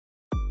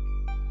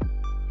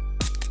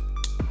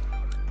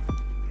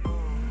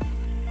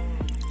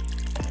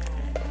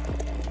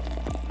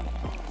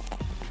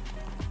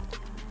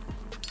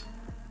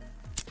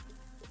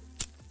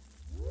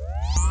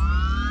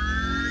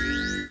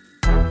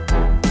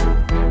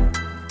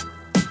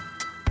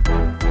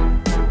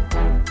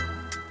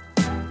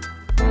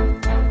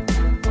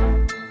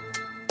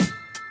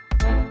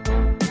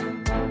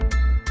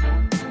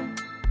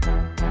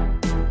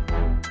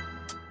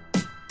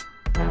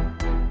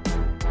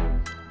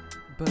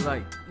But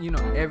like,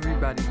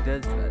 everybody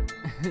does that.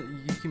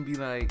 You can be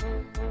like,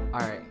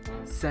 all right,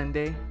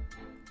 Sunday,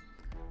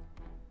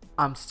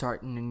 I'm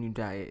starting a new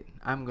diet.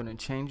 I'm going to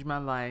change my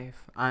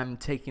life. I'm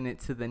taking it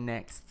to the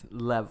next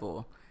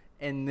level.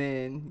 And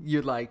then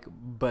you're like,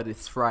 but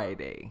it's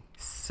Friday.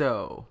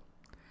 So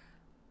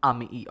I'm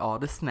going to eat all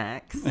the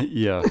snacks.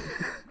 Yeah.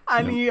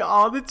 I need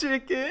all the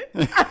chicken.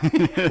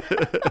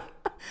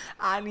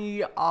 I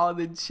need all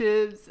the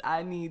chips.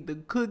 I need the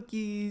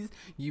cookies.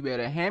 You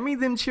better hand me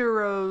them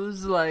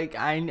churros. Like,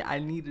 I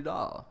need it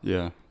all.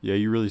 Yeah. Yeah,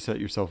 you really set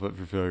yourself up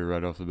for failure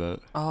right off the bat.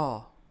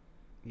 Oh,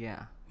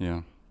 yeah.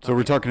 Yeah. So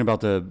we're talking about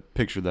the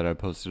picture that I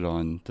posted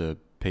on the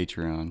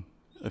Patreon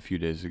a few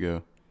days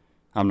ago.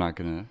 I'm not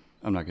gonna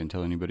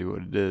tell anybody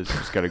what it is.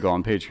 Just gotta go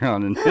on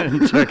Patreon and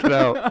check it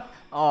out.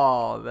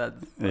 Oh,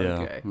 that's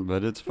okay. Yeah,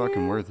 but it's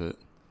fucking worth it.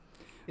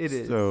 It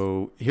is.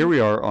 So here we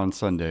are on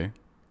Sunday.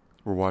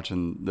 We're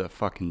watching the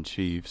fucking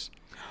Chiefs.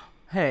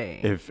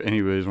 Hey. If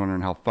anybody's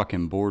wondering how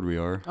fucking bored we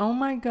are. Oh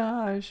my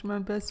gosh, my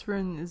best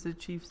friend is a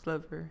Chiefs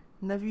lover.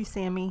 Love you,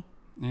 Sammy.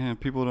 Yeah,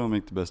 people don't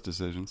make the best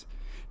decisions.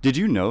 Did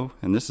you know,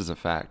 and this is a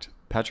fact,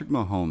 Patrick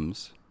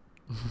Mahomes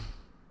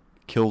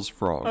kills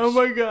frogs? Oh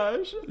my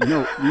gosh.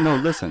 No,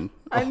 listen.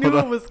 I knew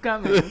it was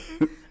coming.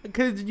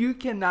 Because you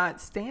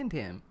cannot stand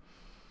him.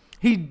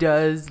 He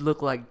does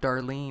look like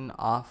Darlene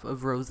off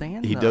of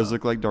Roseanne. He does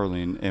look like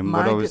Darlene. And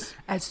what I was...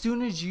 As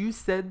soon as you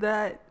said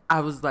that,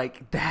 I was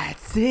like,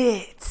 that's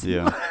it.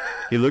 Yeah.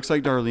 He looks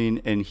like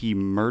Darlene, and he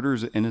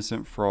murders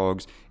innocent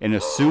frogs and he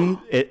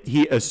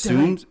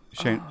assumes...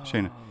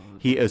 Shayna.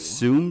 He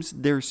assumes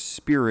their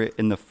spirit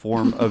in the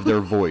form of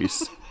their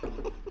voice.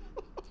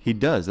 He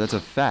does. That's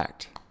a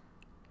fact.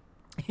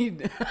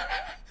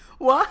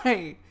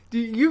 Why?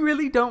 You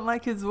really don't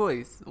like his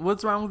voice?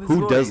 What's wrong with his voice?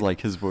 Who does like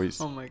his voice?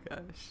 Oh my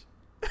gosh.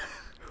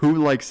 Who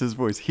likes his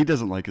voice? He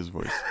doesn't like his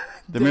voice.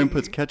 The man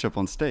puts ketchup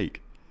on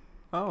steak.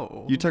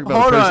 Oh. You talk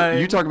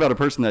about a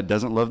person that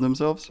doesn't love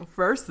themselves?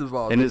 First of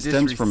all, and it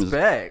stems from his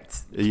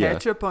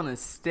ketchup on a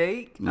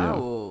steak? Yeah.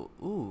 Oh,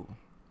 ooh.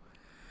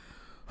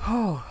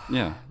 Oh.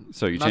 Yeah.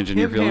 So you're changing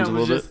your feelings a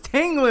little bit? Just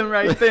tingling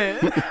right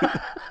then.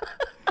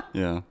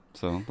 Yeah.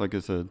 So, like I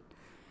said,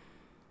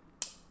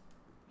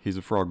 he's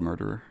a frog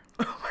murderer.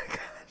 Oh my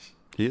gosh.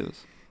 He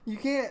is. You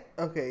can't.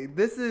 Okay,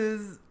 this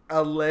is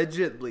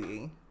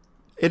allegedly.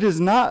 It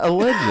is not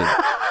alleged.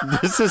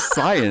 This is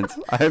science.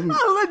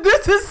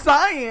 This is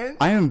science.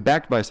 I am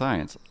backed by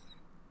science.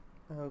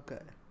 Okay.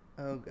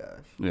 Oh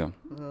gosh. Yeah.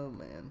 Oh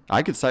man.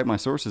 I could cite my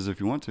sources if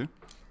you want to.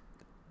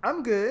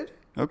 I'm good.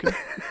 Okay.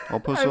 I'll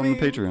post it on the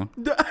Patreon.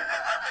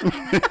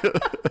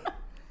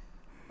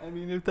 I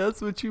mean, if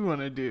that's what you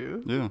want to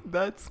do, yeah,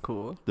 that's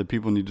cool. The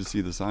people need to see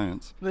the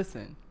science.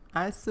 Listen,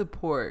 I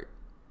support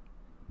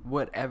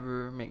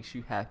whatever makes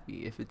you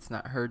happy if it's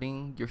not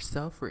hurting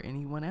yourself or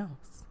anyone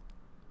else.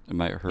 It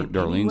might hurt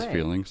Darlene's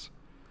feelings.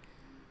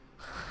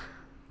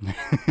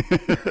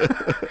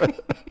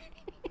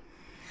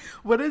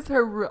 What is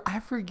her I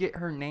forget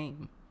her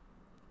name.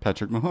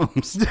 Patrick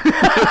Mahomes.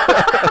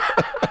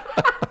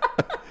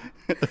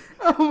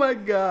 Oh my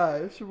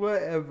gosh,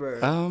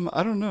 whatever.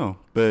 I don't know,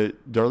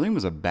 but Darlene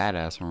was a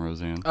badass on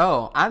Roseanne.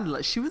 Oh,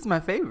 she was my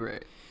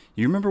favorite.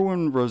 You remember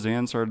when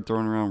Roseanne started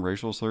throwing around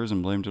racial slurs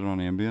and blamed it on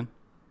Ambien?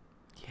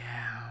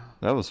 Yeah.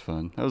 That was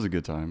fun. That was a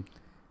good time.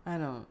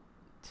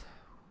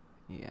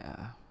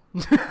 Yeah.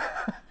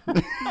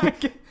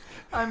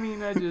 I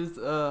mean, as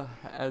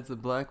a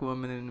black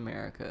woman in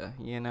America,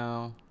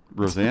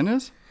 Roseanne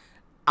is?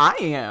 I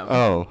am.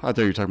 Oh, I thought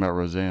you were talking about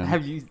Roseanne.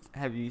 Have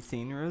you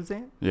seen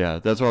Roseanne? Yeah,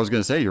 that's what I was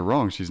going to say. You're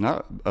wrong. She's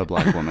not a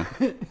black woman.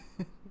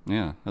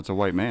 Yeah, that's a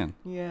white man.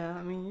 Yeah,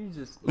 I mean,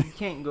 you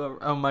can't go.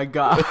 Oh my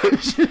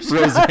gosh.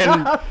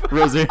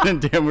 Roseanne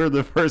and Dan were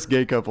the first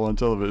gay couple on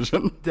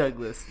television.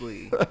 Douglas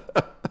Lee.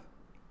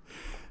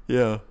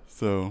 Yeah,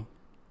 so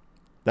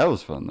that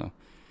was fun though.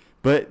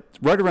 But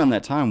right around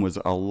that time was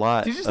a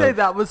lot. Did you say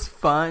that was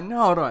fun?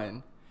 Hold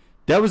on.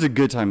 That was a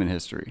good time in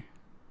history.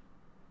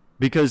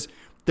 Because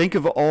think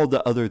of all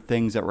the other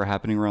things that were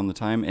happening around the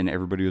time, and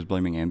everybody was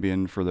blaming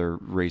Ambien for their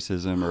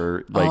racism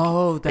or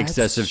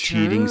excessive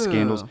cheating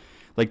scandals.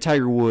 Like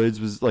Tiger Woods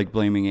was like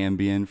blaming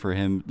Ambien for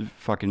him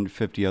fucking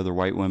 50 other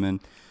white women.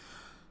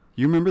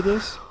 You remember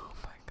this? Oh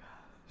my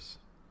gosh.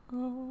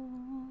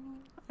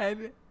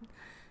 Oh,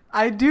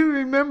 I do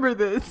remember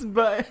this,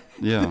 but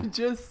yeah,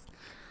 just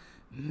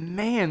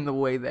man, the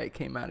way that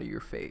came out of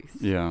your face.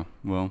 Yeah,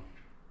 well,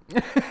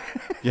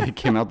 yeah, it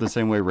came out the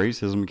same way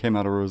racism came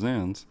out of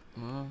Roseanne's.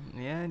 Well,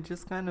 yeah, it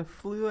just kind of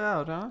flew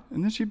out, huh?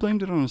 And then she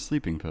blamed it on a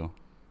sleeping pill.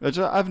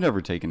 I've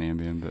never taken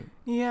Ambien, but...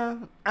 Yeah,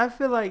 I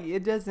feel like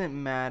it doesn't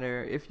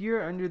matter. If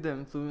you're under the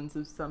influence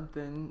of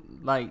something,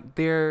 like,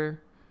 the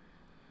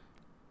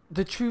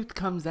truth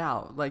comes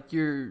out. Like,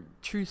 your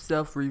true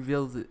self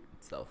reveals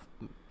itself.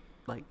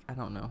 Like, I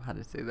don't know how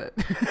to say that.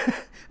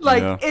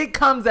 It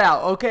comes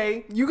out,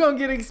 okay? You're going to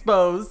get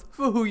exposed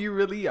for who you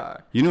really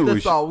are.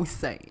 That's all we're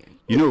saying.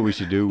 You know what we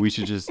should do? We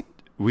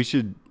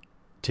should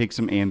take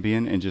some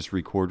Ambien and just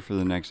record for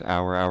the next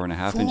hour and a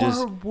half, for and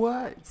just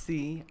what?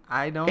 See,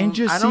 I don't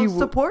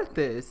support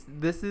this.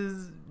 This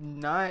is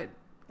not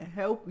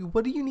help.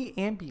 What do you need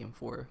Ambien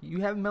for?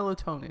 You have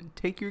melatonin.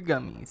 Take your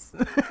gummies.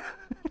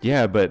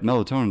 Yeah, but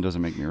melatonin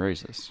doesn't make me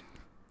racist.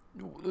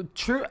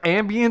 True,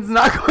 Ambien's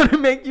not going to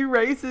make you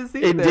racist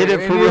either. It did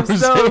it for and if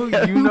Roseanne.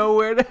 so, you know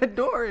where that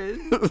door is.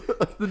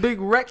 It's the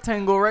big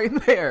rectangle right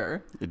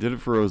there. It did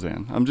it for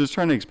Roseanne. I'm just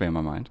trying to expand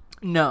my mind.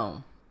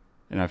 No.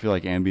 And I feel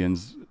like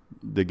Ambien's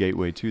the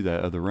gateway to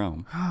that other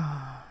realm.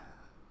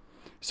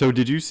 So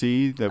did you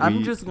see that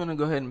I'm just going to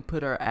go ahead and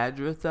put our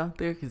address out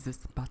there because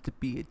it's about to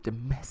be a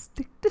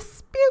domestic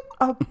dispute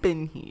up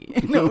in here.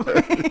 No.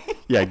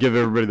 Yeah, give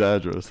everybody the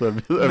address.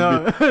 That'd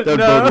bode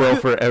well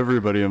for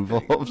everybody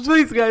involved.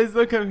 Please, guys,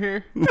 don't come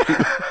here.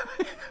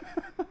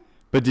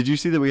 But did you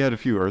see that we had a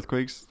few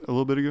earthquakes a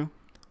little bit ago?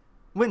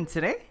 When,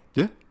 today?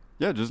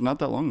 Yeah, just not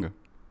that long ago.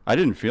 I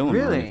didn't feel them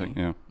or anything.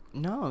 Yeah.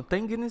 No,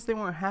 thank goodness they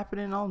weren't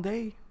happening all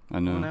day. I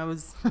know. When I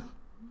was...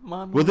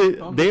 Well,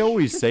 they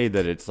always say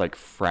that it's like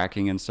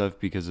fracking and stuff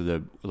because of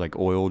the like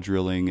oil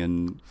drilling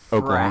and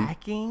Oklahoma.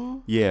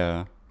 Fracking?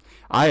 Yeah.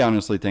 I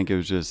honestly think it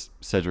was just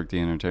Cedric the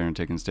Entertainer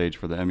taking stage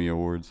for the Emmy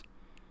Awards.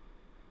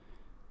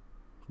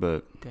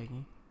 But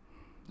Dang.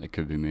 it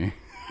could be me.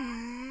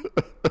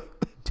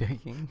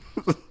 Dang.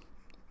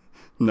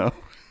 No.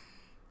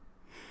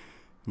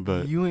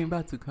 But You ain't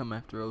about to come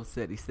after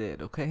Osetti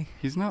said, okay?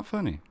 he's not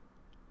funny.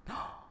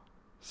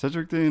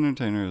 Cedric the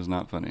Entertainer is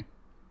not funny.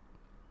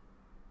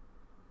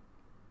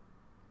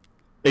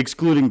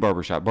 Excluding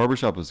Barbershop.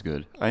 Barbershop was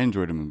good. I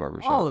enjoyed him in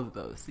Barbershop. All of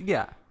those,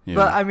 yeah. Yeah.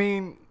 But, I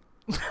mean,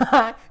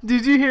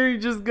 did you hear you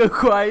just go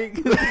quiet?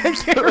 'Cause I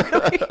can't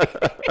really...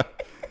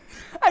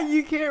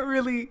 you can't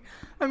really...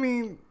 I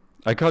mean...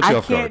 I caught you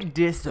off guard. I can't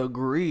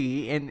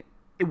disagree. And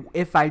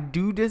if I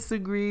do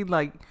disagree,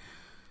 like,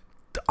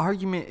 the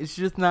argument is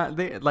just not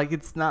there. Like,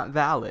 it's not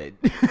valid.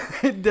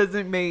 It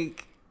doesn't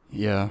make...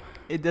 Yeah.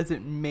 It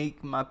doesn't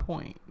make my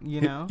point,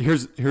 you know?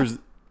 Here's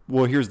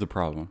the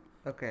problem.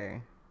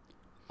 Okay.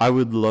 I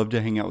would love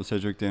to hang out with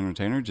Cedric the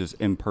Entertainer just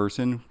in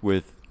person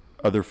with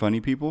other funny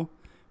people,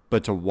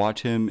 but to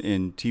watch him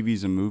in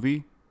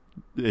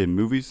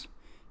movies,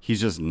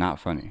 he's just not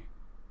funny.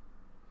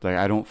 Like,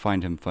 I don't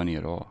find him funny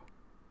at all.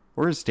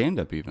 Or his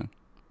stand-up even.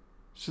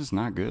 It's just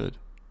not good.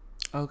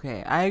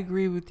 Okay, I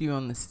agree with you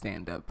on the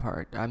stand-up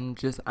part. I'm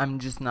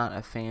just not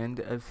a fan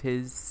of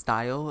his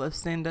style of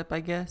stand-up,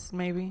 I guess,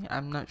 maybe.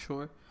 I'm not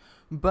sure.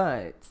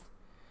 But,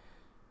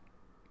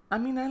 I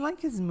mean, I like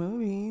his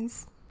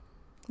movies.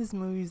 His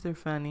movies are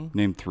funny.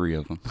 Name 3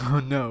 of them.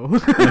 Oh, no.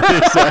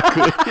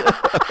 Exactly.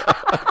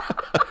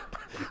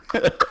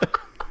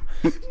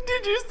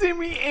 Did you see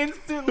me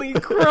instantly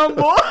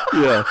crumble?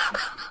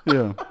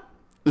 Yeah.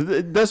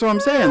 That's what I'm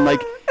saying.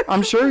 Like,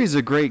 I'm sure he's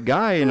a great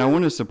guy and I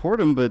want to support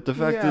him, but the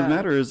fact of the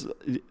matter is,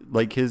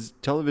 like, his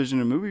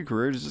television and movie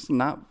career is just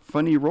not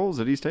funny roles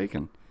that he's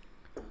taken.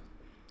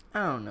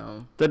 I don't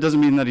know. That doesn't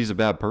mean that he's a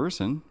bad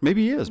person.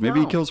 Maybe he is.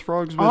 Maybe he kills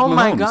frogs with Mahomes. Oh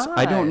my gosh.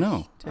 I don't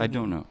know. I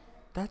don't know.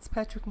 That's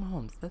Patrick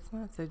Mahomes. That's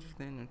not Cedric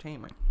the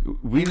Entertainer.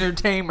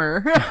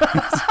 Entertainer.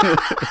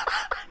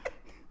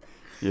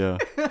 Yeah.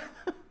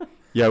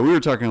 Yeah, we were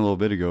talking a little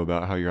bit ago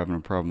about how you're having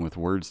a problem with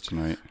words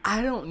tonight.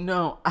 I don't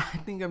know. I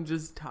think I'm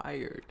just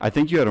tired. I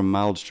think you had a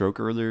mild stroke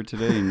earlier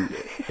today,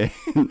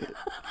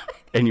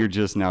 and you're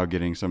just now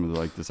getting some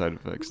of the side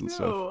effects and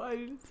stuff.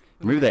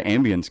 Maybe that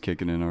Ambien's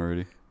kicking in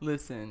already.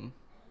 Listen.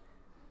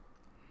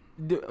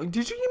 Did you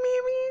give me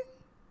Ambien?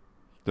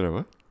 Did I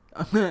what?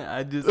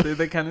 I just said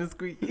that kind of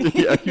squeaky.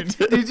 Yeah, you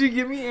did. Did you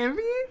give me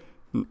Ambien?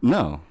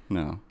 No.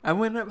 I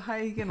went up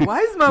high again. Why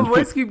does my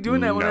voice keep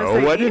doing that when I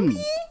say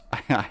Ambien?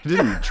 I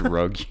didn't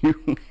drug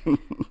you.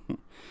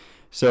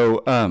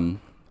 So,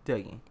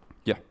 Dougie.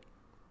 Yeah.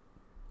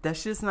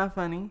 That's just not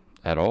funny.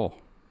 At all.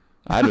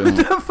 I don't. What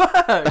the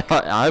fuck?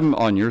 I'm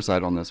on your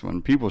side on this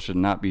one. People should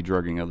not be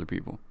drugging other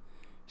people.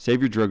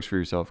 Save your drugs for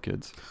yourself,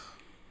 kids.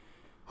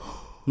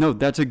 No,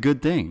 that's a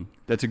good thing.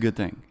 That's a good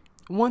thing.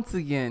 Once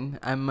again,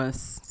 I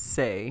must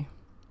say,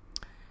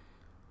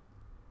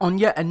 on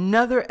yet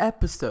another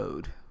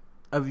episode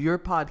of your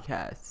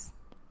podcast,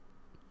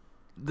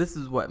 this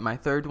is what, my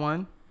 3rd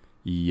one?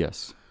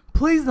 Yes.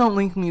 Please don't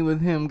link me with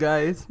him,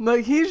 guys.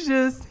 Like, he's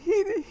just,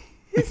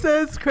 he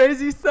says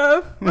crazy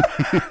stuff. I'm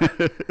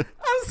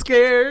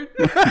scared.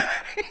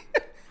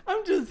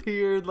 I'm just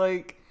here,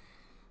 like,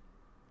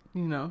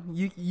 you know,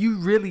 you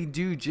really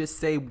do just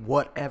say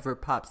whatever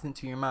pops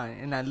into your mind.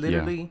 And I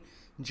literally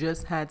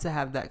just had to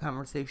have that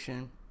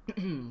conversation,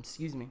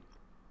 excuse me,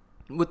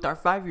 with our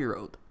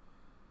 5-year-old.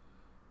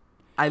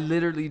 I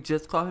literally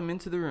just called him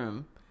into the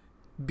room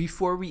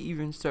before we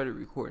even started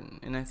recording.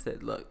 And I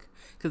said, look,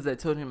 because I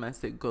told him, I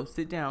said, go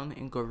sit down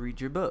and go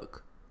read your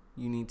book.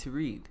 You need to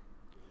read.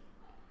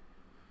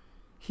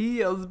 He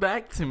yells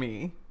back to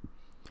me,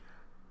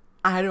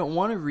 I don't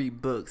want to read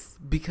books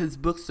because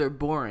books are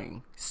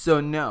boring.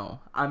 So no,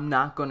 I'm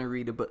not going to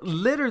read a book.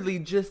 Literally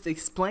just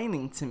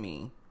explaining to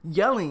me,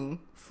 yelling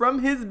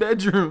from his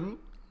bedroom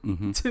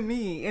to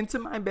me into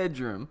my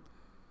bedroom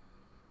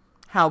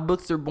how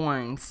books are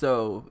boring,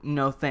 so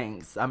no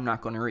thanks, I'm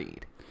not going to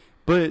read.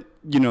 But,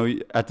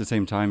 at the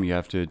same time, you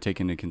have to take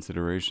into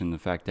consideration the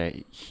fact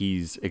that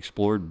he's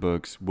explored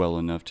books well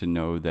enough to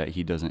know that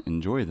he doesn't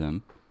enjoy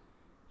them.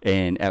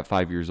 And at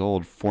 5 years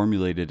old,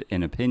 formulated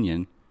an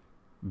opinion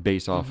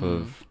based off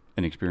of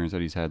an experience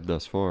that he's had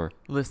thus far.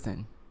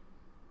 Listen,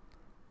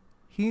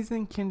 he's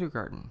in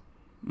kindergarten.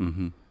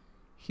 Mm-hmm.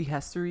 He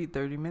has to read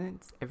 30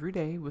 minutes every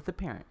day with a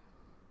parent.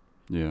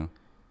 Yeah.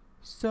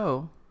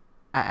 So,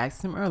 I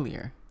asked him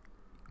earlier,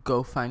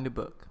 go find a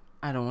book.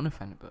 I don't want to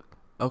find a book.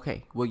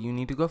 Okay, well, you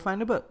need to go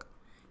find a book.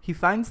 He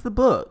finds the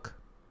book,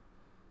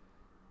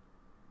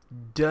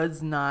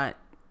 does not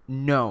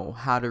know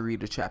how to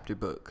read a chapter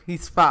book.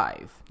 He's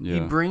 5. Yeah. He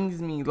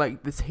brings me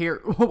like this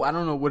I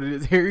don't know what it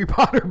is, Harry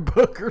Potter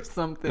book or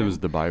something. It was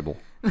the Bible.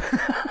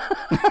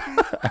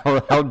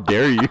 How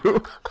dare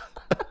you?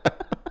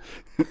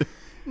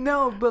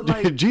 No, but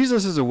like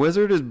Jesus is a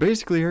wizard is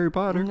basically Harry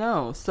Potter.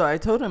 No, so I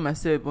told him, I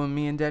said, when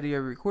me and Daddy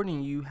are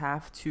recording, you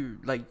have to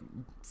like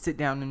sit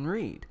down and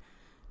read.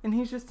 And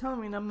he's just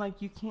telling me, and I'm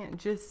like, you can't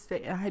just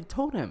say, I had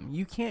told him,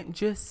 you can't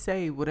just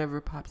say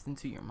whatever pops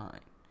into your mind.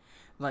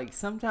 Like,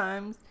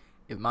 sometimes,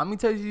 if mommy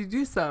tells you to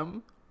do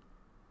something,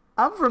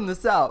 I'm from the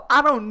South.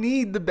 I don't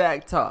need the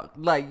back talk.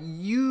 Like,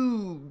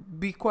 you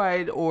be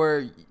quiet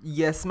or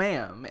yes,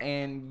 ma'am,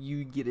 and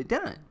you get it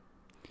done.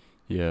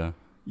 Yeah.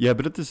 Yeah,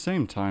 but at the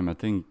same time, I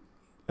think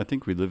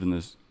we live in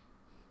this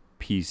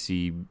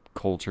PC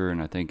culture,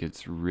 and I think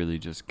it's really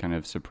just kind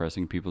of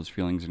suppressing people's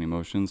feelings and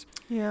emotions.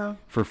 Yeah.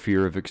 For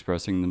fear of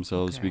expressing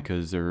themselves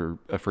because they're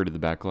afraid of the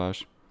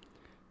backlash.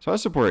 So I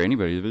support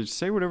anybody, but just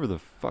say whatever the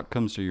fuck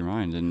comes to your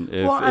mind. And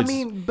if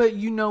but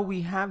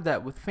we have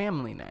that with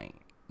family night,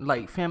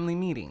 like family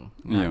meeting,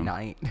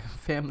 night,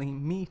 family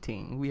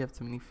meeting. We have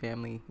so many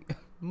family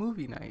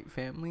movie night,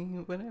 family,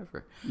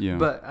 whatever. Yeah.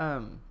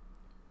 But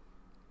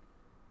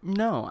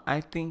no, I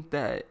think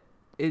that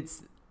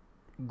it's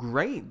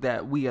great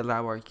that we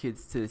allow our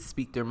kids to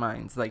speak their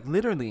minds. Like,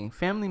 literally,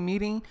 family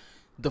meeting,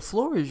 the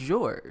floor is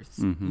yours.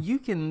 Mm-hmm. You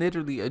can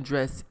literally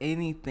address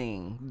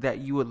anything that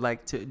you would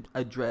like to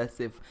address.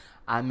 If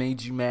I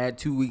made you mad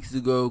 2 weeks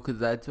ago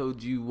because I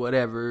told you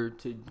whatever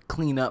to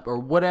clean up or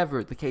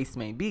whatever the case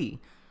may be,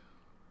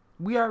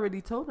 we already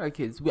told our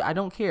kids, I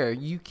don't care.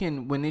 You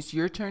can, when it's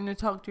your turn to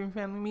talk during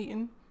family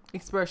meeting,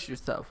 express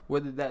yourself,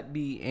 whether that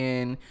be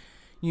in,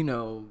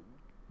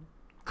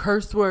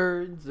 curse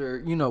words or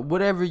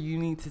whatever you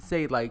need to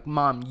say. Like,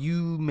 Mom,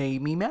 you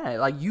made me mad,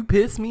 like you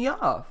pissed me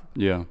off.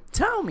 Yeah,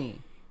 tell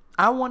me.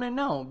 I want to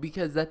know,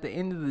 because at the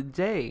end of the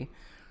day,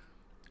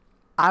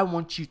 I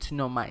want you to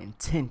know my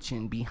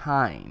intention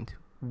behind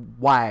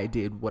why I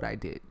did what I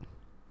did.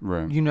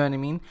 Right. You know what I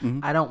mean? Mm-hmm.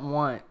 I don't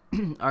want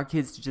our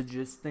kids to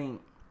just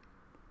think,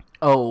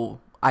 oh,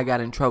 I got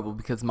in trouble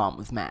because Mom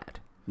was mad.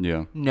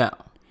 Yeah. No.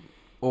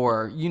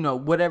 Or,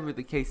 whatever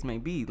the case may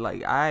be.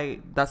 Like,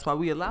 that's why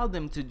we allow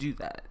them to do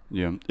that.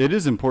 Yeah. It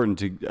is important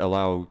to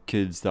allow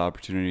kids the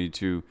opportunity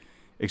to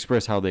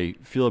express how they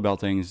feel about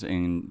things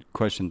and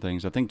question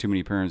things. I think too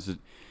many parents,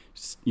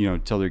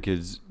 tell their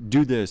kids,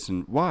 do this,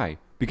 and why?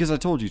 Because I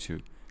told you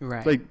to.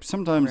 Right. Like,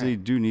 sometimes they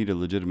do need a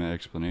legitimate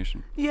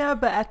explanation. Yeah,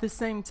 but at the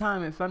same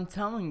time, if I'm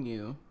telling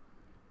you,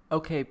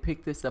 okay,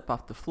 pick this up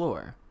off the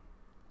floor,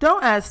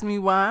 don't ask me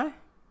why.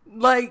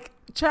 Like,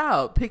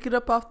 child, pick it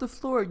up off the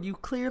floor. You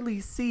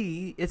clearly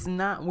see it's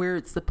not where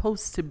it's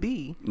supposed to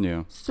be.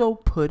 Yeah. So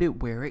put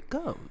it where it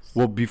goes.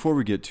 Well, before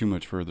we get too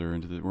much further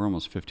into we're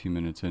almost 15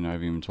 minutes in. I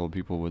haven't even told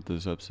people what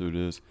this episode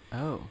is.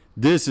 Oh.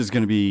 This is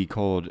going to be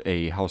called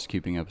a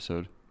housekeeping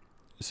episode.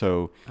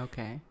 So,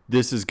 okay.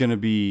 This is going to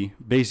be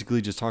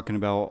basically just talking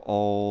about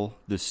all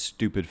the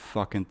stupid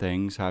fucking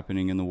things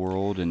happening in the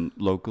world and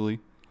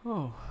locally.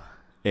 Oh.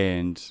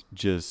 And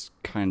just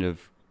kind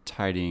of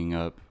tidying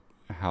up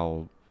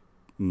how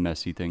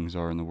messy things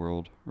are in the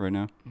world right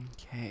now.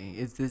 Okay.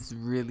 Is this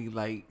really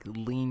like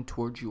lean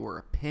towards your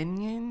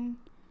opinion?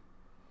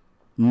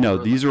 No,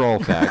 these are all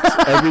facts.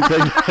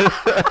 Everything.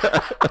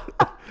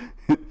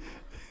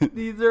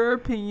 These are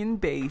opinion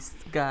based,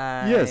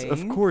 guys. Yes,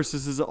 of course.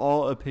 This is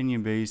all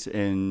opinion based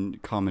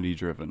and comedy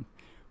driven.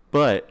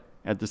 But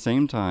at the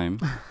same time,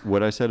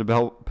 what I said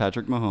about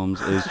Patrick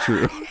Mahomes is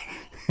true.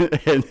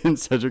 And then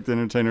Cedric the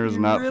Entertainer is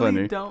not funny. You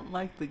really don't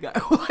like the guy.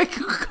 Like,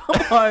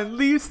 come on,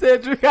 leave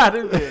Cedric out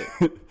of it.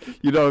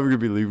 I'm going to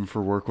be leaving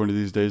for work one of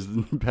these days.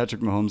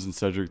 Patrick Mahomes and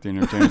Cedric the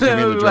Entertainer is going to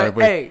be in the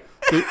driveway.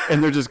 Hey.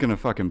 And they're just going to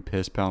fucking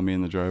piss pound me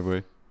in the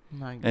driveway.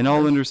 And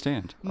I'll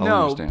understand.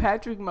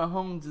 Patrick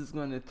Mahomes is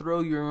going to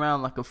throw you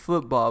around like a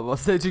football while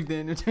Cedric the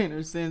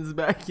Entertainer sends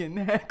back and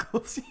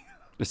heckles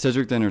you.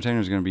 Cedric the Entertainer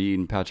is going to be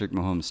eating Patrick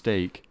Mahomes'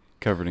 steak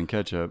covered in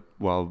ketchup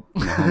while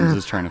Mahomes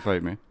is trying to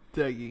fight me.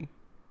 Dougie.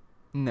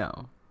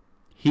 No.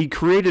 He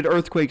created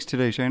earthquakes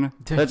today, Shayna.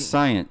 That's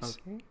science.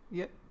 Okay.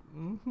 Yep.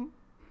 Mm-hmm.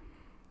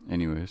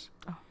 Anyways.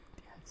 Oh,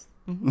 yes.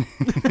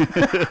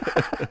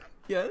 Mm-hmm.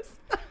 Yes.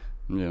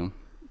 Yeah.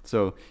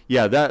 So,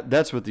 yeah,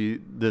 that's what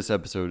this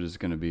episode is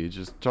going to be.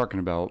 Just talking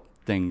about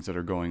things that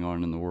are going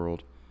on in the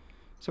world.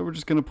 So we're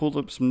just going to pull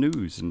up some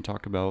news and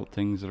talk about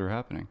things that are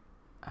happening.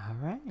 All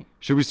right.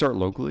 Should we start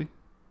locally?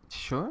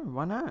 Sure.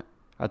 Why not?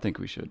 I think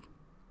we should.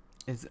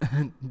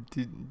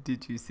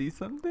 Did you see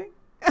something?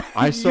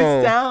 I saw.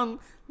 You sound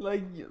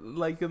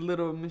like a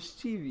little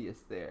mischievous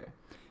there.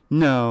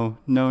 No,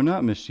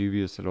 not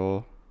mischievous at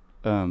all.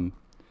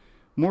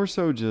 More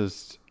so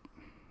just,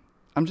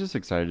 I'm just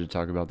excited to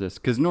talk about this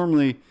because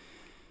normally,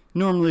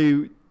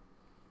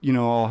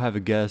 I'll have a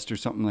guest or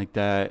something like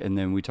that, and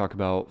then we talk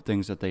about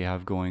things that they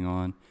have going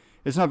on.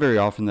 It's not very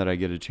often that I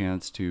get a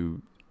chance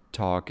to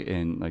talk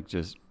and like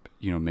just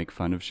make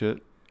fun of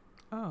shit.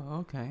 Oh,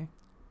 okay.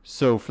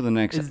 So for the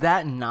next... Is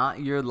that not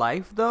your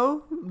life,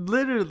 though?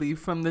 Literally,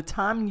 from the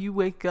time you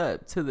wake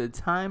up to the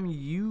time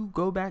you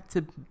go back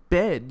to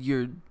bed,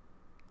 you're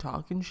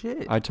talking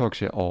shit. I talk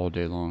shit all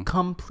day long.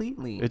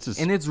 Completely.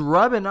 And it's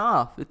rubbing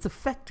off. It's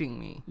affecting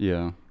me.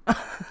 Yeah.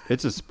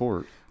 It's a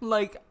sport.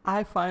 Like,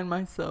 I find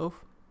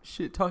myself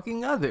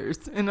shit-talking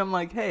others. And I'm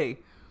like, hey,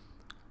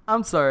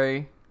 I'm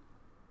sorry.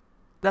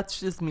 That's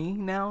just me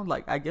now.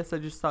 Like, I guess I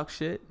just talk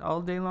shit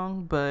all day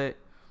long, but...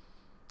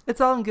 It's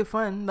all in good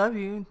fun. Love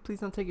you. Please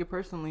don't take it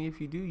personally.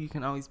 If you do, you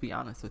can always be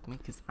honest with me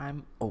because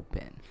I'm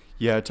open.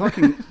 Yeah,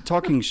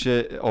 talking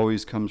shit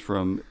always comes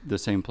from the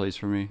same place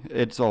for me.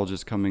 It's all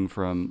just coming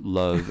from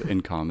love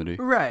and comedy.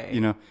 Right.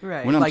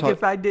 Right. When like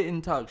if I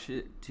didn't talk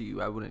shit to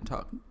you, I wouldn't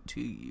talk to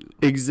you.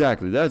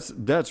 Exactly.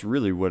 That's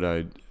really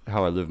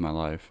how I live my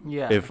life.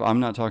 Yeah. If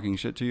I'm not talking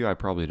shit to you, I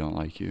probably don't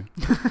like you.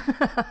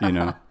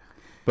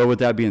 But with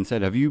that being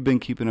said, have you been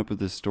keeping up with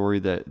this story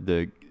that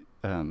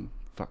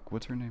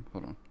what's her name?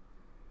 Hold on.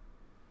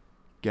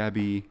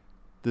 Gabby,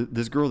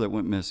 this girl that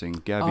went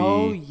missing, Gabby.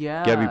 Oh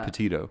yeah, Gabby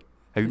Petito.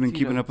 Have you been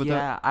keeping up with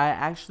that?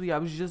 Yeah, I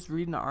was just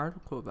reading an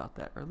article about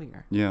that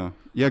earlier. Yeah,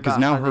 because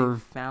now they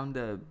found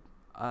a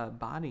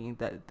body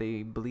that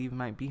they believe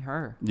might be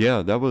her.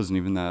 Yeah, that wasn't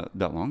even that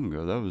long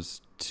ago. That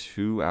was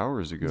 2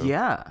 hours ago.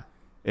 Yeah,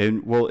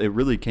 and well, it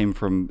really came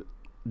from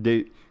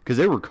because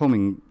they were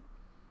combing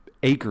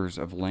acres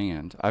of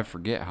land. I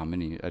forget how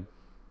many. I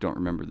don't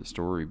remember the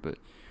story, but.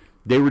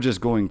 They were just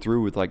going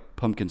through with like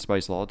pumpkin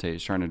spice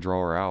lattes trying to draw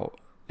her out,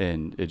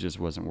 and it just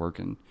wasn't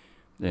working.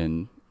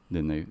 And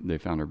then they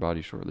found her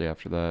body shortly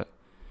after that.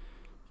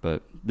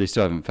 But they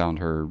still haven't found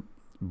her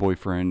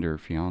boyfriend or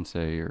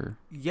fiance or...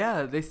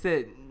 Yeah, they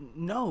said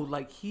no,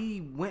 like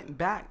he went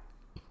back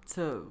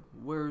to,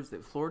 where is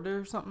it, Florida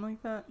or something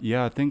like that?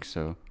 Yeah, I think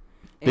so.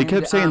 They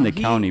kept saying the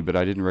county, but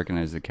I didn't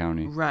recognize the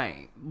county.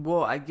 Right.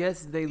 Well, I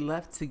guess they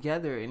left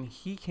together and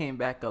he came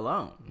back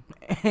alone.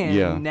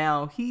 And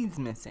now he's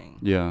missing.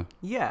 Yeah.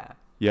 Yeah.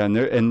 Yeah,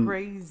 and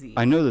crazy.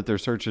 I know that they're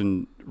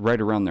searching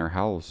right around their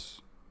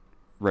house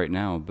right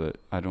now, but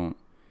I don't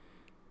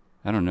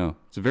know.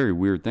 It's a very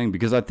weird thing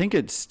because I think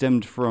it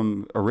stemmed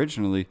from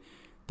originally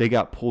they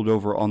got pulled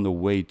over on the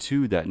way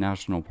to that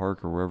national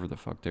park or wherever the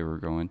fuck they were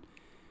going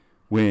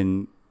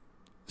when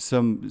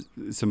some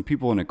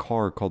people in a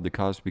car called the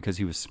cops because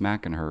he was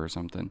smacking her or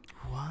something.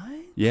 What?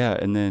 Yeah,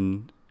 and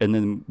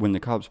then when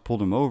the cops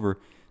pulled him over,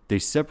 they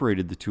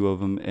separated the two of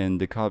them, and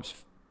the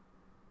cops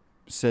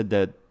said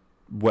that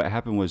what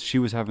happened was she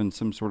was having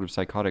some sort of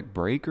psychotic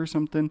break or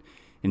something,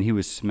 and he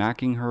was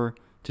smacking her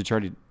to try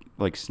to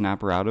like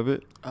snap her out of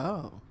it.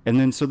 Oh. And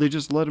then so they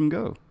just let him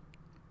go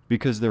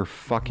because they're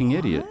fucking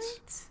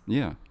idiots.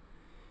 Yeah.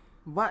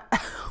 What?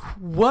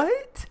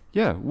 What?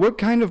 Yeah, what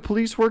kind of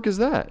police work is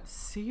that?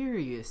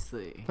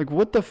 Seriously. Like,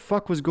 what the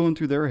fuck was going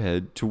through their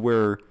head to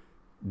where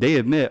they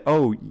admit,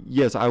 oh,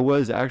 yes, I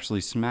was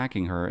actually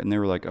smacking her, and they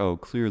were like, oh,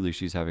 clearly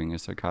she's having a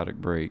psychotic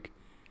break.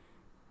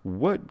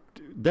 What?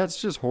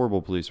 That's just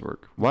horrible police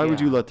work. Why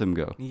would you let them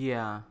go?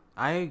 Yeah,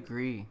 I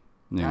agree.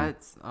 Yeah.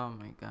 That's, oh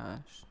my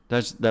gosh.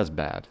 That's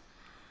bad.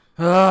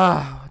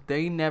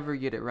 They never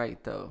get it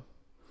right, though.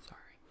 Sorry.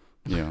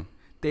 Yeah.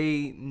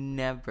 They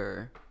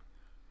never...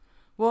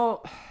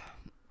 Well,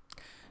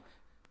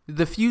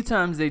 the few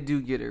times they do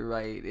get it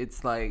right,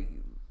 it's like,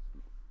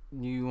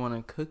 you want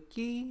a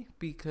cookie?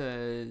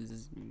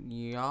 Because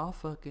y'all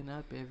fucking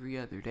up every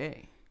other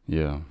day.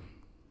 Yeah.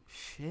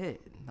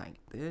 Shit, like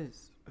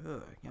this.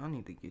 Y'all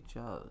need to get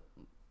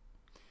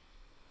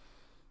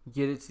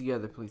it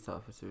together, police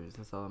officers.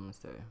 That's all I'm going to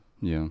say.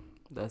 Yeah.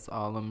 That's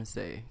all I'm going to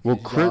say. Well,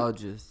 y'all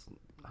just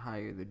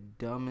hire the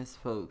dumbest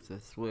folks, I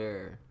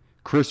swear.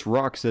 Chris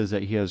Rock says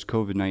that he has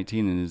COVID-19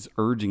 and is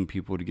urging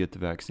people to get the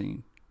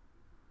vaccine.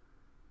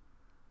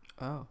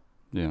 Oh.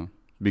 Yeah.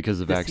 Because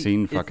the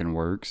vaccine fucking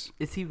works.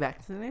 Is he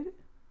vaccinated?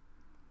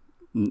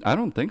 I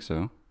don't think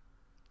so.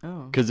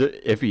 Oh. Because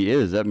if he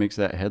is, that makes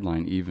that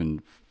headline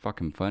even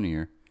fucking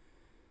funnier.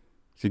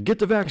 So get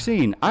the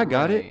vaccine. I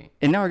got it.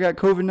 And now I got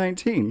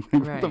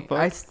COVID-19. Right. The fuck?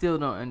 I still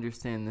don't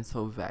understand this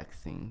whole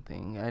vaccine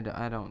thing.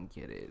 I don't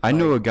get it. I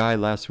know a guy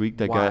last week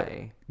that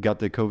got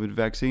the COVID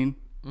vaccine.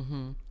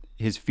 Mm-hmm.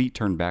 His feet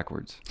turned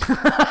backwards.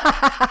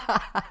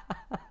 Why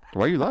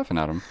are you laughing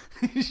at him?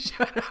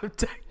 Shut up,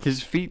 Dad.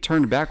 His feet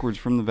turned backwards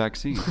from the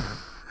vaccine.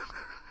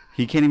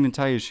 He can't even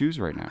tie his shoes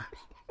right now.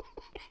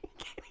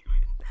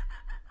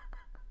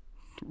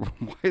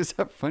 Why is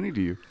that funny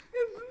to you?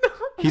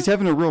 He's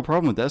having a real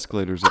problem with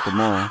escalators at the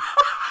mall.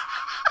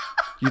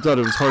 You thought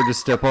it was hard to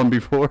step on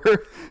before?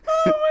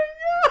 Oh my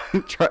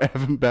God. Try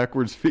having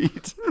backwards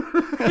feet.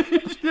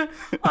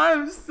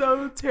 I'm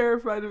so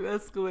terrified of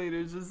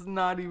escalators. It's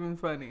not even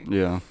funny.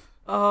 Yeah.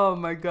 Oh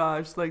my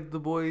gosh. Like the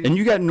boys. And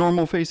you got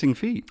normal facing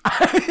feet.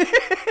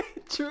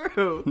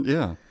 True.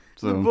 Yeah.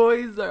 So. The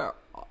boys are,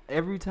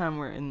 every time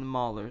we're in the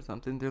mall or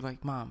something, they're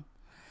like, Mom,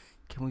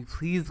 can we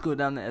please go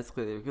down the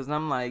escalator? Because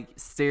I'm like,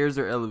 stairs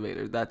or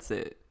elevator. That's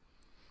it.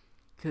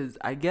 Because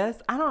I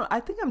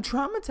think I'm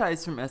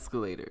traumatized from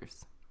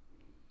escalators.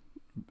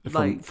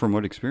 From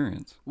what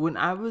experience? When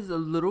I was a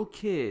little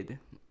kid,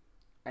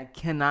 I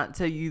cannot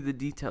tell you the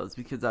details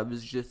because I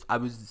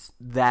was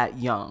that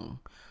young.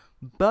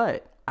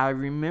 But I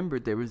remember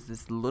there was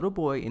this little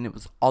boy, and it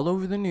was all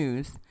over the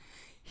news.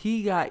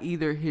 He got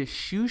either his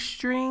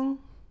shoestring,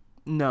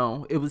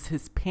 no, it was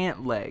his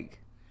pant leg,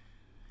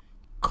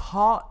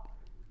 caught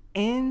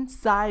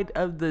inside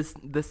of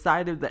the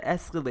side of the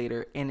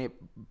escalator, and it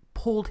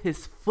pulled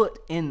his foot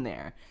in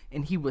there,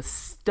 and he was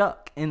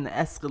stuck in the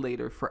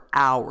escalator for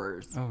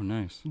hours. Oh,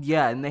 nice.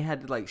 Yeah, and they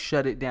had to like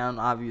shut it down,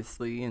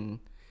 obviously, and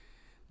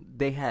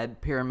they had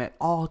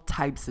all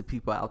types of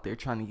people out there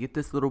trying to get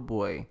this little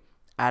boy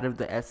out of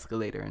the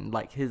escalator, and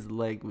like his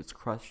leg was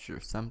crushed or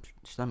some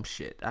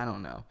shit. I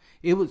don't know.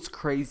 It was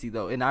crazy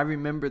though, and I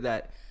remember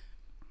that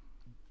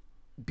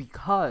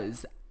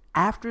because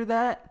after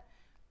that,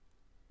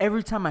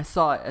 every time I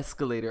saw an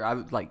escalator, I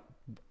would like,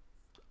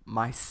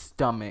 my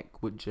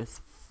stomach would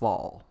just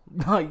fall.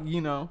 Like,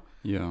 you know?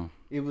 Yeah.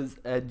 It was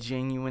a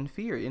genuine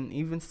fear. And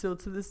even still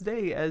to this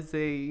day, as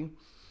a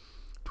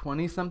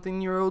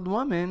 20-something-year-old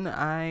woman,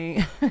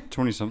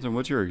 20-something?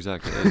 What's your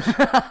exact age?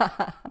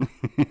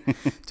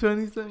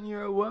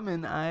 20-something-year-old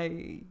woman,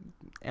 I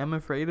am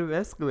afraid of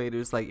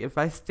escalators. Like, if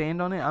I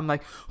stand on it, I'm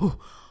like, oh,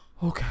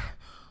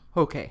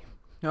 okay.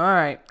 All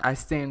right, I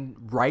stand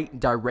right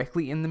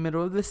directly in the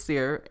middle of the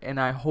stair, and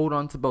I hold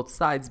on to both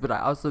sides, but I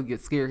also get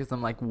scared because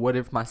I'm like, what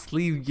if my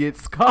sleeve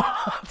gets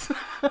caught?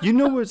 You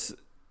know what's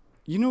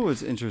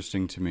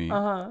interesting to me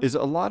is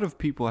a lot of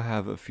people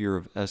have a fear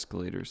of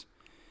escalators,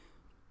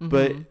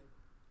 but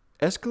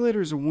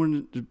escalators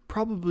are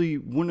probably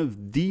one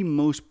of the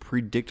most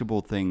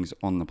predictable things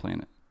on the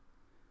planet.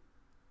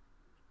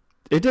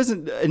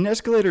 An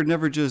escalator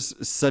never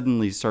just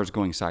suddenly starts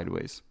going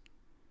sideways.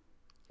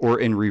 Or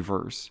in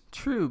reverse.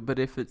 True, but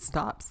if it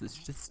stops, it's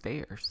just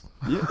stairs.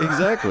 Yeah,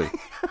 exactly.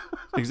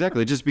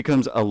 Exactly. It just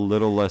becomes a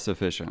little less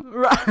efficient.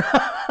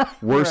 Right.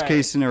 Worst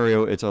case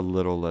scenario, it's a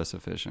little less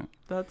efficient.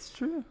 That's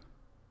true.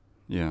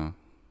 Yeah.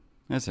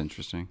 That's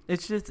interesting.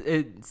 It's just,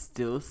 it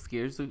still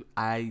scares me.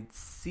 I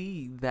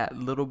see that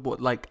little boy,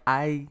 like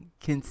I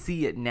can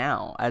see it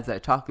now as I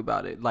talk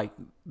about it. Like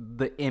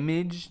the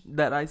image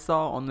that I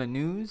saw on the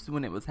news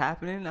when it was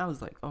happening, I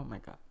was like, oh my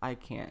God, I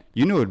can't.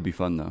 You know what would be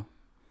fun though?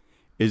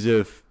 Is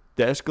if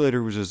the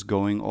escalator was just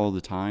going all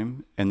the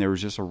time and there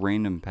was just a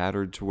random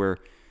pattern to where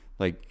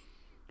like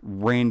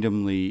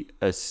randomly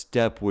a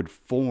step would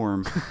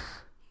form.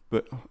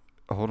 But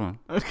hold on.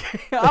 Okay,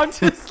 I'm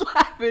just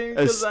laughing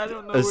because I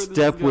don't know where this is going.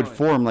 A step would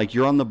form, like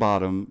you're on the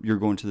bottom, you're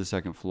going to the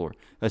second floor.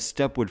 A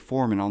step would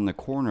form and on the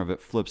corner of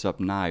it flips up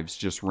knives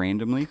just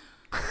randomly.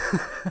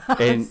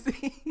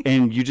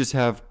 And you just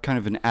have kind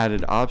of an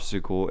added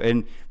obstacle.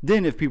 And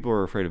then if people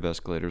are afraid of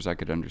escalators, I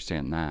could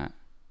understand that.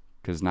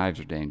 Because knives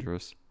are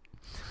dangerous,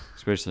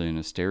 especially in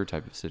a stair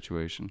type of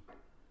situation.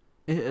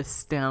 It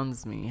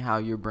astounds me how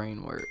your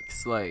brain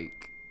works.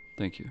 Like,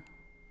 thank you.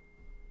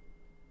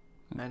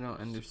 I don't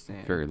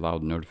understand. Very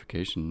loud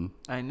notification.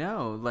 I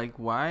know. Like,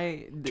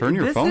 why? Turn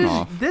your phone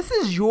off. This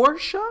is your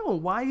show.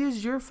 Why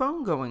is your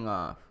phone going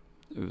off?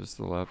 It was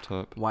the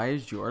laptop. Why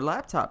is your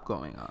laptop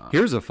going off?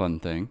 Here's a fun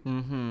thing.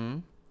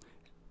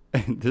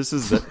 Mm-hmm. This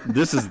is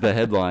the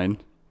headline.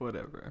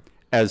 Whatever.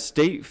 As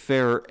State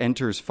Fair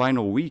enters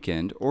final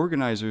weekend,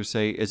 organizers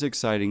say it's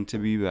exciting to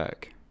be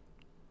back.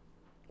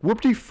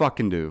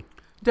 Whoop-de-fucking-do.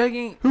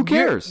 Dougie, who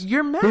cares?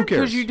 You're mad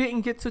because you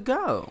didn't get to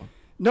go.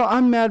 No,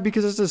 I'm mad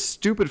because it's a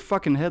stupid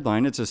fucking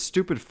headline. It's a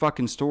stupid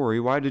fucking story.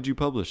 Why did you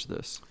publish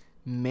this?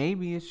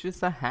 Maybe it's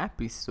just a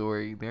happy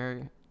story.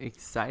 They're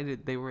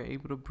excited they were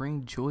able to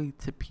bring joy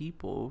to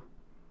people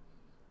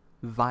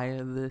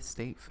via the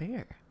State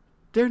Fair.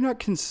 They're not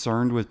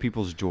concerned with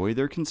people's joy.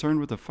 They're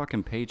concerned with the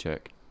fucking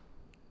paycheck.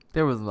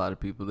 There was a lot of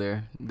people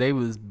there. They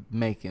was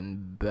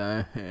making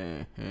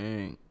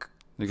bank.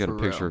 They got a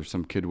picture of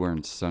some kid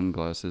wearing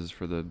sunglasses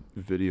for the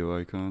video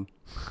icon.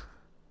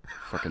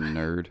 Fucking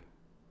nerd.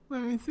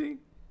 Let me see.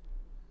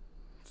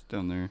 It's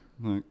down there.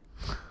 Look.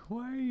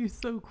 Why are you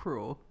so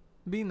cruel?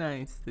 Be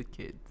nice to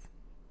kids.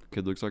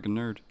 Kid looks like a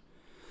nerd.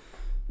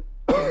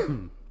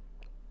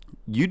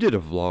 You did a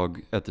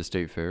vlog at the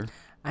State Fair.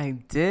 I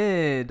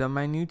did on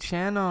my new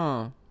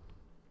channel.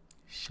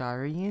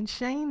 Shari and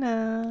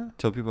Shayna.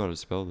 Tell people how to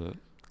spell that.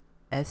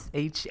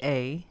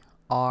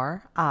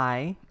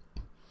 SHARI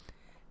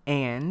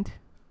and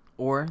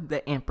or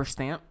the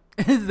ampersand.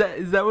 Is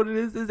that what it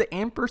is? Is it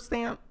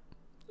ampersand?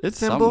 It's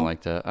symbol? Something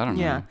like that. I don't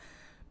know. Yeah,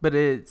 but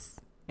it's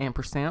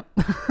ampersand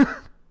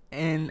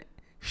and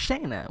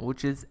Shayna,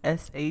 which is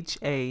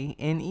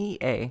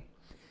SHANEA.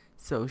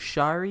 So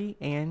Shari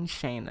and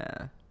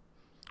Shayna.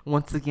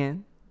 Once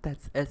again,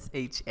 that's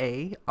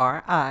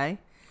SHARI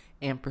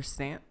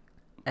ampersand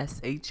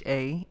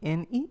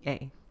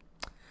SHANEA.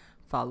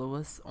 Follow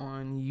us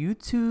on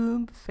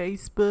YouTube,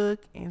 Facebook,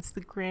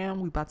 Instagram.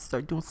 We about to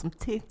start doing some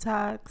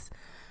TikToks.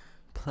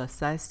 Plus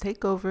Size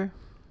Takeover.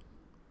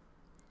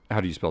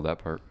 How do you spell that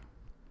part?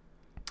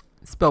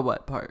 Spell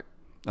what part?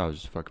 I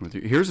was just fucking with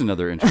you. Here's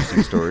another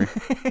interesting story.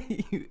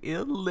 You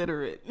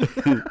illiterate.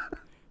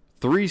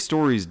 3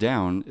 stories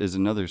down is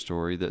another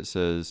story that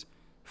says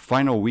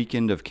final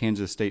weekend of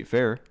Kansas State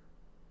Fair.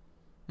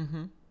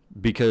 Mm-hmm.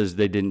 Because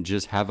they didn't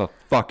just have a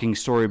fucking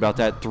story about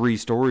that 3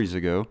 stories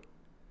ago.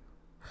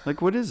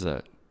 Like, what is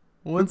that?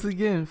 Once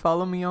again,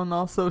 follow me on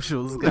all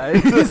socials,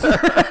 guys.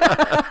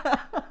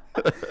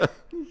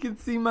 You can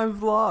see my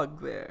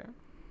vlog there.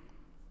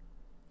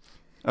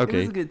 Okay. It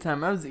was a good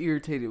time. I was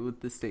irritated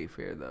with the state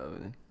fair,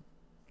 though.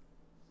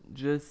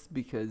 Just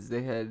because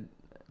they had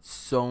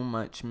so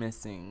much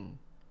missing.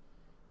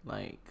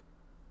 Like,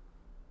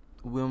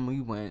 when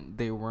we went,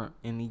 there weren't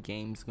any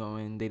games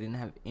going. They didn't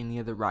have any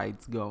of the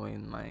rides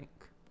going. Like,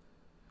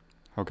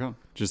 how come?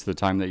 Just the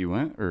time that you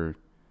went, or?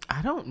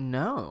 I don't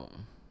know.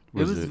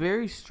 It was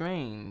very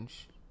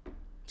strange.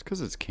 It's because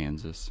it's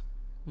Kansas.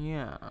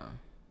 Yeah.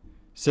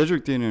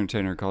 Cedric the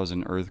Entertainer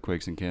causing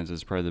earthquakes in Kansas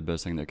is probably the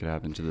best thing that could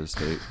happen to this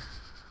state.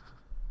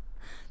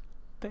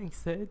 Thanks,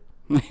 Sid.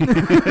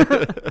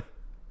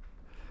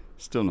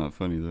 Still not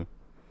funny, though.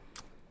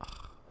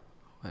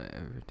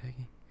 Whatever,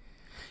 Teggy.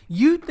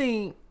 You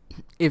think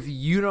if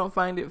you don't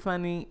find it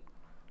funny,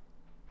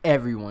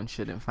 everyone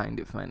shouldn't find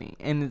it funny.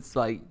 And it's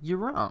like, you're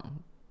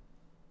wrong.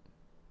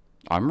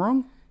 I'm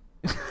wrong?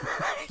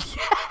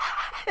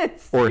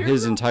 Yes. Or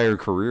his entire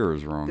career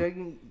is wrong?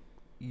 Teggy,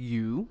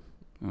 you,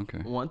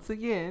 okay, once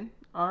again,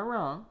 are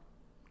wrong.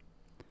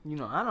 You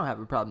know, I don't have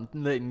a problem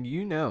letting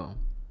you know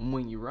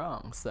when you're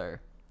wrong,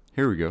 sir.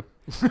 Here we go.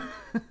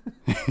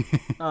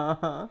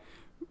 Uh-huh.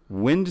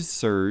 Wind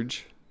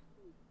surge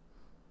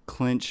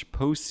clinch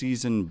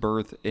postseason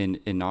berth in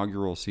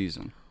inaugural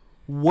season.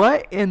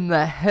 What in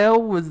the hell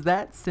was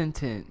that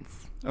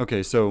sentence?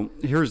 Okay, so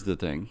here's the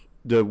thing.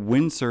 The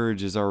Wind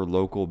Surge is our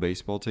local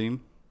baseball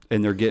team,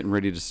 and they're getting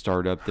ready to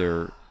start up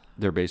their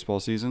baseball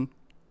season.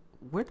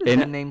 Where did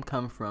that name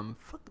come from?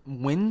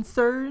 Wind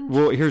Surge?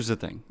 Well, here's the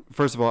thing.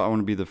 First of all, I want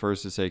to be the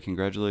first to say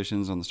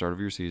congratulations on the start of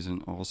your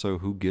season. Also,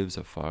 who gives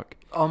a fuck?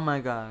 Oh my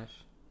gosh.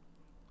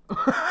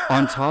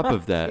 On top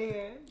of that,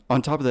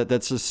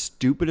 that's the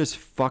stupidest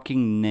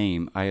fucking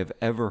name I have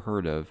ever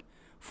heard of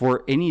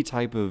for any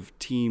type of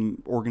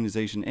team,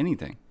 organization,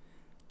 anything.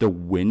 The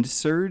Wind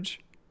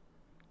Surge?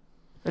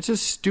 That's a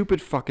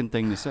stupid fucking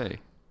thing to say.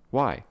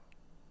 Why?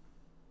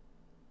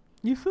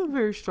 You feel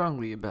very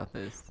strongly about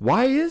this.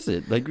 Why is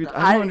it? Like,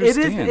 I don't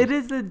understand. It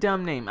is a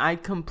dumb name. I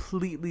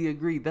completely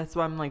agree. That's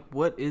why I'm like,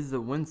 what is a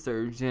wind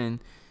surge? And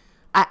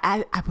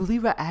I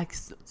believe I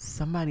asked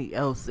somebody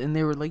else, and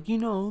they were like,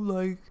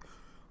 like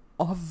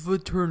off of a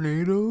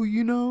tornado,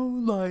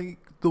 like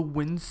the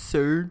wind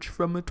surge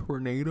from a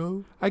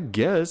tornado. I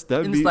guess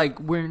that would be. It's like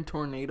we're in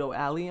Tornado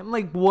Alley. I'm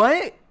like,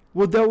 what?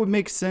 Well, that would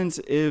make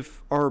sense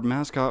if our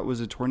mascot was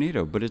a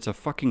tornado, but it's a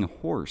fucking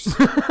horse.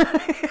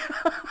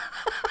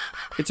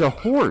 It's a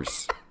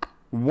horse.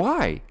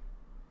 Why?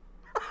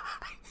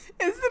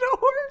 Is it a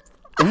horse?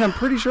 And I'm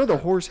pretty sure the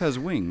horse has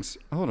wings.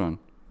 Hold on.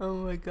 Oh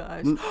my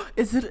gosh.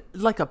 Is it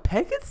like a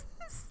Pegasus?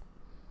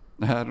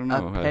 I don't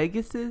know. A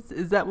Pegasus?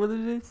 Is that what it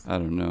is? I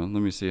don't know.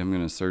 Let me see. I'm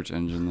going to search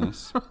engine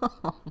this.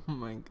 Oh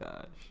my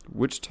gosh.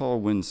 Wichita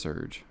Wind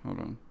Surge. Hold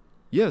on.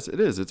 Yes,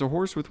 it is. It's a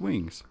horse with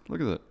wings.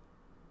 Look at that.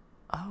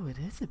 Oh, it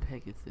is a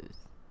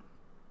Pegasus.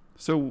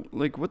 So,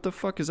 like, what the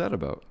fuck is that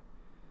about?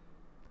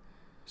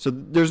 So,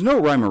 there's no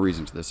rhyme or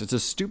reason to this. It's a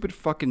stupid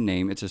fucking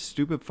name. It's a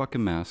stupid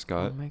fucking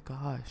mascot. Oh my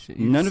gosh.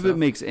 None of it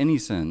makes any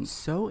sense.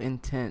 So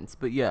intense.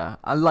 But yeah,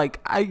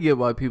 I get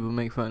why people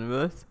make fun of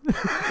us.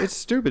 It's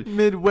stupid.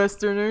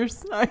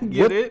 Midwesterners. I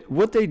get it.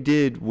 What they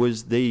did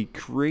was they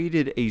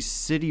created a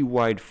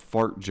citywide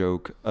fart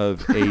joke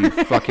of a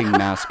fucking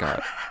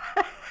mascot.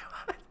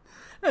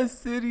 A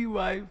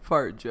citywide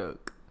fart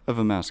joke. Of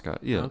a mascot,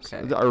 yes.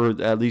 Okay. Or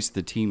at least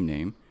the team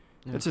name.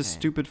 It's a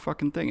stupid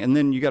fucking thing. And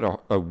then you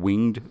got a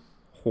winged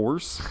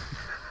horse.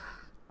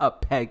 A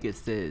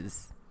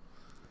Pegasus.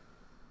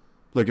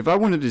 Look, if I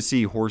wanted to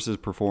see horses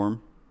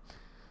perform,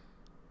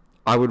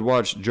 I would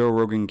watch Joe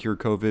Rogan cure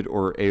COVID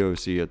or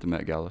AOC at the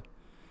Met Gala.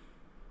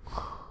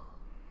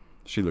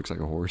 She looks like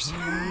a horse.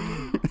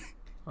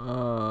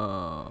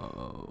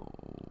 Oh.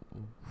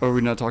 Are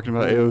we not talking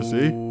about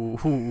AOC?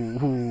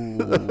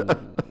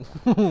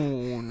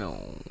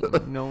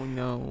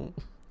 No.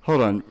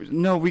 Hold on.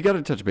 No, we got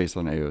to touch base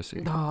on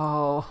AOC.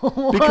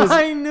 Oh, because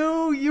I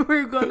knew you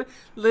were going to.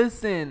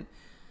 Listen,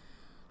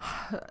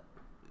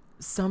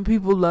 some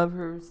people love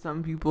her.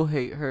 Some people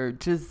hate her.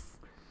 Just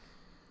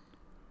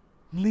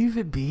leave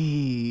it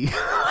be.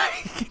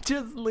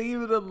 Just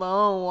leave it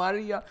alone. Why do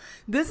y'all?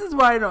 This is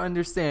why I don't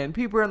understand.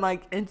 People are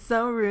like, it's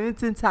so rude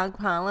to talk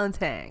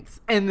politics.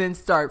 And then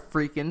start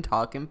freaking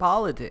talking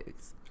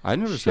politics. I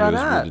never said it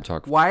was rude to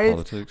talk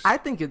politics. I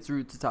think it's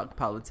rude to talk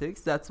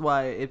politics. That's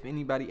why if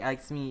anybody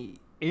asks me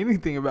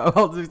anything about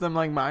politics, I'm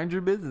like, mind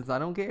your business. I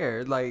don't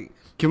care. Like,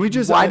 can we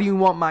just? Why do you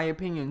want my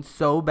opinion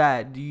so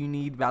bad? Do you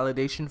need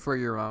validation for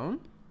your own?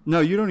 No,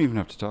 you don't even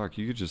have to talk.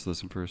 You could just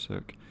listen for a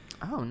sec.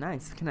 Oh,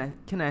 nice.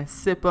 Can I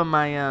sip on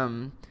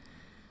my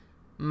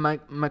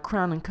my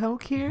Crown and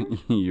Coke here?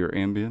 Your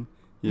Ambien?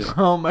 Yeah.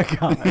 Oh my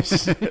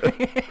gosh.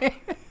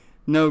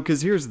 No,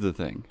 because here's the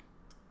thing.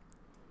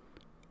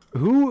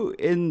 Who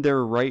in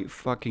their right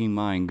fucking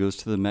mind goes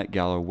to the Met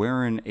Gala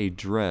wearing a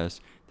dress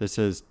that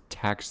says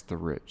 "tax the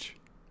rich"?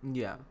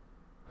 Yeah.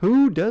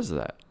 Who does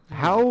that?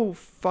 How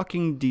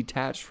fucking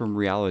detached from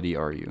reality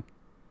are you?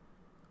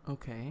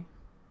 Okay.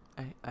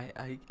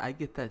 I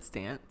get that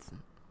stance.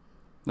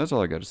 That's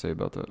all I got to say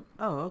about that.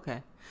 Oh,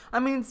 okay. I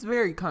mean, it's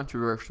very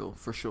controversial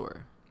for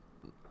sure.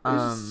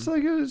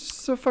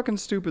 It's a fucking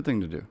stupid thing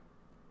to do.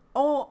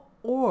 Oh,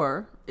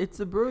 or it's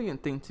a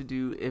brilliant thing to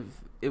do if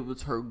it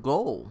was her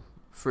goal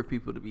for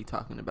people to be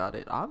talking about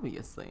it,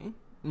 obviously,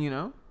 you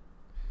know?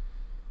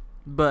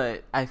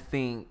 But I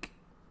think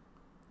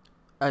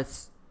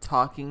us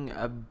talking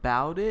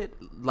about it,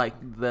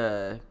 like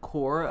the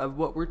core of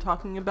what we're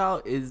talking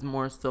about is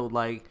more so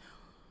like,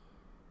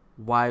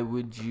 why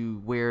would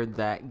you wear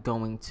that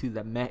going to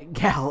the Met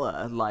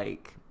Gala?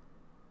 Like,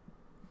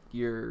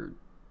 you're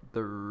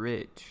the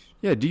rich.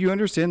 Yeah, do you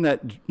understand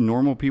that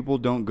normal people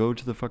don't go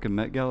to the fucking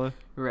Met Gala?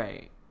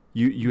 Right.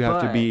 You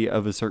have to be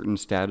of a certain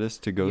status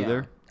to go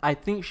there? I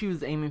think she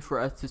was aiming for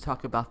us to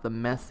talk about the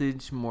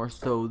message more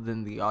so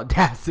than the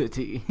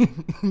audacity.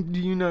 Do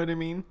you know what I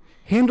mean?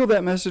 Handle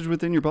that message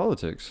within your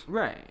politics.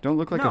 Right. Don't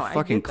look like a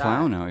fucking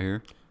clown out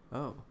here.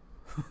 Oh.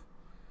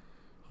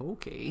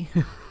 Okay.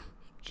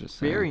 Just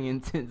very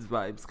intense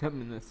vibes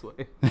coming this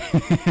way.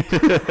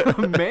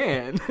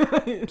 Man.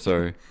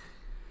 Sorry.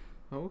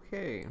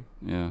 Okay.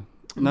 Yeah.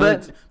 No,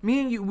 but me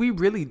and you, we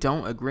really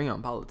don't agree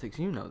on politics.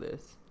 You know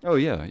this. Oh,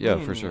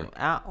 yeah, for sure.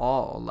 At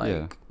all.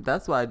 Like,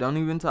 that's why I don't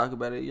even talk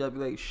about it. You'll be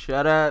like,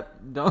 shut up.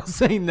 Don't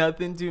say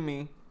nothing to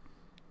me.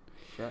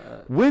 Shut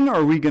up. When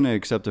are we going to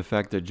accept the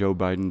fact that Joe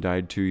Biden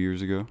died 2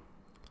 years ago?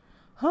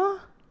 Huh?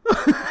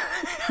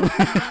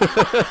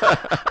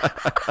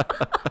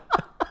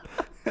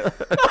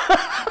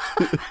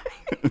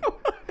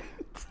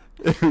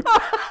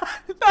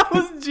 That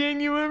was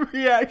genuine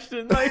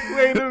reaction. Like,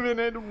 wait a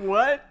minute,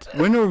 what?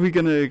 When are we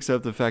going to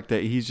accept the fact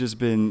that he's just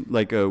been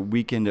like a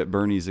Weekend at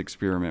Bernie's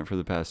experiment for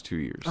the past 2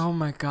 years? Oh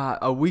my God,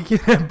 a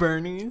Weekend at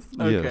Bernie's?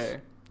 Okay. Yes.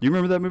 You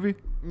remember that movie?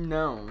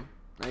 No,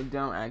 I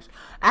don't actually.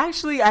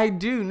 Actually, I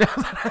do now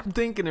that I'm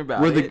thinking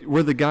about it.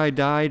 Where the guy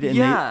died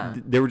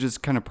and they were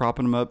just kind of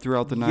propping him up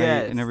throughout the night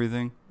and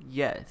everything?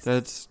 Yes.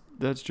 That's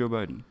Joe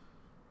Biden.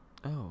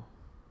 Oh.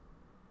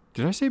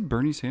 Did I say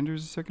Bernie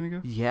Sanders a second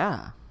ago?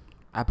 Yeah.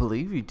 I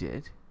believe you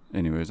did.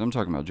 Anyways, I'm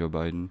talking about Joe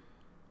Biden.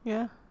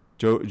 Yeah.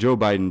 Joe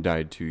Biden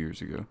died 2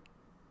 years ago.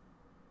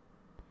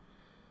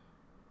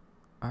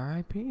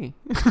 R.I.P.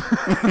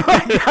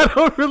 Like, I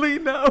don't really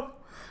know.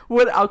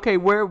 Okay,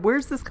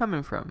 where's this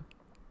coming from?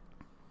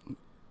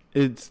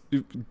 It's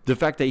the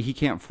fact that he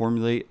can't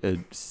formulate a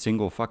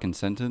single fucking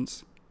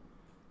sentence.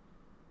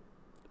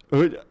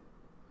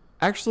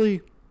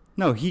 Actually,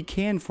 no, he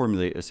can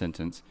formulate a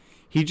sentence.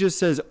 He just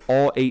says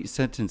all 8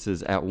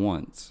 sentences at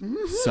once,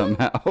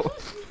 somehow.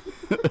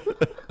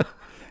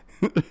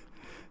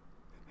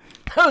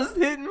 I was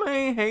hitting my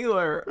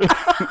inhaler.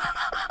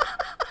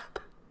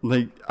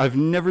 Like, I've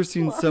never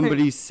seen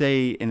somebody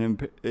say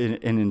an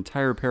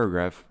entire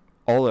paragraph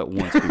all at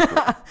once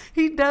before.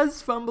 He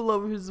does fumble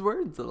over his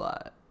words a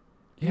lot.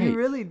 Yeah. He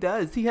really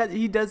does.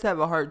 He does have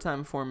a hard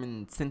time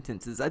forming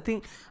sentences.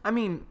 I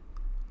mean,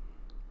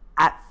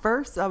 at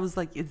first I was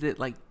like, is it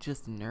like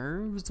just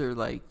nerves or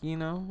like, you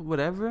know,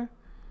 whatever?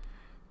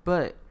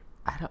 But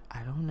I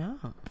don't know.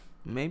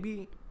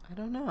 Maybe, I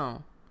don't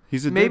know.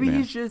 He's a maybe dead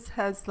man. he just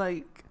has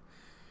like,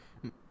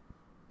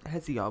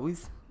 has he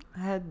always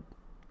had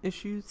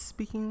issues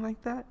speaking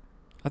like that?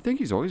 I think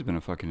he's always been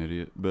a fucking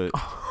idiot, but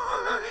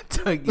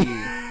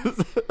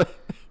Dougie.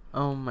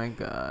 Oh my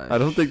gosh. I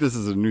don't think this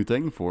is a new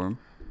thing for him.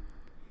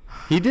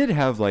 He did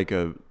have like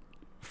a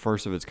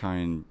first of its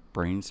kind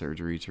brain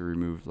surgery to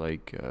remove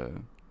like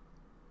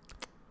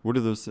what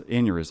are those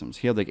aneurysms?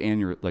 He had like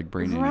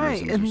brain aneurysms,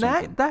 right, and or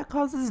something. that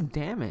causes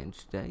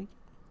damage, Dave.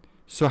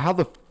 So how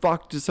the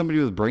fuck does somebody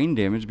with brain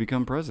damage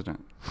become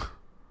president?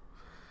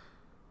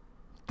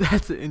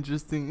 That's an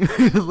interesting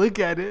way to look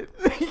at it.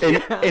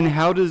 And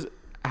how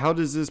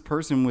does this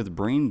person with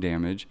brain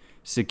damage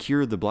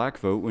secure the black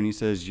vote when he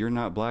says you're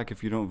not black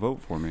if you don't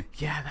vote for me?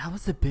 Yeah, that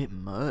was a bit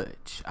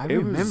much. I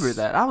remember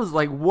that. I was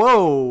like,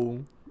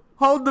 whoa,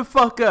 hold the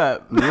fuck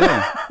up.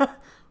 Yeah.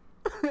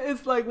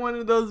 It's like one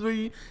of those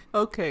where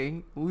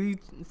we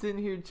sitting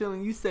here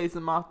chilling, you say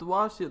some off the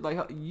wall shit, like,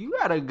 you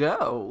gotta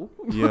go.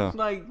 Yeah.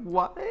 Like,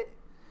 what?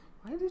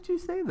 Why did you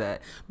say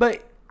that?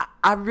 But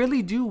I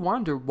really do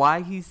wonder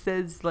why he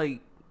says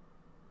like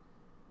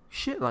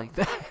shit like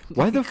that.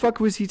 Why the fuck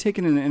was he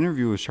taking an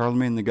interview with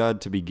Charlemagne the God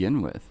to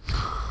begin with?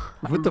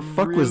 What the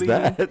fuck was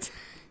that?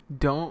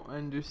 don't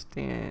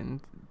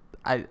understand.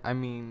 I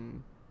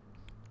mean,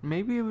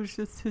 maybe it was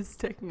just his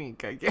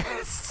technique, I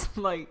guess.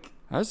 Like,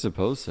 I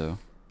suppose so.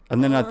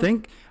 And then I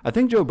think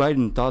Joe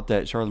Biden thought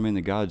that Charlemagne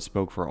the God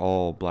spoke for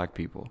all black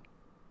people.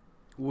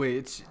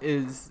 Which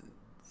is,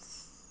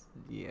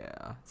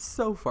 yeah,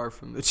 so far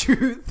from the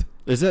truth.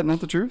 Is that not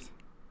the truth?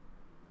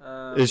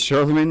 Is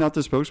Charlemagne not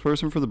the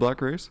spokesperson for the black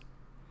race?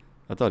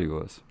 I thought he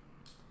was.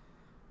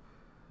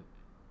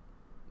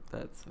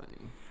 That's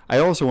funny. I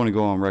also want to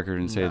go on record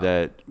and say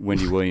that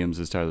Wendy Williams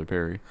is Tyler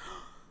Perry.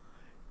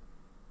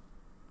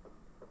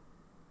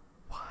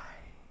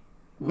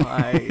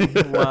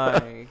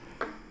 Why?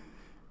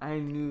 I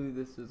knew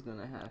this was going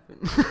to happen.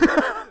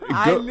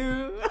 I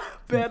knew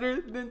better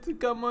than to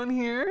come on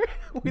here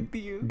with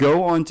you.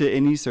 Go on to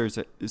any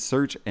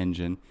search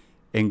engine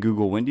and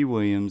Google Wendy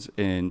Williams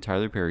and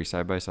Tyler Perry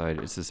side by side.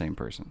 It's the same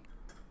person.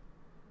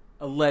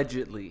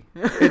 Allegedly.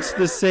 It's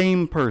the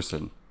same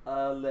person.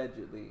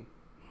 Allegedly.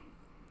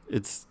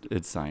 It's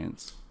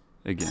science.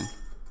 Again.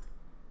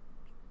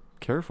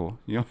 Careful.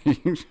 You know,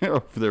 you're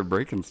over there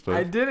breaking stuff.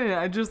 I didn't.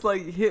 I just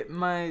like hit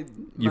my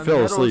You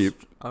fell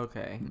asleep.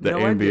 Okay. The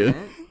Ambien.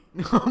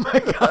 Oh my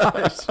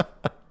gosh.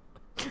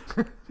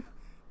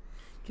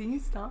 Can you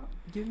stop?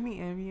 Give me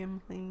Ambien,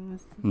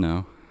 please.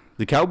 No.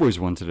 The Cowboys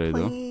won today,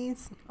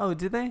 please. Though. Oh,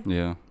 did they?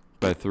 Yeah.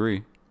 By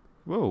 3.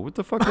 Whoa, what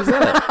the fuck is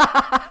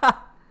that?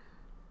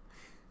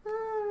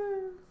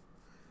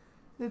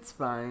 It's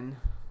fine.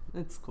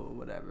 It's cool,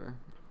 whatever.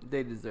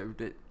 They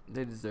deserved it.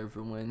 They deserve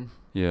a win.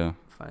 Yeah.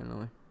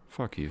 Finally.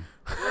 Fuck you.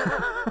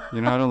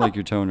 You know, I don't like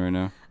your tone right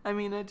now. I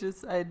mean, I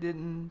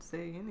didn't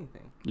say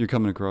anything. You're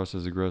coming across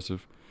as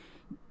aggressive.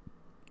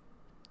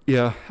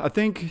 Yeah,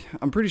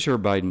 I'm pretty sure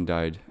Biden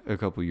died a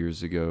couple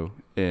years ago,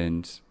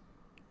 and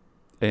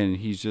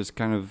he's just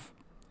kind of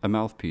a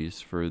mouthpiece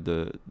for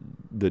the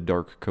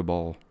dark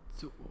cabal.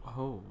 So,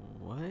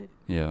 what?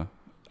 Yeah.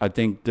 I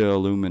think the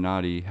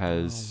Illuminati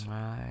has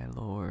my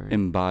Lord.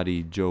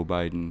 embodied Joe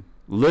Biden.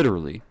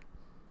 Literally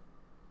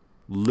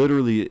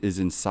is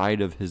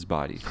inside of his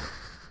body.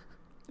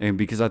 And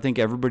because I think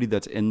everybody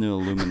that's in the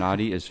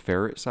Illuminati is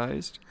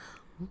ferret-sized.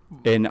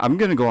 And I'm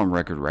going to go on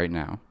record right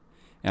now.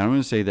 And I'm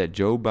going to say that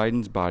Joe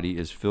Biden's body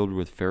is filled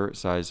with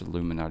ferret-sized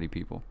Illuminati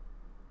people.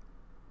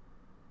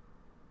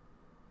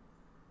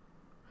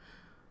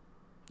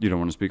 You don't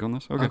want to speak on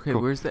this? Okay,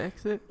 cool. Where's the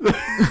exit?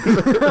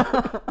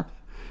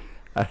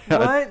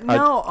 What?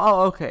 No.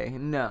 Okay.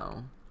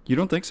 No. You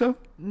don't think so?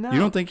 No. You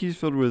don't think he's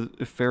filled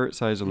with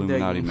ferret-sized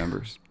Illuminati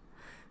members?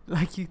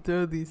 Like you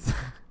throw these.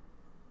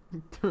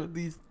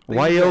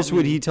 Why else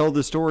would he tell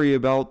the story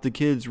about the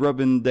kids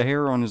rubbing the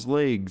hair on his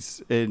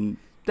legs? And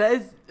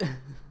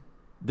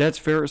that's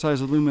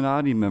ferret-sized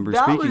Illuminati members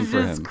speaking for him. That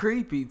was just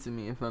creepy to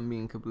me, if I'm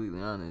being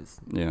completely honest.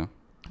 Yeah.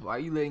 Why are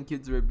you letting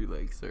kids rub your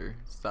legs, sir?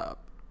 Stop.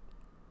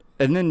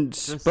 And then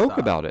spoke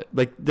about it.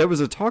 Like, that was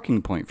a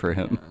talking point for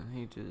him.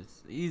 Yeah,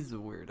 he's a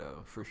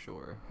weirdo, for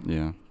sure.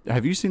 Yeah.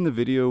 Have you seen the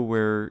video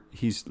where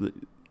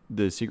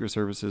the Secret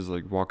Service is,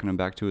 like, walking him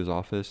back to his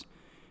office?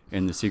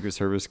 And the Secret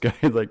Service guy,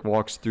 like,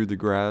 walks through the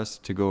grass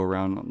to go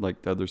around,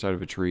 like, the other side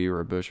of a tree or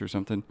a bush or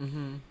something.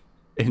 Mm-hmm.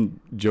 And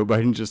Joe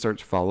Biden just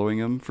starts following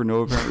him for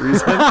no apparent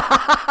reason.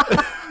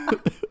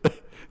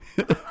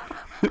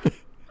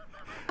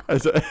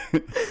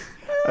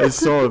 I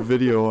saw a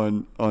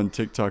video on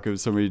TikTok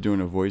of somebody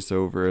doing a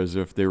voiceover as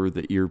if they were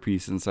the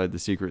earpiece inside the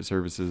Secret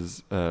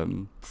Service's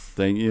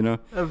thing, you know?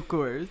 Of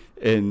course.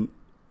 And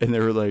they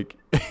were like,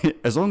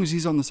 as long as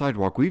he's on the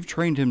sidewalk, we've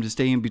trained him to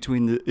stay in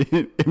between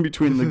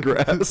the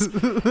grass.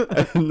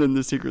 And then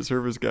the Secret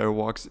Service guy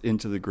walks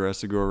into the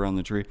grass to go around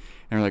the tree,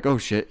 and they're like, oh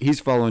shit,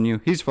 he's following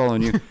you.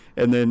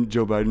 And then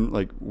Joe Biden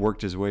like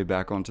worked his way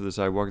back onto the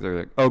sidewalk. They're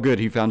like, oh good,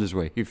 he found his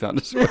way.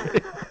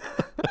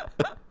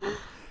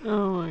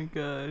 Oh my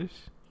gosh.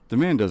 The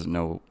man doesn't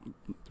know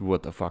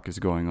what the fuck is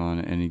going on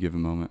at any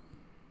given moment.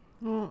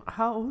 Well,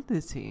 how old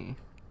is he?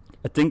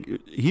 I think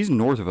he's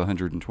north of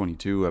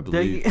 122, I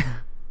believe.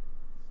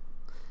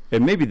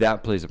 And maybe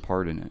that plays a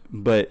part in it.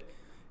 But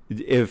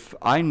if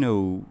I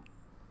know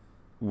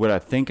what I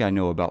think I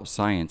know about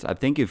science, I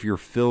think if you're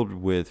filled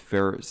with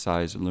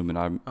ferret-sized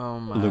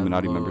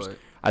Illuminati members,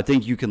 I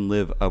think you can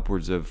live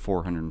upwards of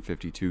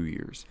 452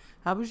 years.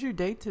 How was your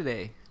day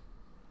today? It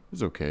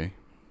was okay.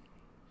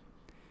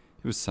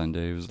 It was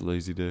Sunday. It was a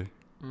lazy day.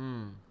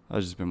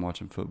 I've just been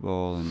watching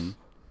football and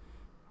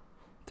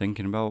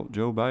thinking about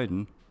Joe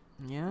Biden.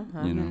 Yeah,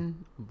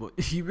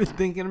 you've been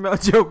thinking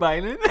about Joe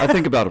Biden? I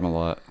think about him a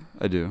lot.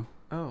 I do.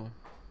 Oh,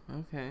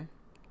 okay.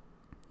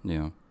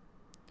 Yeah.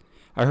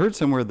 I heard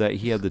somewhere that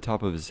he had the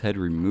top of his head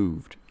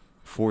removed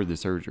for the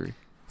surgery.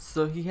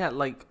 So he had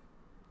like,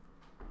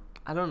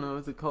 I don't know,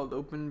 is it called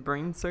open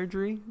brain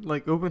surgery?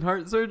 Like open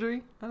heart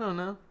surgery? I don't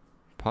know.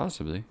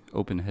 Possibly.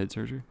 Open head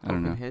surgery? I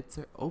don't know.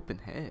 Open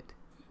head.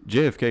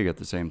 JFK got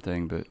the same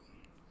thing, but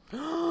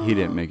he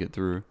didn't make it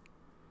through.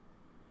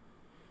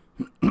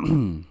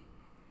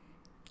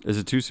 Is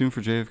it too soon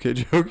for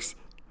JFK jokes?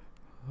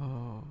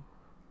 Oh.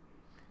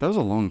 That was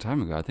a long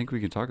time ago. I think we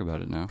can talk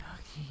about it now.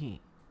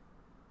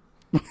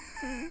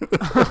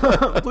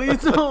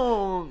 Please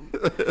don't.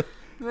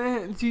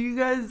 Man, do you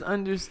guys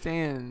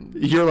understand?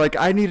 You're like,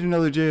 I need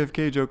another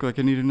JFK joke, like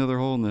I need another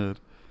hole in the head.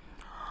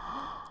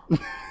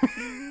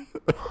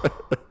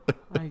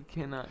 I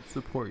cannot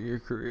support your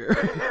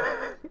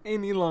career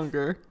any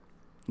longer.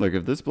 Like,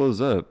 if this blows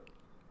up,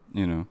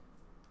 you know,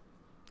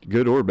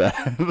 good or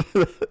bad,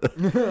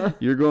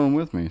 you're going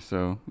with me.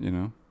 So, you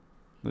know,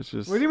 let's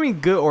just... What do you mean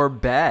good or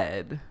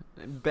bad?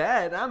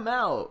 Bad, I'm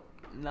out.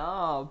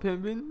 Nah,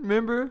 pimpin',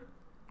 remember?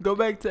 Go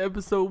back to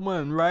episode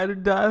 1, Ride or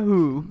Die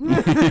Who.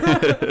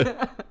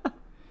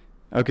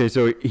 Okay,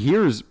 so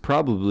here's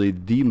probably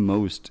the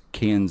most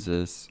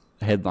Kansas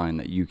headline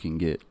that you can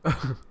get.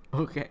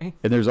 Okay.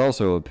 And there's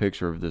also a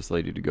picture of this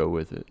lady to go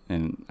with it.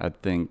 And I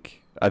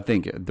think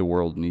the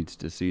world needs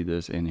to see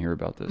this and hear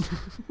about this.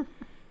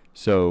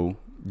 So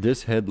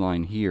this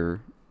headline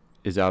here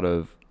is out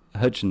of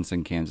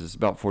Hutchinson, Kansas,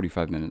 about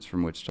 45 minutes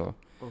from Wichita.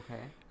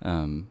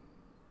 Okay.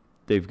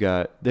 They've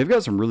got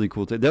some really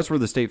cool that's where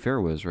the state fair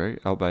was, right?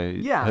 Out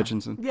by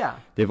Hutchinson. Yeah.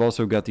 They've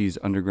also got these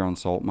underground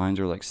salt mines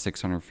are like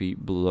 600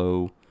 feet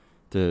below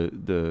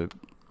the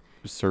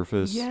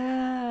surface.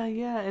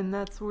 Yeah, and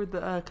that's where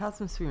the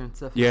Cosmosphere and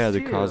stuff Yeah, is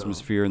the too.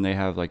 Cosmosphere, and they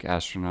have like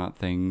astronaut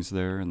things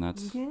there, and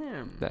that's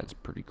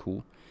pretty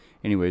cool.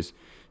 Anyways,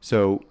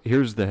 so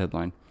here's the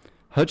headline.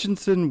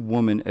 Hutchinson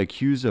woman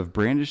accused of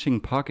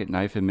brandishing pocket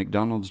knife in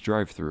McDonald's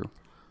drive-thru.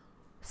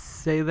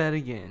 Say that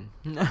again.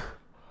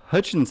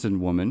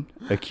 Hutchinson woman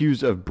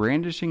accused of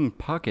brandishing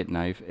pocket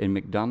knife in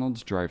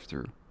McDonald's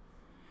drive-thru.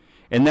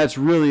 And that's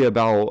really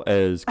about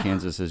as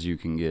Kansas as you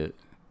can get.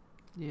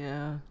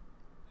 Yeah.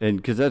 And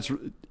because that's,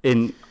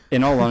 in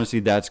all honesty,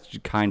 that's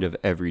kind of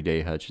everyday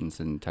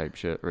Hutchinson type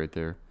shit right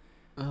there.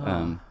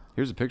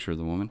 Here's a picture of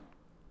the woman.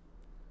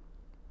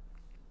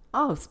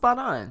 Oh, spot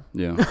on.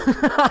 Yeah.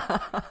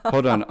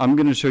 Hold on. I'm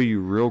going to show you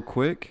real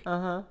quick.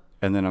 Uh-huh.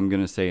 And then I'm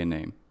going to say a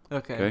name.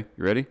 Okay.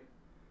 You ready?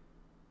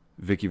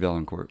 Vicky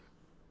Valancourt.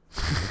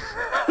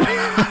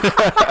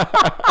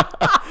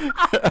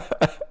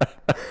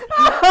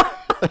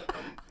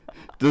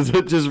 Does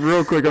it just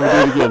real quick? I'm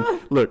going to do it again.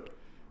 Look.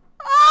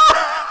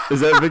 Is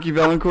that Vicky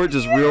Valancourt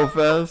just real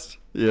fast?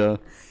 Yeah.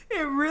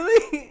 It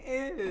really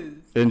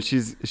is. And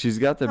she's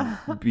got the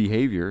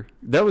behavior.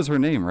 That was her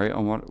name, right?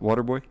 On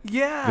Waterboy?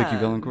 Yeah. Vicky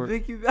Valancourt?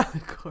 Vicky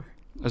Valancourt.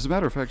 As a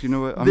matter of fact, you know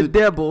what? The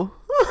devil.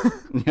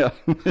 Yeah.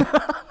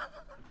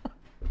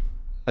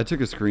 I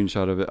took a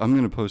screenshot of it. I'm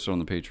going to post it on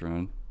the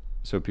Patreon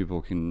so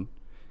people can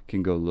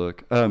go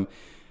look.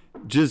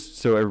 Just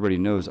so everybody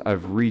knows,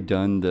 I've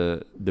redone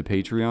the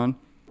Patreon.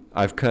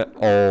 I've cut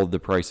all the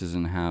prices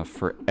in half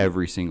for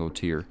every single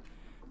tier.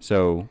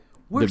 So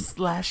we're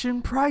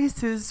slashing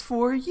prices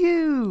for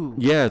you.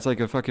 Yeah, it's like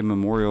a fucking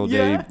Memorial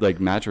Day like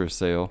mattress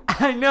sale.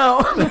 I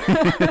know.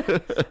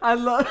 I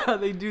love how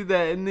they do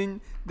that, and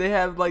then they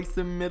have like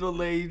some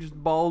middle-aged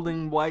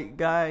balding white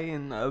guy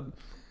in a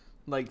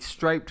like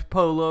striped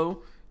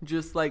polo,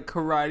 just like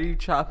karate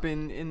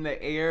chopping in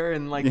the air,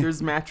 and like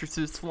there's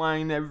mattresses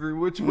flying every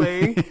which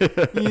way.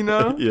 You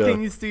know? Yeah.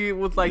 Then you see it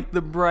with like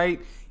the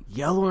bright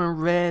yellow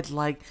and red,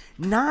 like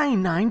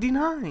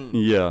 $9.99.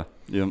 Yeah.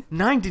 Yep.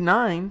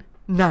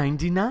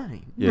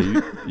 $99.99.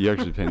 Yeah, you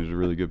actually painted a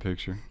really good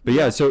picture. But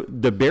yeah, so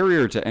the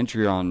barrier to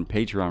entry on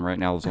Patreon right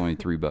now is only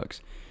 $3.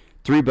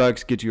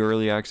 $3 gets you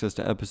early access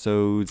to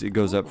episodes. It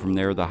goes up from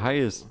there. The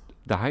highest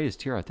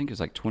tier I think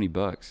is like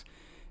 $20,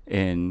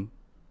 and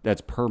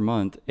that's per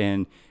month.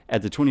 And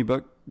at the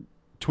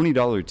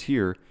 $20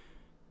 tier,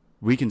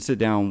 we can sit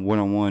down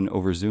one-on-one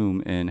over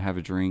Zoom and have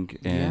a drink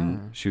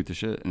and shoot the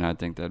shit. And I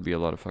think that'd be a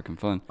lot of fucking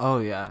fun. Oh,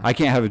 yeah. I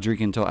can't have a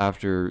drink until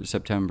after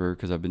September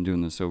because I've been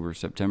doing the Sober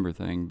September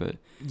thing. But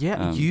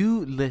yeah,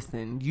 you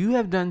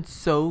have done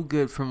so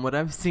good from what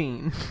I've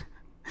seen.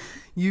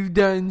 You've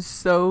done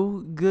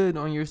so good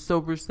on your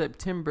Sober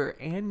September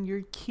and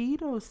your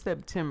Keto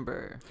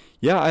September.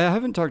 Yeah, I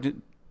haven't talked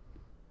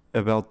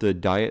about the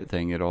diet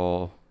thing at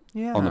all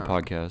on the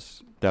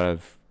podcast that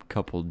I've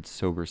coupled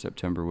Sober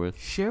September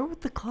with. Share with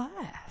the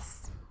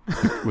class.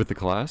 With the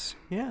class?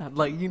 Yeah,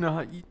 like, you know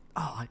how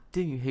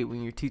didn't you hate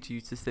when your teacher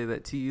used to say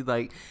that to you?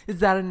 Like, is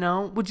that a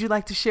no? Would you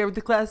like to share with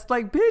the class?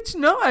 Like, bitch,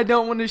 no, I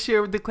don't want to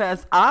share with the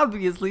class.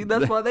 Obviously,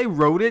 that's why they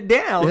wrote it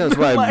down. Yeah, that's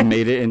why like, I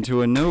made it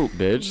into a note,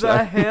 bitch.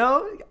 The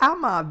hell?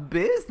 I'm my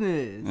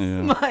business.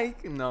 Yeah.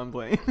 Like, no, I'm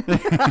playing.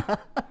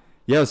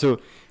 Yeah,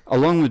 so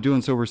along with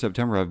doing Sober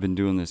September, I've been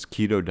doing this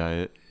keto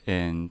diet,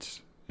 and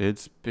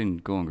it's been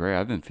going great.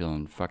 I've been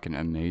feeling fucking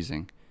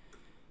amazing.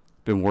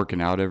 Been working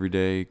out every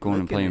day, going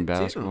and playing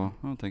basketball.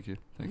 Oh, thank you.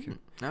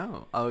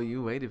 No. Oh,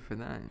 you waited for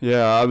that.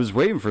 Yeah, I was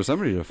waiting for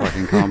somebody to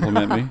fucking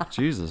compliment me.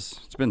 Jesus,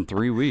 it's been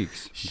 3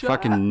 weeks.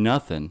 Fucking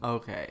nothing.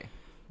 Okay.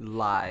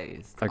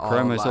 Lies. I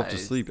cry myself to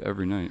sleep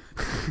every night.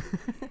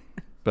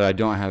 But I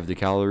don't have the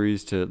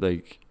calories to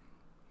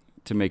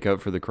make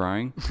up for the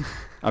crying.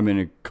 I'm in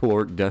a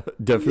caloric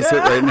deficit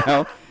right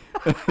now.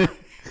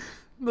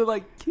 But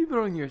like, keep it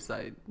on your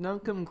side.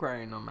 Don't come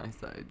crying on my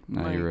side.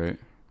 No, like, you're right.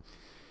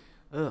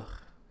 Ugh.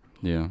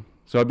 Yeah.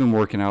 So I've been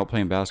working out,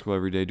 playing basketball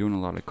every day, doing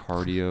a lot of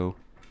cardio.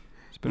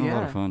 It's been a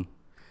lot of fun.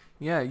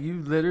 Yeah,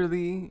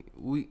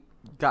 we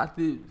got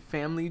the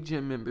family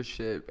gym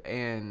membership,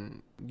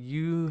 and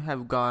you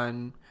have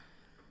gone,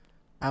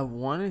 I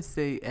want to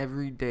say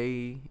every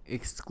day,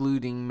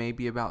 excluding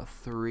maybe about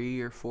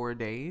 3 or 4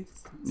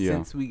 days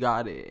since we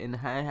got it. And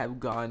I have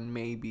gone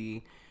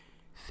maybe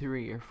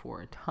 3 or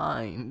 4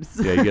 times.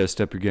 Yeah, you got to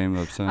step your game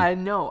up, son. I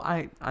know.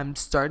 I'm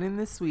starting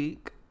this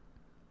week.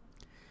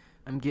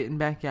 I'm getting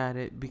back at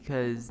it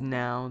because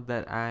now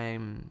that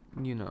I'm,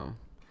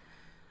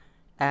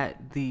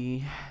 at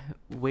the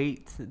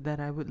weight that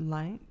I would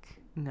like,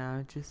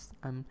 now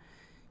I'm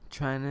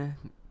trying to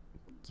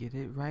get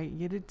it right,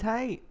 get it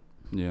tight.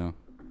 Yeah.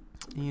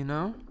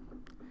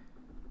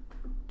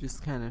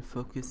 Just kind of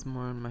focus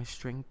more on my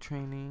strength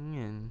training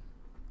and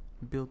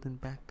building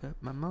back up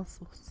my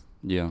muscles.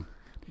 Yeah.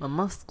 My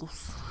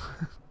muscles.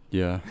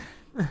 Yeah.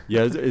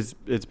 Yeah,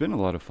 it's been a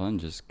lot of fun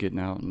just getting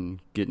out and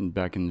getting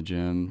back in the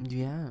gym.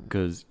 Yeah.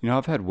 Because,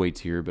 I've had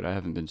weights here, but I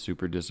haven't been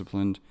super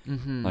disciplined,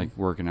 like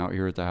working out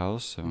here at the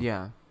house. So.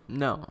 Yeah.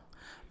 No.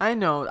 I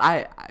know.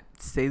 I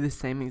say the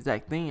same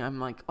exact thing.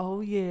 I'm like,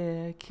 oh,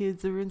 yeah,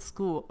 kids are in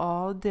school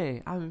all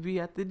day. I'm going to be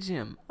at the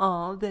gym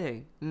all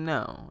day.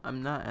 No,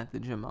 I'm not at the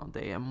gym all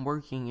day. I'm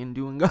working and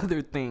doing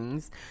other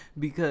things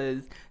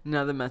because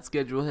now that my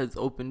schedule has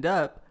opened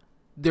up,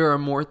 there are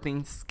more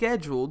things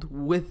scheduled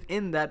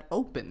within that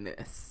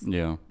openness.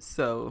 Yeah.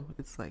 So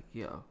it's like,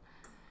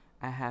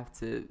 I have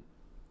to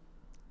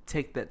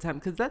take that time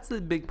because that's a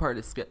big part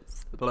of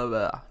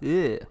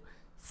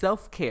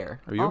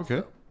self-care. Are you also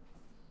okay?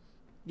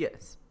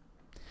 Yes.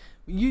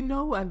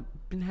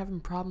 I've been having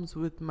problems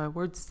with my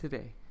words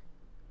today.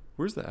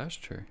 Where's the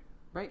ashtray?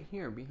 Right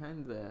here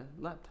behind the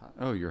laptop.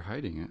 Oh, you're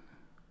hiding it.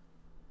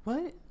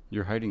 What?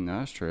 You're hiding the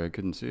ashtray. I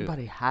couldn't see it.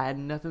 Nobody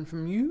hiding nothing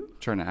from you?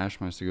 Trying to ash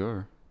my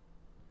cigar.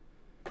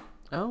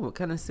 Oh, what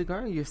kind of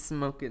cigar are you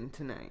smoking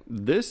tonight?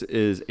 This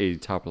is a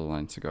top of the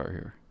line cigar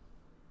here.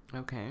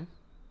 Okay.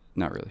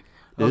 Not really.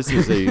 This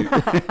is a...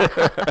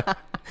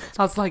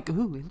 I was like,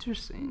 ooh,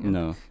 interesting.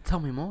 No. Tell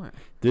me more.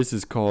 This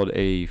is called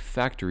a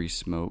Factory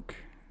Smoke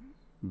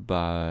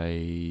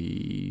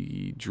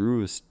by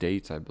Drew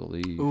Estates, I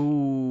believe.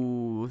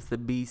 Ooh, it's a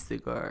B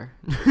cigar.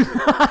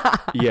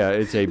 Yeah,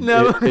 it's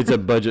a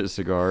budget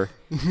cigar.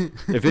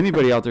 If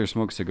anybody out there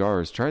smokes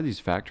cigars, try these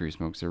Factory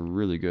Smokes. They're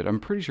really good. I'm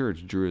pretty sure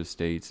it's Drew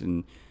Estates,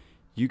 and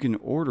you can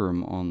order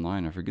them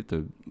online. I forget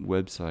the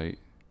website.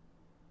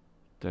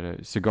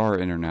 Cigar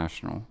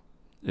International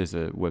is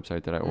a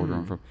website that I order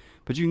them from.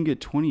 But you can get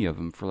 20 of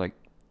them for like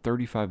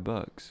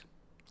 $35.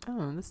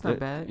 Oh, that's not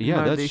bad.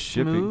 Yeah, are that's they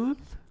shipping. Smooth?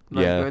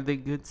 Are they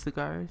good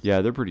cigars?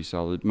 Yeah, they're pretty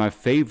solid. My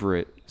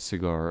favorite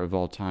cigar of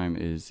all time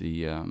is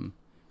the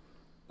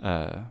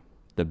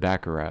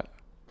Baccarat.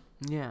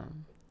 Yeah.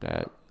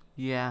 That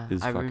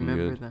is I fucking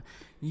remember good. that.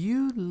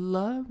 You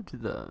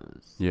loved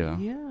those. Yeah.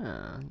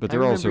 Yeah. But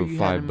they're also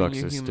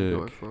 $5 a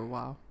stick. For a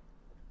while.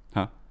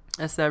 Huh?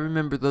 I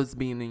remember those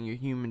being in your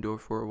humidor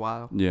for a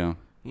while. Yeah.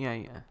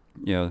 Yeah.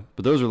 Yeah,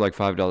 but those are like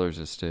 $5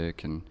 a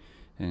stick, and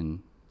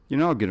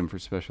I'll get them for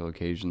special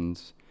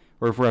occasions,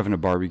 or if we're having a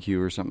barbecue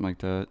or something like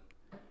that.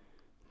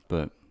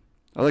 But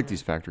I like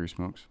these Factory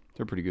Smokes;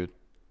 they're pretty good.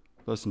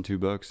 Less than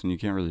 $2, and you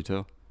can't really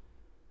tell.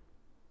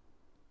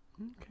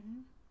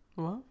 Okay,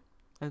 well,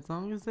 as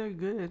long as they're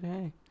good,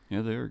 hey.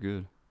 Yeah, they are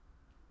good.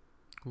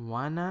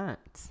 Why not?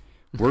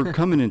 We're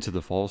coming into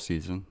the fall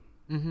season,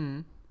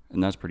 and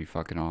that's pretty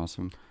fucking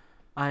awesome.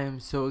 I am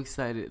so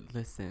excited.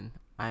 Listen.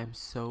 I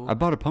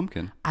bought a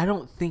pumpkin. I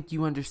don't think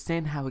you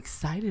understand how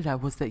excited I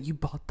was that you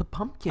bought the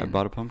pumpkin. I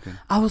bought a pumpkin.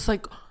 I was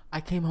like,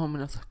 I came home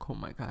and I was like, oh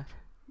my God.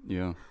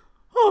 Yeah.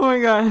 Oh my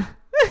God.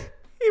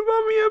 He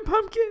bought me a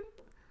pumpkin.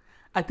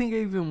 I think I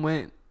even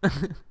went,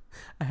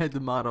 I had the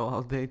model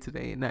all day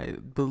today, and I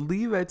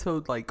believe I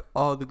told like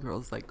all the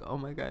girls like, oh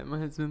my God, my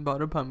husband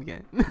bought a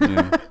pumpkin.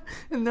 Yeah.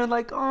 And they're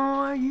like, oh,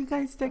 are you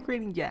guys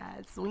decorating?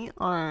 Yes, we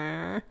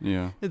are.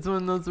 Yeah. It's one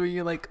of those where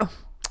you're like, oh.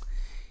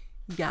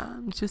 Yeah,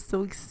 I'm just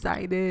so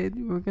excited.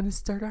 We're going to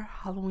start our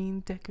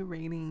Halloween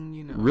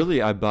decorating,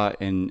 Really, I bought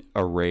an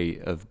array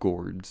of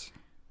gourds.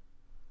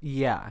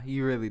 Yeah,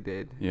 you really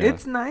did. Yeah.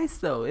 It's nice,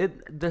 though.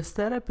 The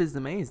setup is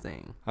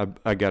amazing.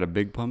 I got a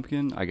big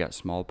pumpkin. I got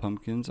small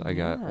pumpkins. I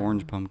got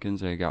orange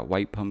pumpkins. I got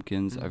white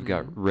pumpkins. I've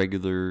got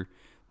regular,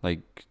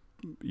 like,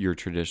 your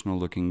traditional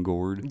looking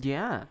gourd.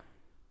 Yeah.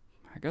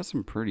 I got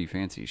some pretty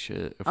fancy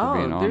shit, if we're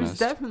being honest.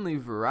 There's definitely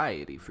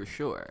variety, for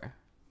sure.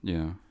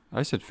 Yeah.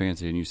 I said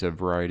fancy and you said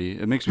variety.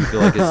 It makes me feel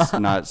like it's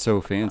not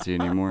so fancy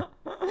anymore.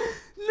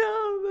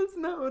 No, that's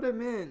not what I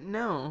meant.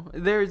 No.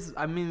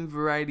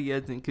 Variety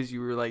isn't because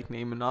you were like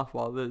naming off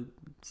all the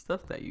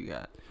stuff that you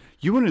got.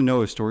 You want to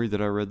know a story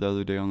that I read the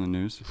other day on the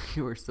news?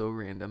 You were so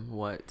random.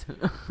 What?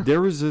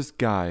 There was this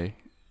guy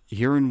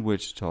here in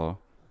Wichita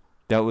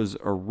that was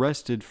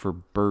arrested for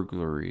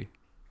burglary.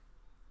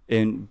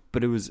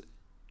 But it was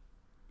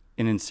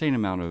an insane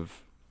amount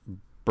of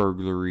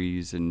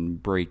burglaries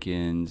and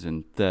break-ins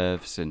and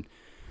thefts, and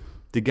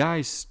the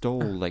guy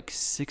stole like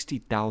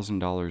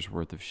 $60,000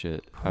 worth of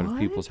shit out of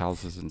people's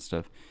houses and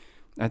stuff.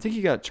 I think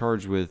he got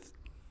charged with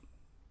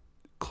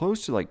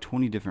close to like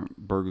 20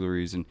 different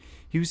burglaries, and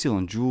he was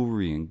stealing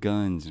jewelry and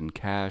guns and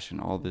cash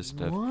and all this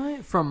stuff.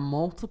 What? From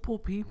multiple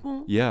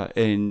people? Yeah,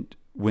 and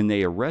when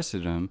they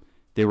arrested him,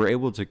 they were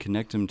able to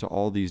connect him to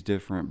all these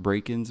different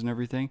break-ins and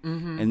everything.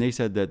 Mm-hmm. And they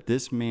said that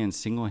this man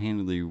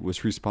single-handedly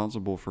was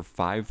responsible for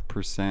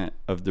 5%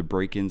 of the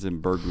break-ins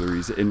and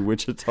burglaries in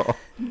Wichita.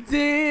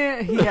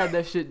 Damn, he had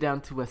that shit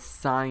down to a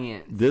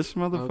science. This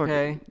motherfucker.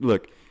 Okay.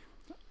 Look,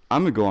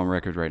 I'm going to go on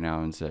record right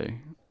now and say,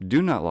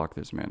 do not lock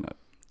this man up.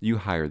 You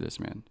hire this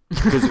man.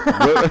 Because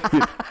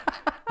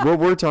what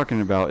we're talking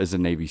about is a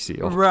Navy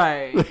SEAL.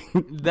 Right.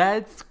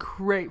 That's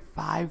great.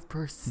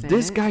 5%.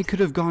 This guy could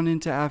have gone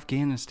into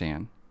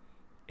Afghanistan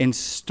and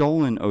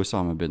stolen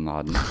Osama bin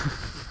Laden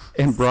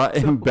and brought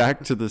him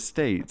back to the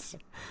States.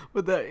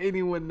 Without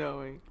anyone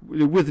knowing.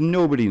 With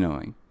nobody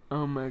knowing.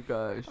 Oh my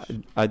gosh.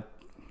 The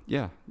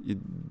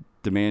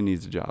man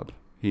needs a job.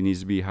 He needs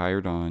to be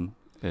hired on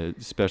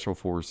special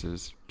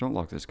forces. Don't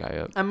lock this guy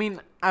up. I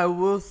mean, I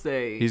will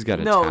say. He's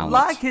got a talent.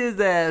 Lock his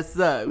ass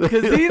up.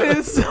 Because he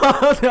didn't.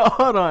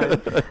 Hold on.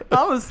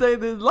 I'm going to say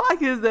this. Lock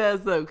his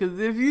ass up. Because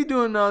if you're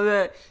doing all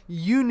that,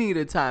 you need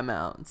a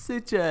timeout.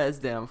 Sit your ass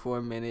down for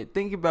a minute.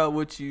 Think about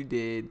what you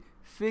did.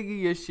 Figure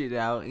your shit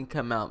out and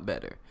come out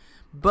better.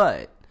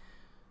 But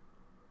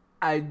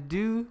I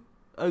do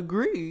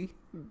agree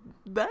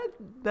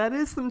that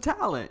is some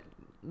talent.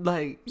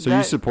 Like, so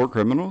you support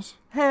criminals?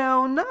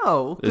 Hell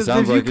no. Because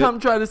if you come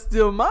try to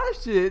steal my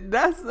shit,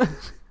 that's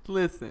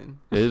listen.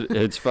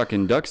 It's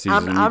fucking duck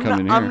season.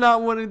 I'm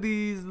not one of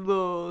these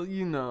little,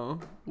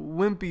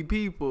 wimpy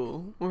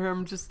people where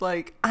I'm just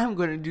like, I'm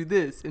gonna do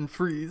this and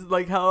freeze,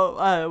 like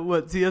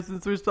how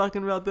T-Essence was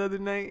talking about the other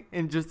night,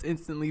 and just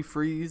instantly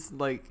freeze.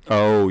 Like,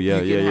 oh yeah,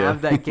 you can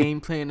have that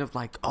game plan of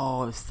like,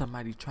 oh, if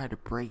somebody tried to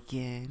break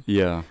in,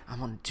 yeah,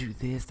 I'm gonna do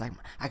this. Like,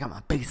 I got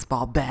my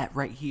baseball bat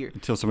right here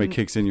until somebody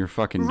kicks in your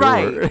fucking door.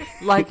 Right.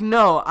 Like,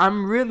 no,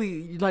 I'm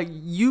really like,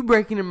 you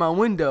breaking in my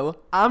window.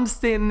 I'm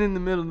standing in the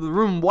middle of the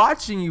room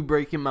watching you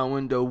break in my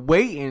window,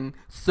 waiting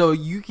so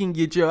you can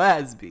get your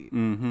ass beat.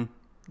 Mm-hmm.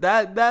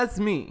 That's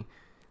me.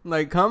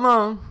 Like, come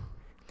on.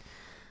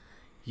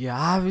 You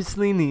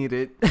obviously need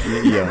it.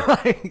 Yeah.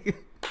 Like,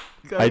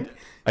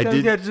 I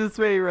did catch this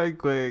way right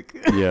quick.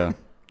 Yeah.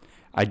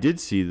 I did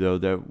see though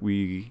that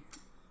we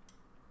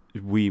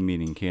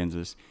meaning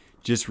Kansas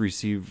just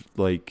received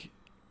like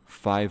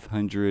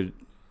 500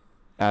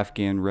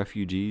 Afghan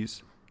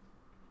refugees.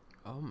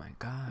 Oh my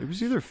god. It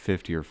was either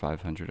 50 or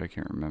 500, I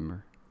can't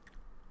remember.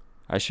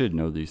 I should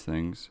know these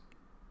things,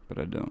 but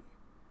I don't.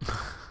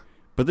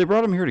 But they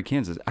brought them here to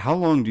Kansas. How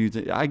long do you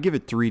think? I give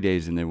it 3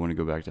 days and they want to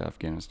go back to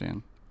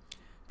Afghanistan.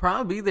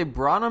 Probably they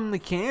brought them to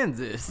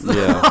Kansas.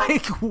 Yeah.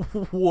 Like,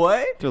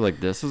 what? They're like,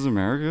 this is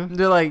America?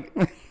 They're like,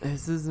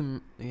 this is,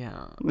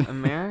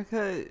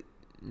 America?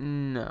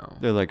 No.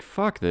 They're like,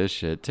 fuck this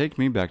shit. Take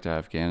me back to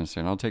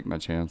Afghanistan. I'll take my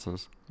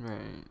chances. Right.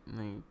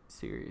 Like,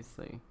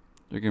 seriously.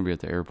 They're going to be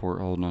at the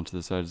airport holding onto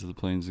the sides of the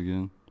planes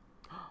again.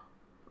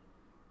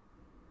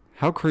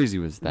 How crazy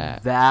was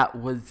that? That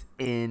was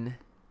insane.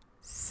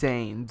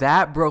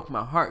 That broke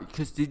my heart.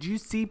 Because did you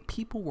see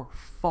people were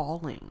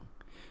falling?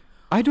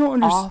 I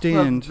don't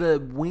understand. Off of the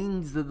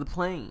wings of the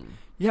plane.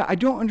 Yeah, I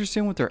don't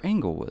understand what their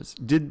angle was.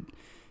 Did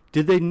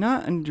they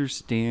not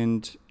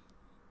understand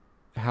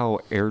how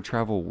air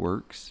travel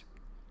works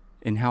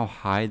and how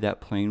high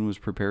that plane was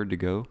prepared to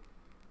go?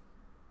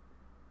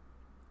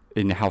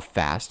 And how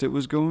fast it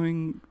was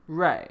going?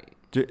 Right.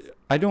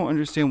 I don't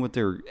understand what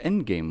their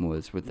end game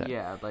was with that.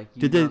 Yeah, like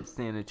you don't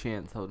stand a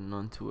chance holding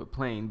onto a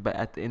plane. But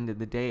at the end of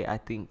the day, I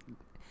think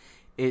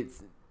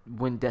it's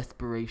when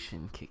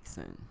desperation kicks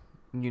in.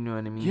 You know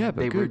what I mean? Yeah,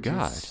 but good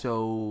God.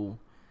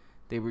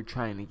 They were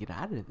trying to get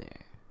out of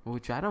there,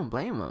 which I don't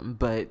blame them.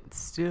 But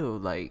still,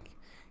 like,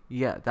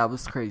 yeah, that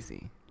was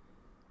crazy.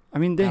 I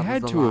mean, they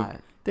had to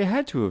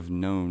have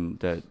known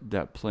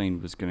that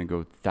plane was going to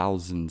go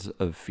thousands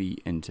of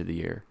feet into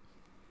the air.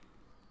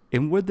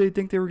 And what did they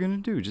think they were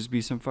going to do? Just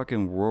be some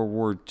fucking World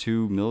War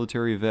II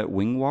military vet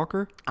wing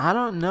walker? I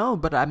don't know,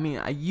 but I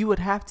mean, you would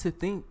have to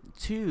think,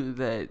 too,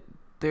 that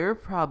they're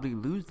probably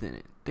losing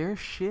it. They're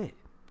shit.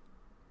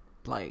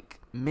 Like,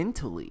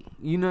 mentally.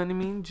 You know what I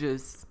mean?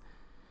 Just,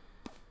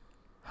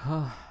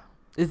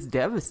 it's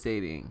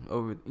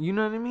devastating. You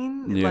know what I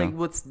mean? Yeah. Like,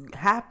 what's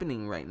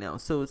happening right now.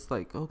 So it's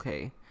like,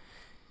 okay.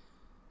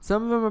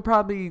 Some of them are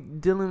probably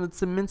dealing with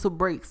some mental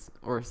breaks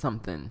or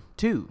something,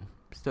 too.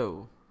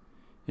 So...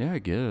 yeah, I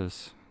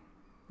guess.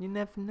 You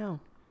never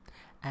know.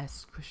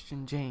 Ask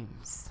Christian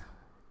James.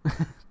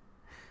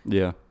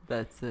 Yeah.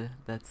 That's the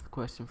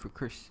question for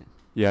Christian.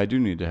 Yeah, I do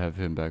need to have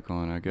him back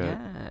on.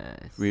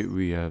 Yes.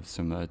 We have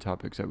some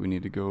topics that we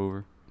need to go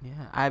over.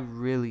 Yeah, I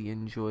really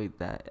enjoyed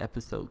that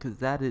episode because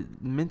that is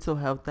mental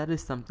health. That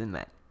is something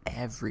that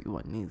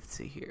everyone needs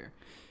to hear.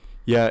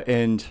 Yeah,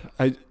 and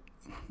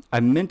I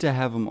meant to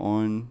have him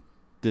on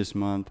this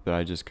month, but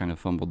I just kind of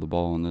fumbled the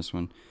ball on this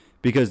one.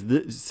 Because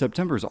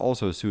September is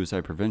also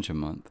Suicide Prevention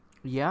Month.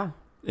 Yeah.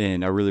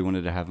 And I really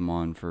wanted to have him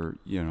on for,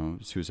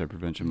 Suicide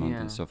Prevention Month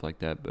and stuff like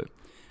that. But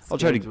I'll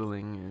try to...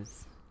 Scheduling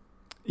is...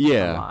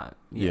 Yeah. a lot.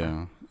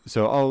 Yeah.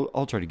 So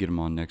I'll try to get him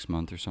on next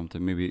month or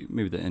something. Maybe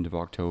the end of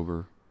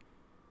October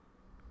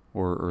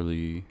or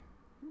early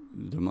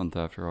the month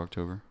after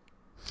October.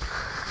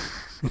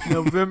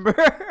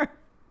 November.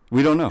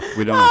 We don't know.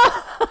 We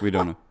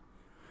don't know.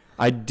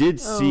 I did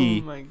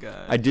see. Oh my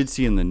god. I did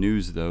see in the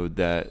news though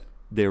that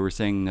they were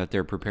saying that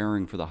they're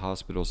preparing for the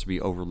hospitals to be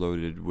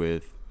overloaded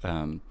with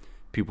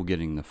people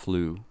getting the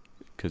flu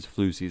because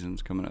flu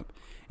season's coming up,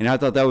 and I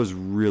thought that was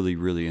really,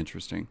 really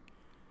interesting.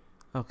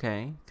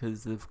 Okay,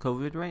 because of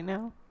COVID right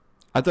now.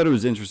 I thought it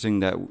was interesting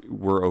that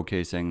we're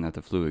okay saying that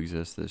the flu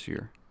exists this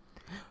year.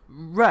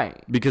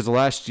 Right. Because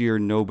last year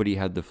nobody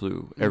had the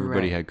flu.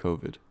 Everybody Right. had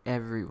COVID.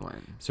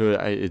 Everyone. So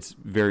it's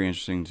very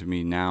interesting to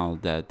me now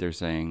that they're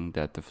saying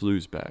that the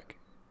flu's back.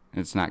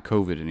 And it's not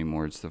COVID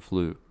anymore, it's the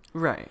flu.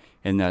 Right.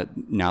 And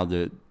that now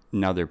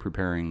they're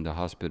preparing the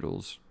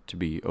hospitals to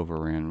be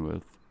overran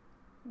with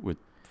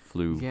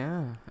flu.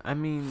 Yeah. I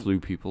mean, flu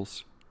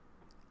peoples.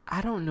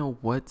 I don't know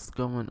what's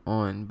going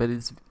on, but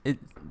it's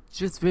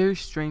just very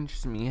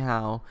strange to me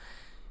how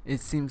it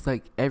seems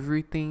like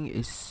everything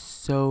is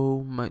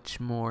so much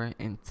more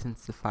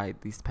intensified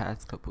these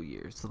past couple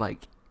years.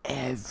 Like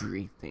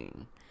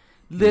everything.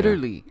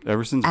 Literally. Yeah.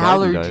 Ever since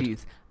Biden allergies.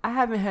 died. I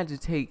haven't had to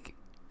take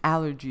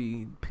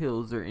allergy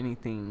pills or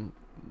anything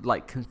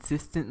like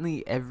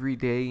consistently every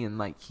day and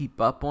like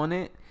keep up on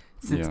it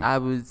since I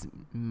was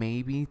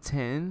maybe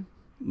 10.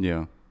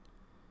 Yeah.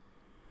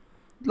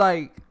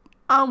 Like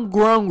I'm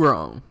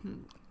grown,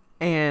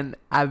 and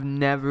I've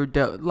never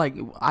dealt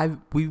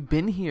we've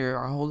been here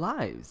our whole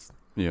lives.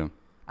 Yeah.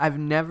 I've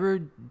never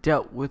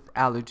dealt with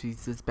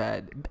allergies this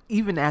bad,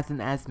 even as an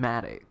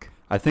asthmatic.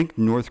 I think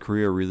North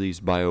Korea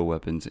released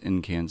bioweapons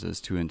in Kansas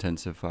to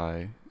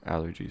intensify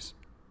allergies.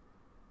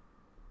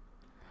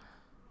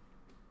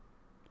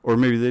 Or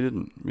maybe they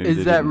didn't.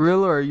 Is that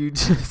real, or are you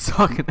just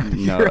talking out of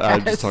your ass? No,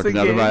 I'm just talking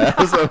out of my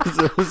ass.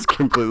 It was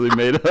completely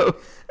made up.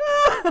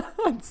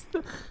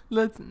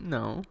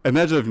 No.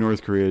 Imagine if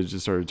North Korea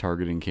just started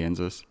targeting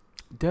Kansas.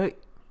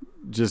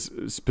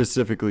 Just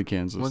specifically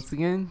Kansas. Once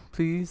again,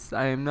 please,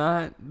 I am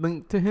not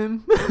linked to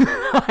him.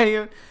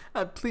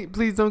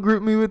 Please don't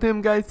group me with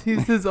him, guys.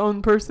 He's his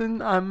own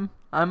person. I'm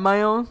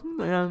my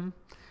own.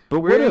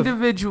 But we're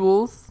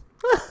individuals.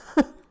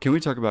 Can we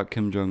talk about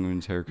Kim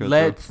Jong-un's haircut?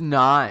 Let's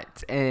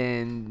not,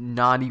 and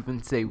not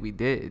even say we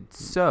did.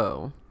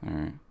 So. All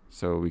right.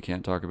 So we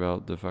can't talk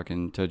about the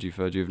fucking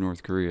tudgy-fudgy of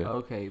North Korea.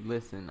 Okay,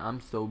 listen.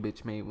 I'm so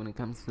bitch made when it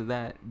comes to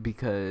that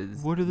because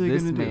what are they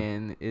this gonna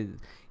man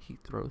he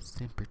throws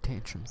temper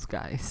tantrums,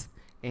 guys,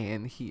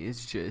 and he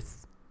is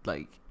just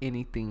like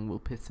anything will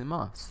piss him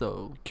off.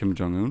 So Kim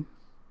Jong-un?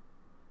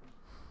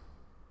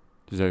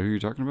 Is that who you're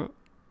talking about?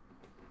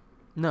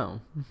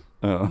 No.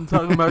 Oh. I'm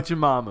talking about your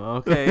mama,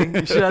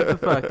 okay? Shut the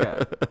fuck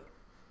up.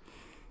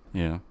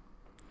 Yeah.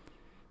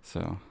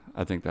 So,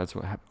 I think that's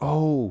what happened.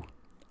 Oh,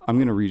 I'm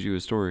going to read you a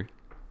story.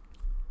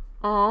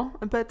 Oh,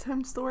 a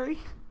bedtime story?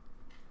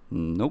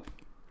 Nope.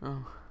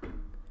 Oh.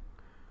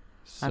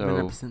 So, I've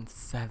been up since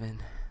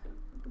 7.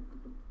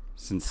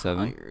 Since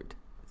 7? Tired.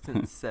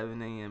 Since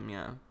 7 a.m.,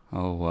 yeah.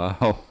 Oh,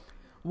 wow.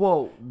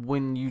 Well,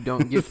 when you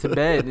don't get to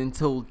bed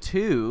until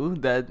 2,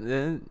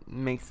 that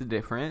makes a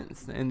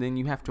difference. And then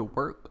you have to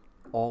work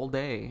all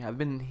day. I've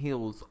been in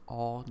heels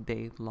all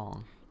day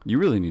long. You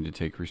really need to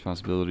take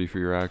responsibility for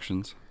your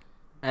actions.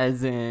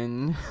 As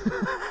in...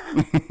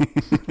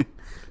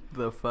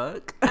 the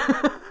fuck?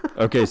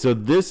 Okay, so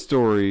this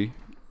story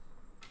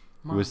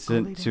was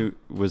sent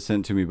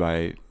to me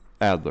by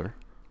Adler.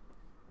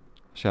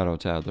 Shout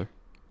out to Adler.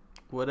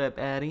 What up,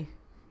 Addy?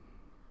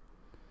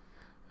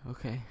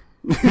 Okay.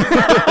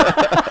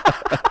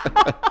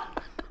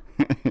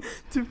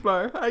 Too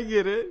far. I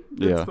get it.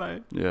 It's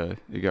fine. Yeah,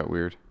 it got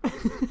weird.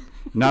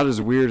 Not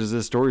as weird as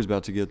this story's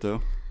about to get,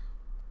 though.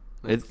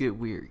 Let's get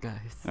weird,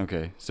 guys.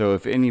 Okay, so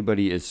if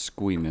anybody is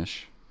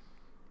squeamish,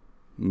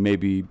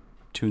 maybe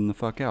tune the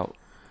fuck out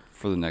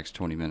for the next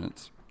 20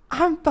 minutes.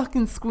 I'm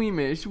fucking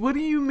squeamish. What do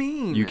you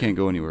mean? You can't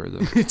go anywhere, though.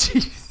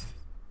 Jeez.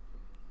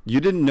 You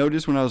didn't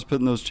notice when I was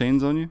putting those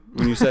chains on you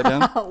when you sat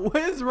down? What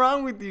is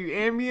wrong with you?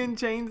 Ambient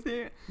chains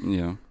here?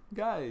 Yeah.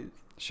 Guys.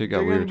 Shit got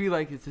they're weird. They're going to be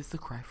like, is this a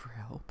cry for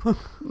help?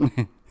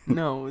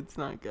 No, it's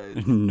not,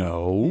 guys.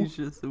 No. He's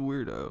just a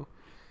weirdo.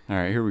 All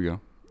right, here we go.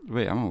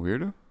 Wait, I'm a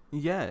weirdo?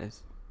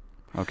 Yes.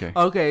 Okay.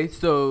 Okay,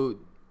 so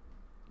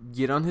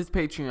get on his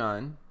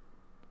Patreon.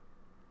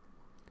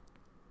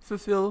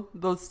 Fulfill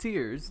those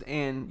tiers,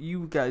 and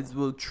you guys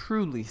will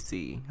truly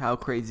see how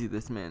crazy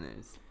this man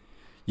is.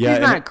 Yeah,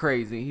 he's not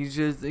crazy.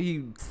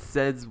 He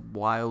says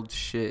wild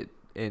shit,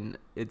 and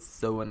it's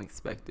so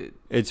unexpected.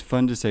 It's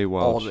fun to say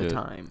wild shit all the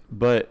time.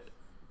 But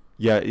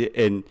yeah,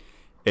 and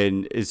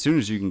as soon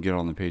as you can get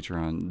on the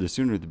Patreon, the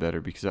sooner the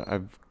better, because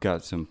I've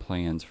got some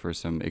plans for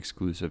some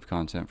exclusive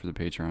content for the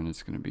Patreon.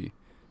 It's gonna be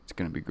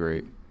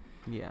great.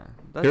 Yeah,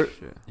 that's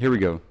true. Here we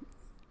go.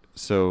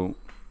 So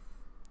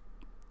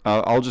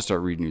I'll just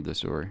start reading you the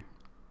story.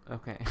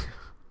 Okay.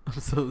 I'm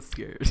so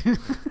scared.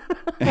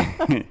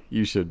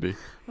 You should be.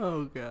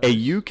 Oh, God.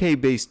 A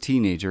UK-based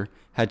teenager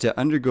had to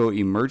undergo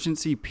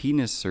emergency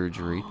penis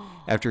surgery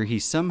after he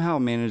somehow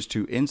managed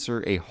to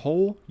insert a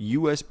whole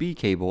USB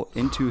cable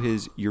into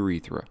his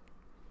urethra.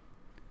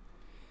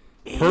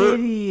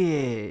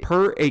 Idiot.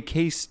 Per a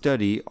case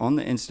study on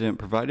the incident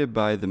provided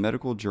by the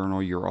medical journal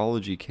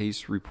Urology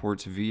Case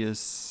Reports via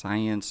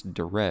Science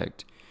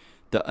Direct,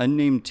 the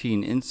unnamed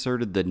teen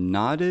inserted the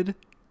knotted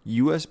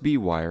USB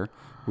wire,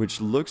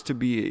 which looks to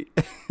be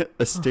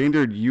a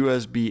standard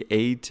USB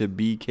A to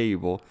B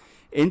cable,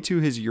 into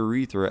his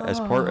urethra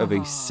as part of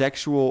a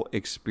sexual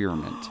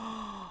experiment.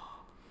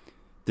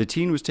 The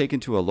teen was taken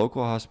to a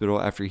local hospital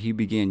after he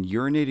began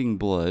urinating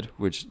blood,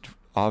 which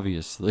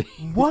obviously...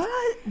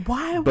 What?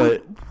 Why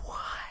would... What?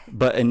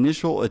 But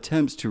initial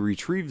attempts to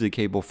retrieve the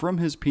cable from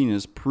his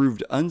penis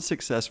proved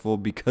unsuccessful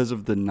because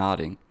of the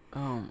knotting.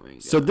 Oh, my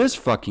God. So this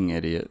fucking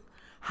idiot...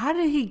 How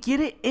did he get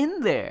it in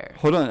there?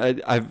 Hold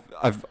on,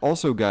 I've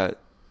also got...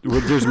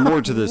 Well, there's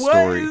more to this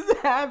story. What is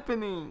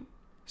happening?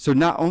 So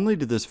not only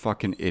did this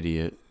fucking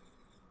idiot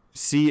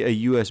see a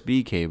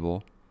USB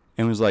cable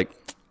and was like,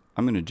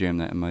 I'm going to jam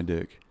that in my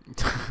dick.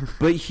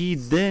 But he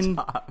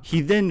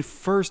then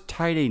first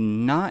tied a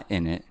knot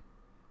in it,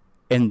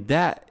 and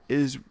that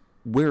is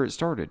where it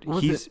started.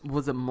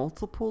 Was it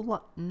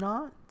multiple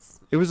knots?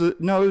 It was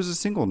a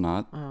single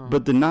knot,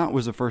 but the knot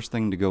was the first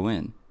thing to go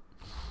in.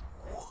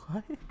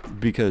 What?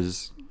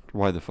 Because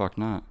why the fuck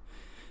not?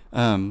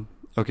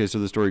 Okay, so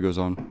the story goes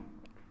on.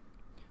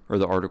 Or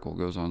the article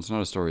goes on. It's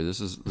not a story.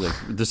 This is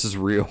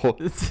real.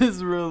 This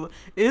is real.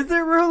 Is it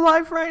real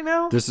life right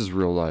now? This is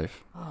real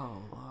life.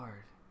 Oh, Lord.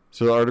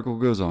 So the article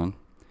goes on.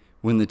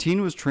 When the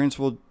teen was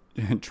transferred.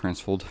 I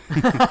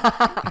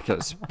got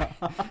a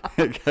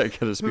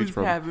speech Who's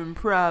problem. having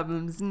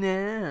problems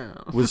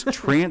now? Was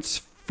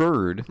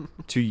transferred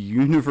to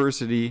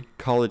University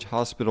College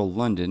Hospital,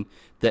 London.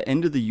 The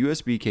end of the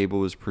USB cable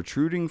was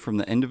protruding from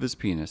the end of his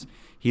penis.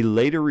 He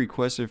later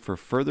requested for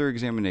further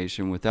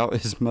examination without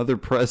his mother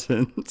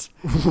present,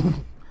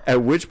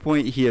 at which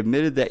point he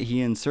admitted that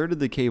he inserted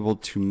the cable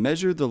to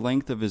measure the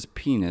length of his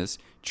penis,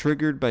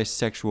 triggered by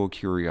sexual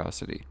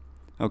curiosity.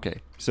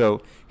 Okay,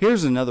 so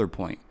here's another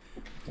point.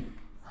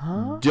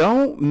 Huh?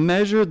 Don't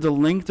measure the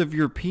length of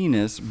your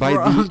penis by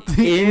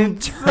the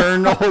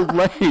internal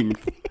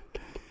length.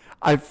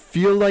 I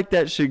feel like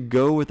that should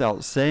go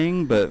without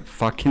saying, but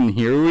fucking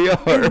here we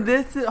are. And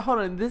this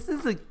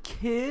is a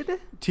kid?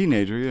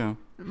 Teenager, yeah.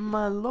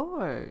 My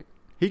Lord.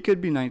 He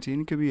could be 19,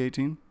 he could be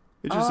 18.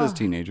 It just says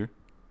teenager.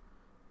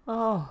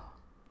 Oh,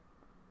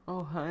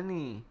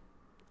 honey.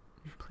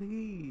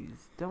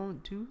 Please,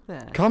 don't do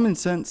that. Common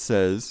sense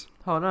says...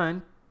 Hold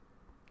on.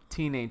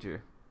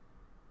 Teenager.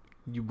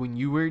 When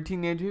you were a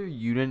teenager,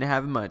 you didn't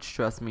have much.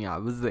 Trust me, I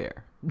was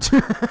there.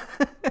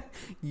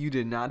 You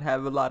did not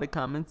have a lot of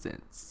common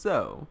sense.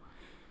 So,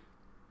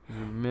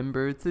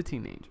 remember it's a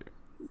teenager.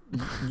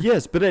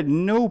 Yes, but at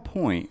no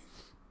point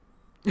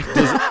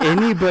does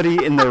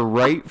anybody in their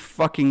right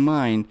fucking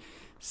mind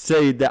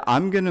say that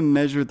I'm going to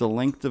measure the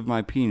length of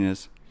my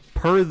penis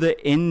per the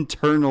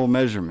internal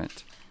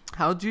measurement.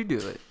 How'd you do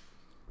it?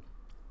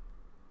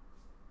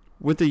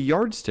 With a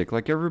yardstick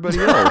like everybody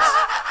else.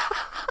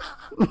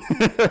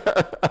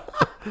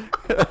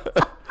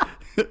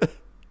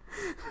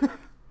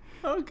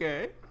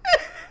 Okay.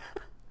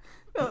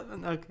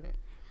 Okay.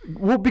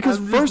 Well, because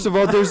first of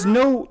all, there's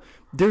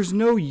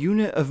no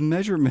unit of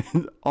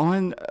measurement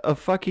on a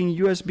fucking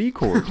USB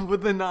cord.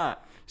 With a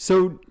knot.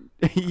 So,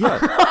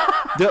 yeah,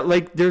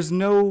 there's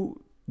no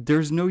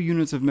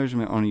units of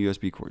measurement on a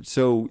USB cord.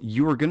 So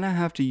you are gonna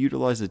have to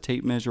utilize a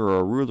tape measure or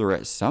a ruler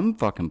at some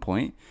fucking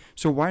point.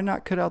 So why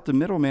not cut out the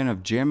middleman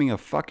of jamming a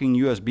fucking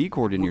USB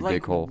cord in your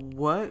dick hole?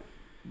 What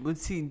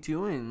was he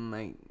doing?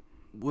 Like,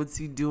 was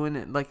he doing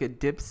it like a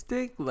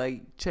dipstick?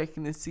 Like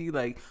checking to see,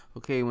 like,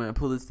 okay, when I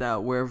pull this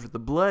out, wherever the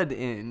blood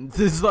ends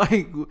is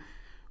like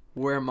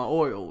where my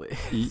oil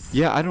is.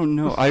 Yeah, I don't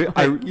know.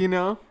 I you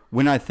know,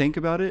 when I think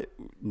about it,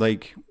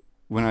 like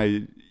when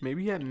I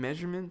maybe you had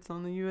measurements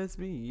on the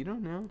USB. You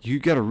don't know. You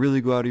got to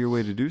really go out of your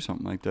way to do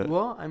something like that.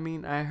 Well, I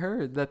mean, I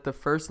heard that the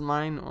first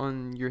line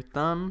on your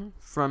thumb,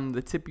 from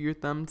the tip of your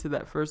thumb to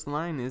that first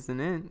line, is an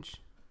inch.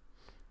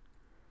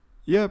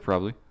 Yeah,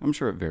 probably. I'm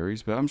sure it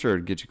varies, but I'm sure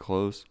it'd get you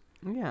close.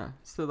 Yeah,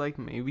 so like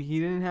maybe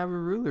he didn't have a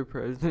ruler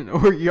present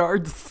or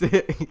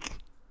yardstick.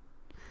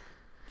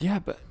 Yeah,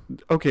 but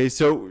okay,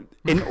 so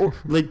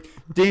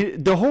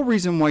the whole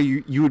reason why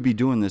you would be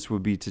doing this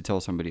would be to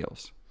tell somebody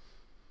else.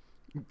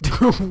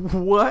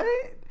 What?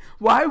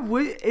 Why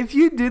would, if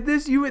you did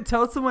this, you would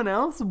tell someone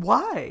else?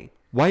 Why?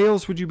 Why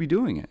else would you be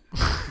doing it?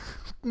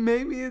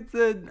 Maybe it's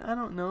I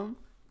don't know.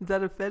 Is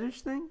that a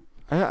fetish thing?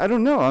 I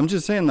don't know. I'm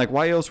just saying, like,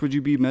 why else would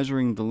you be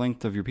measuring the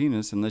length of your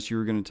penis unless you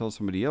were going to tell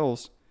somebody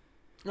else?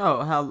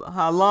 Oh,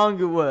 how long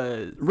it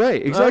was.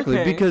 Right, exactly.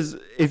 Okay. Because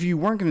if you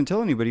weren't going to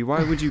tell anybody,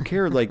 why would you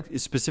care, like,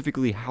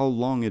 specifically how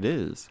long it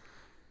is?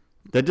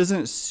 That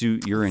doesn't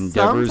suit your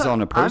endeavors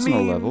on a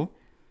personal level.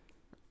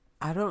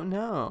 I don't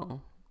know.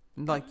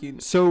 Like you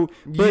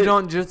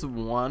don't just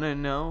want to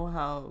know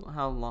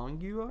how long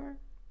you are?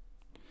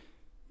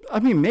 I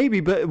mean, maybe,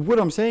 but what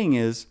I'm saying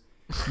is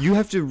you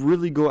have to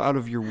really go out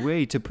of your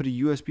way to put a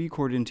USB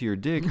cord into your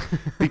dick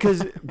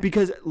because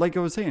like I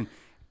was saying,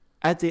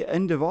 at the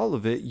end of all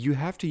of it, you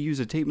have to use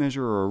a tape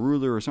measure or a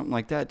ruler or something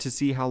like that to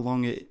see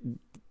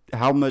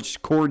how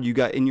much cord you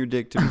got in your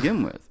dick to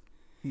begin with.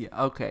 Yeah,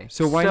 okay.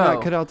 So why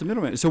not cut out the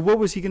middleman? So what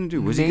was he going to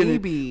do? Was he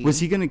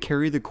going to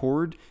carry the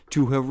cord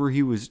to whoever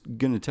he was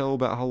going to tell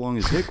about how long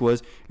his dick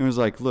was and was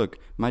like, "Look,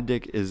 my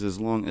dick is as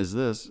long as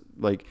this.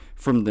 Like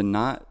from the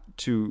knot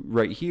to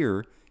right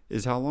here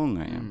is how long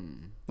I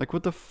am." Like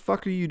what the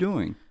fuck are you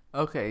doing?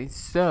 Okay,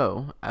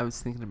 so I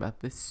was thinking about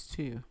this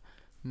too.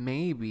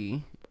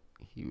 Maybe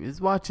he was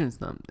watching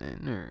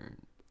something or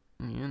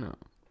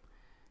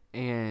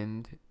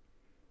and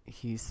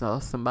he saw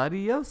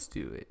somebody else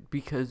do it,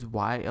 because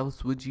why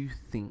else would you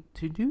think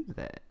to do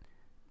that?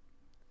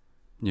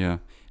 Yeah,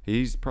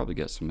 he's probably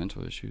got some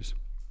mental issues.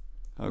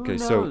 Okay,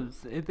 who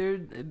knows?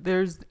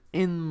 There's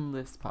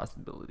endless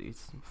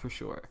possibilities for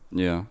sure.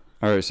 Yeah.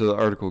 All right, so the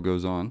article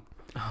goes on.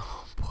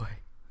 Oh boy.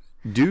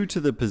 Due to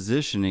the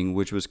positioning,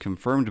 which was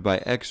confirmed by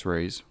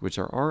X-rays, which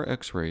are our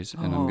X-rays,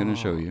 and I'm going to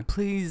show you.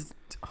 Please.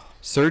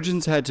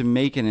 Surgeons had to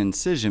make an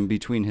incision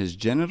between his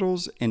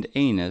genitals and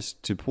anus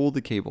to pull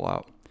the cable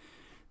out.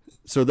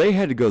 So they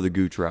had to go the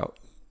gooch route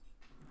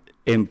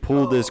and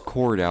pull this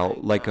cord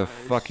out like a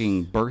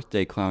fucking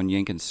birthday clown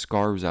yanking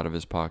scarves out of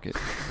his pocket.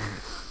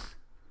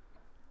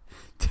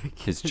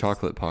 His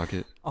chocolate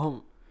pocket.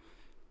 Oh.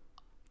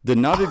 The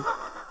knotted...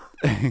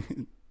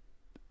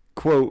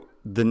 quote,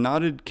 the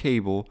knotted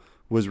cable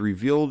was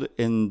revealed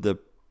in the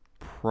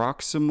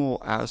proximal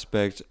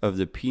aspect of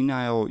the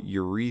penile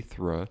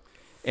urethra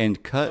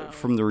and cut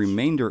from the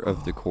remainder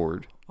of the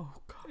cord,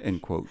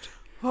 end quote.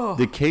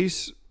 The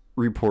case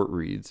report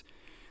reads,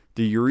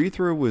 the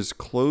urethra was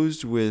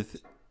closed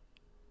with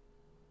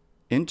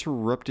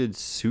interrupted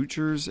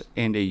sutures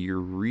and a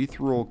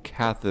urethral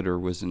catheter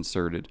was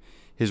inserted.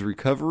 His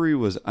recovery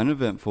was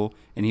uneventful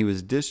and he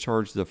was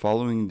discharged the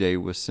following day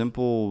with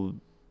simple...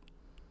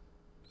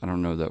 I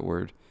don't know that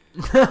word.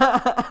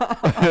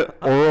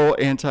 Oral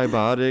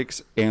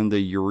antibiotics and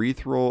the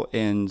urethral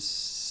and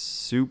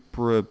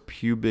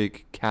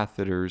suprapubic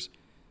catheters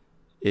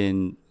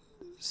in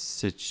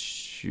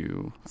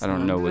situ. I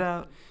don't know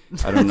what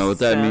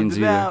that means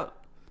either.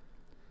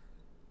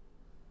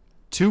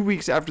 2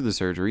 weeks after the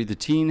surgery, the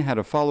teen had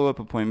a follow-up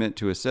appointment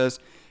to assess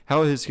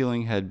how his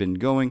healing had been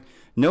going.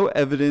 No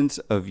evidence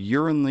of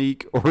urine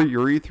leak or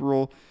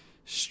urethral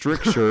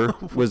stricture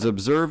was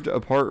observed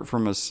apart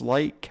from a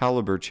slight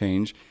caliber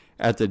change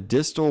at the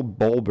distal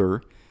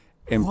bulbar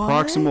and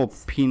proximal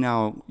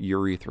penile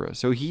urethra.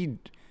 So he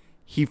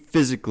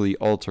physically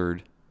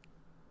altered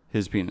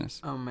his penis.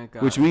 Oh my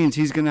god. Which means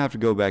he's going to have to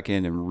go back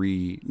in and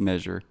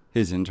re-measure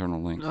his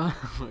internal length. Oh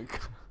my god.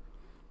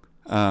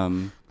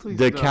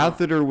 The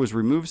catheter was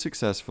removed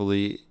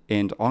successfully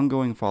and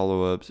ongoing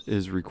follow-ups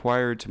is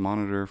required to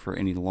monitor for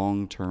any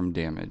long-term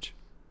damage.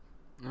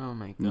 Oh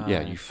my god.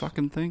 Yeah, you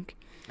fucking think?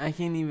 I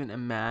can't even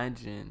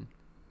imagine.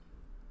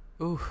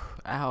 Oof,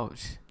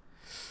 ouch.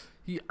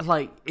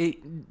 It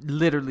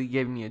literally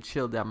gave me a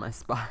chill down my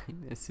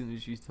spine as soon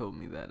as you told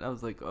me that. I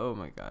was like, oh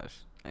my gosh,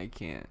 I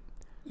can't.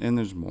 And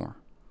there's more.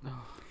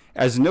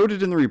 As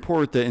noted in the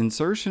report, the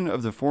insertion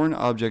of the foreign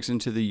objects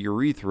into the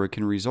urethra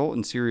can result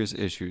in serious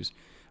issues.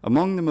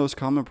 Among the most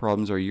common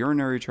problems are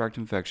urinary tract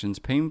infections,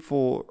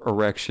 painful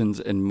erections,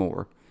 and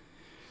more.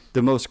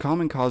 The most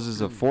common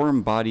causes of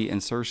foreign body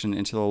insertion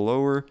into the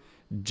lower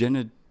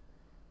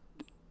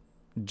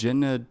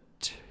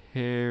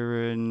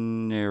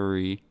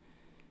genitourinary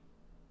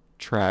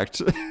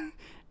tract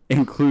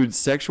include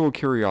sexual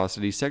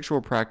curiosity,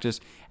 sexual practice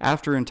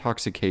after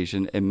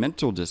intoxication, and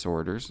mental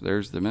disorders.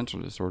 There's the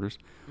mental disorders,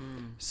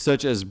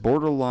 such as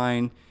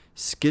borderline,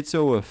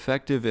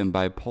 schizoaffective, and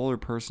bipolar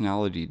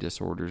personality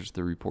disorders,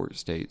 the report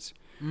states.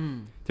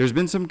 There's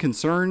been some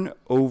concern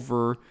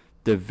over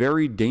the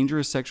very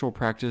dangerous sexual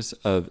practice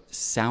of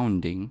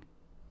sounding.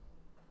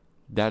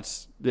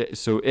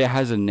 So it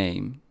has a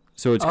name.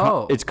 So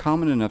it's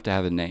common enough to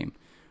have a name.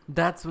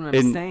 That's what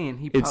I'm saying.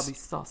 He probably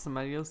saw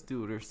somebody else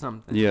do it or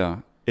something. Yeah.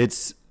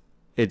 It's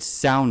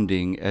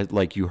sounding,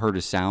 like you heard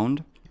a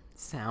sound.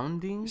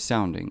 Sounding?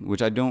 Sounding,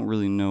 which I don't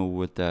really know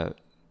what that,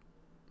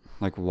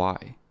 like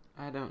why.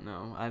 I don't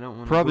know. I don't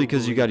want to. Probably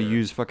because you got to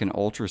use fucking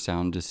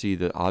ultrasound to see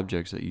the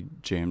objects that you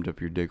jammed up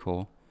your dick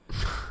hole.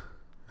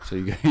 So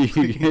you gotta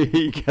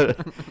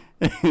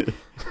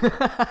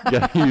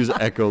use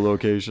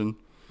echolocation.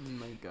 Oh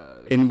my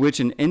god. In which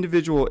an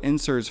individual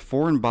inserts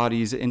foreign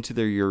bodies into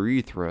their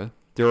urethra.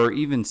 There are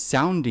even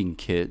sounding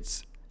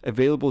kits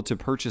available to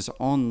purchase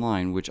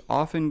online, which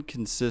often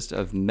consist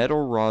of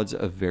metal rods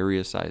of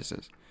various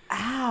sizes.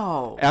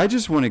 Ow! I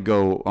just want to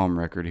go on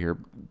record here.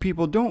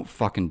 People, don't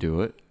fucking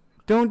do it.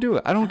 Don't do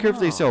it. I don't care if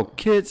they sell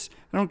kits.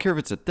 I don't care if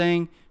it's a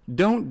thing.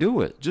 Don't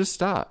do it. Just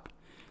stop.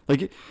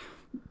 Like,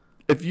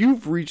 if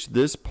you've reached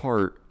this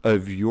part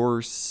of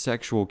your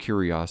sexual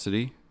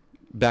curiosity,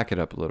 back it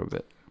up a little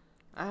bit.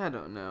 I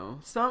don't know.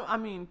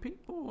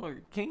 People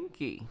are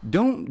kinky.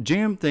 Don't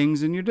jam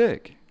things in your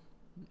dick.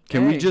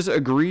 Can we just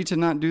agree to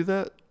not do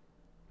that?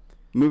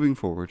 Moving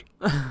forward.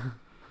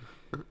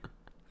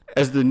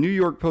 As the New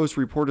York Post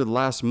reported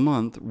last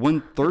month,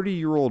 one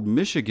 30-year-old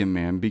Michigan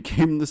man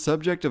became the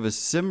subject of a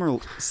similar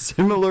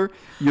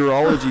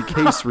urology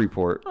case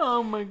report.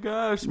 Oh my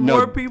gosh.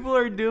 More people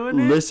are doing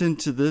it? Listen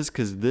to this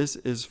because this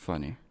is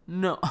funny.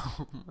 No.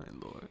 Oh my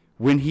Lord.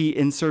 When he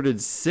inserted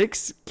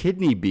 6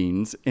 kidney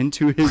beans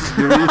into his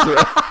urethra.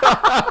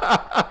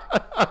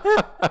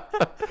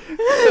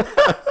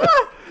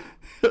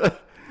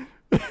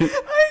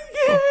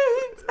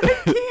 I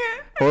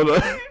can't.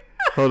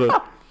 Hold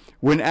on.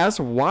 When asked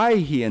why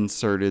he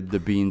inserted the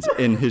beans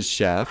in his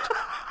shaft,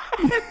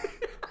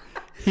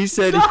 he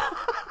said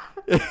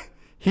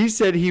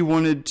he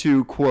wanted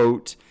to,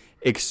 quote,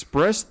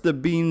 express the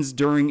beans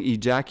during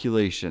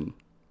ejaculation.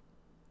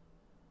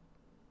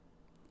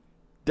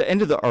 The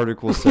end of the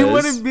article says... He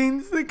wanted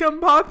beans to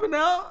come popping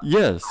out?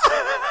 Yes.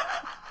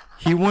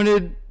 He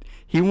wanted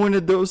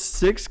those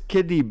 6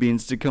 kidney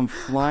beans to come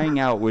flying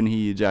out when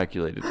he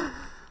ejaculated.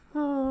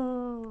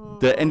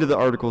 The end of the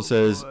article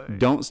says,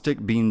 don't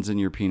stick beans in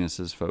your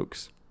penises,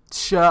 folks.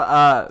 Shut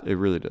up. It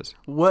really does.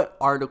 What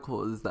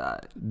article is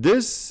that?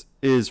 This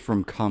is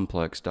from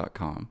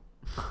complex.com.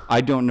 I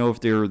don't know if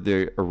they're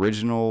the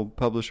original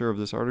publisher of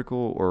this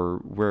article or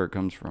where it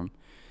comes from.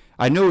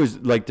 I know it's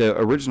like the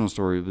original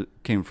story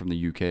came from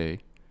the UK.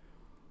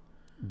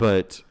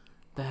 But...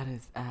 That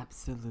is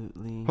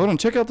absolutely... Hold on,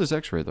 check out this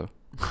x-ray, though.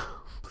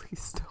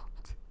 Please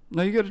don't.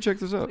 No, you got to check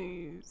this out.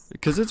 Please.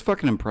 Because it's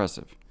fucking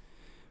impressive.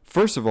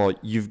 First of all,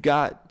 you've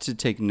got to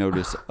take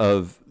notice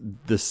of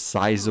the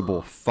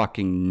sizable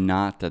fucking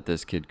knot that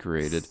this kid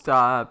created.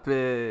 Stop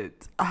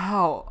it.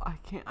 Ow.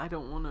 I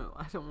don't want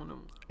to.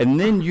 And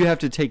then you have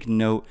to take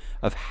note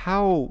of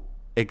how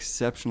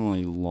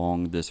exceptionally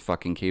long this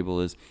fucking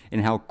cable is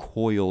and how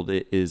coiled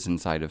it is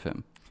inside of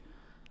him.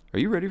 Are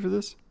you ready for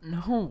this?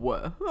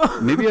 No.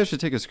 Maybe I should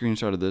take a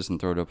screenshot of this and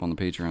throw it up on the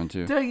Patreon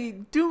too.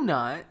 Dougie, do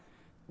not.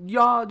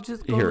 Y'all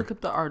just go look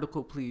up the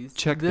article, please.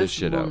 Check this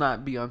shit out. This will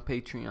not be on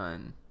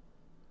Patreon.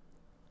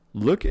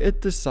 Look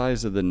at the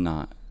size of the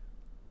knot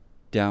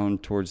down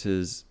towards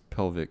his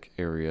pelvic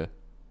area.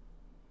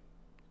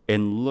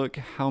 And look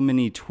how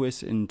many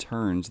twists and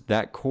turns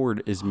that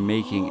cord is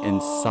making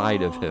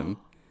inside of him.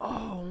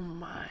 Oh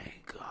my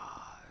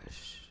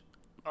gosh.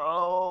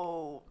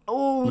 Oh.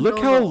 Look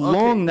how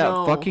long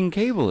that fucking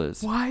cable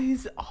is. Why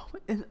is all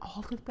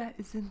of that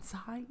is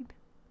inside?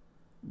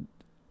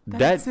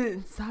 That's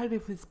inside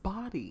of his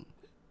body.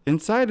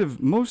 Inside of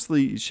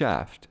mostly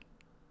shaft.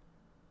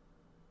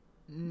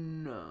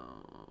 No.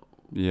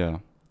 Yeah.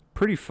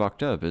 Pretty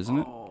fucked up, isn't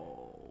it?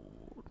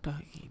 Oh,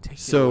 Dougie, take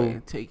it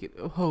away. Take it.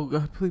 Oh,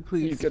 God,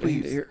 please.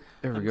 There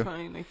we go.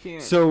 I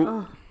can't.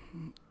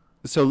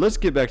 So let's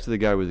get back to the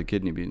guy with the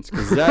kidney beans,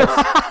 because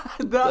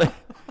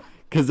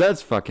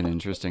that's fucking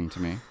interesting to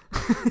me.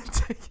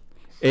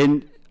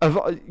 And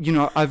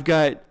I've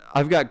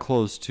got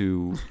close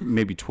to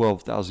maybe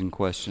 12,000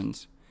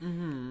 questions,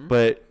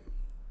 but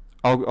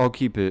I'll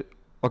keep it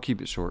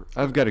short.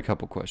 I've got a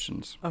couple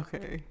questions.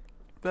 Okay.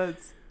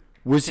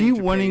 Was he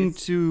wanting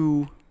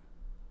to...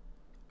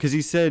 Because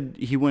he said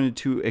he wanted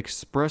to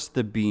express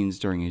the beans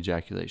during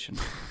ejaculation.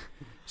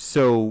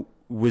 So,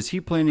 was he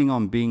planning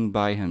on being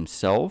by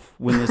himself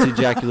when this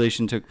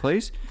ejaculation took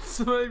place?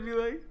 So I'd be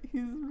like,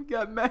 he's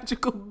got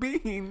magical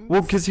beans.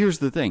 Well, because here's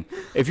the thing.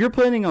 If you're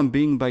planning on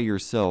being by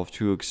yourself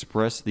to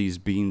express these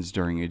beans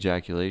during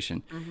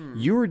ejaculation,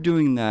 you are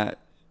doing that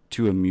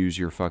to amuse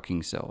your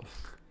fucking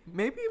self.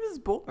 Maybe he was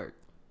bored.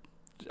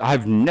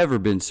 I've never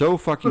been so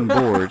fucking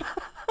bored.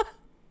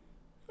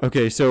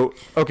 Okay, so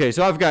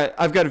I've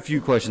got a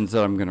few questions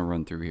that I'm gonna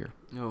run through here.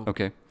 Oh.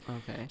 Okay.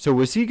 Okay. So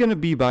was he gonna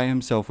be by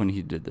himself when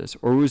he did this,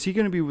 or was he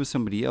gonna be with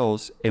somebody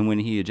else? And when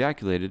he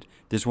ejaculated,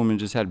 this woman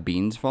just had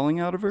beans falling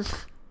out of her,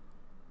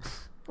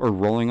 or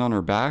rolling on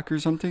her back, or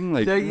something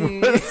like.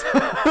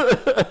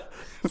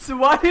 So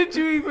why did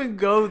you even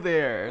go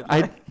there?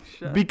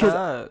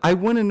 Because I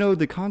want to know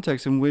the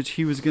context in which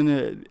he was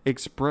gonna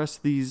express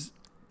these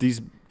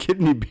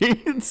kidney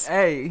beans.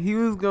 Hey, he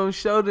was gonna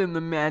show them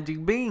the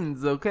magic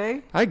beans,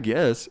 okay? I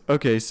guess.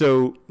 Okay,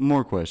 so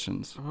more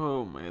questions.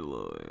 Oh my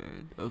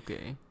Lord.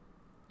 Okay.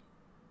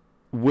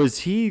 Was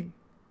he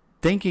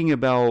thinking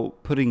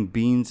about putting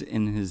beans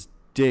in his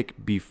dick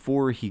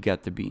before he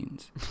got the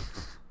beans?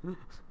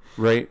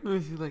 Right?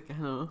 Was he like, I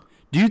don't know.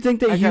 Do you think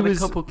that I got a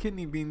couple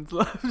kidney beans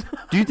left.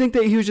 Do you think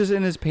that he was just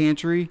in his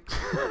pantry?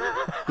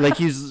 Like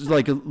he's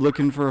like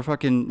looking for a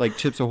fucking like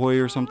Chips Ahoy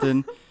or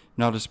something?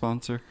 Not a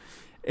sponsor.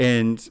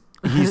 And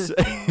he's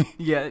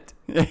yet.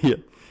 Yeah. Hey,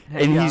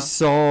 and he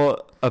saw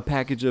a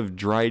package of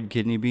dried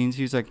kidney beans.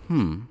 He's like,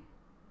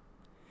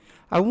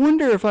 I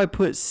wonder if I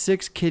put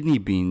 6 kidney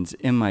beans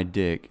in my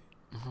dick,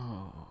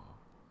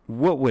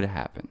 what would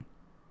happen?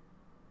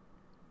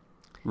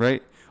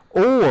 Right?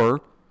 Or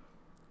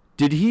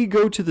did he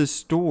go to the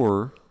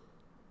store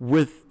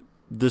with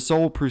The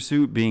sole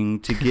pursuit being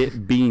to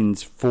get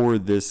beans for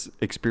this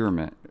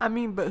experiment. I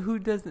mean, but who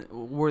doesn't?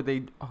 Were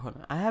they? Hold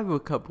on, I have a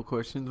couple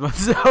questions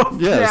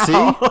myself. Yeah,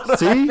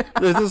 see,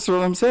 that's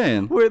what I'm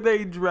saying. Were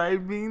they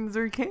dried beans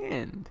or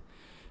canned?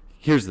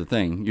 Here's the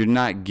thing: you're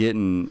not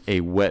getting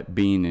a wet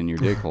bean in your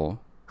dick hole.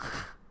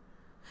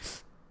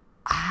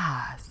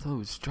 So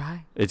it's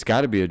dry. It's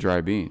got to be a dry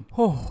bean.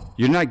 Oh,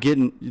 You're not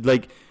getting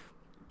like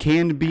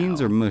canned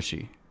beans are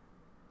mushy,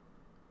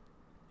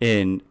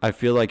 and I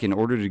feel like in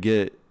order to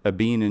get a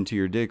bean into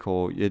your dick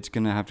hole, it's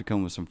gonna have to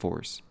come with some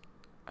force.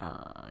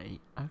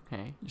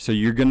 okay. So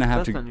you're gonna have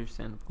That's to.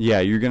 understandable. Yeah,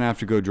 you're gonna have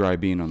to go dry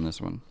bean on this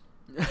one.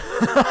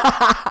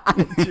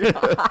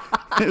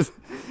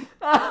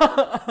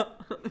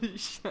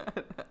 Shut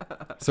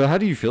up. So how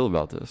do you feel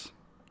about this?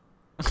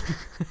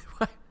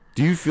 What?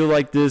 Do you feel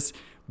like this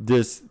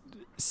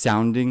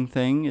sounding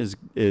thing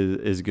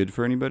is good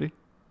for anybody?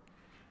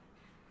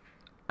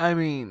 I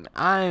mean,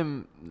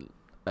 I'm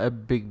a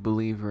big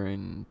believer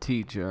in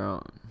teach your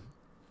own,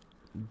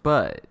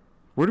 but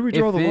Where do we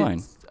draw if the line?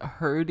 it's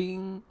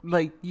hurting,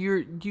 like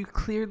you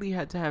clearly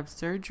had to have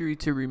surgery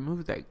to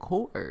remove that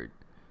cord.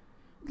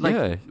 Like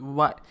Yeah.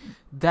 what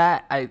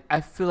that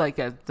I feel like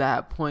at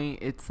that point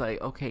it's like,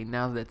 okay,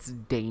 now that's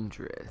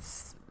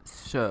dangerous.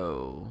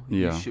 So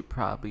Yeah. you should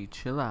probably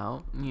chill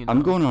out. You know?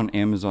 I'm going on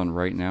Amazon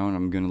right now, and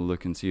I'm gonna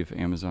look and see if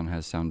Amazon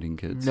has sounding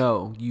kits.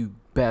 No, you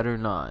better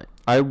not.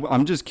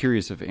 I'm just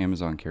curious if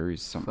Amazon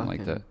carries something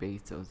like that.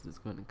 Bezos is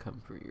going to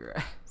come for your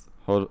ass.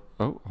 Hold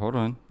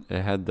on.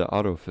 It had the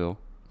autofill.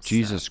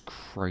 Jesus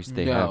Christ,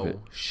 they have it.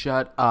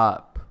 Shut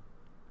up.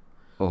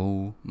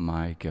 Oh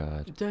my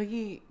God.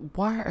 Dougie,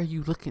 why are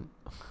you looking?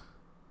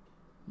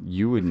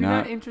 You would If you're not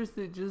not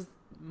interested, just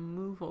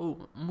move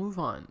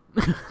on.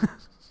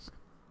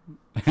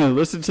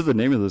 listen to the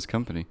name of this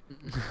company.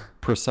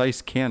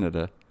 Precise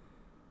Canada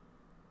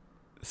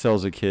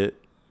sells a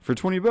kit for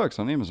 $20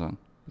 on Amazon.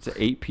 It's an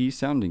 8-piece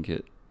sounding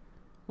kit.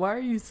 Why are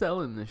you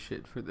selling this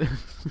shit for this?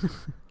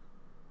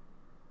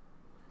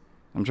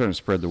 I'm trying to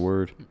spread the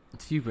word.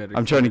 You better.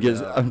 I'm trying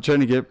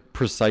to get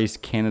Precise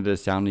Canada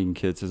sounding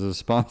kits as a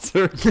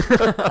sponsor.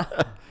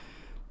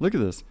 Look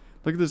at this.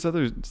 Look at this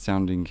other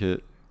sounding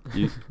kit.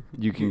 You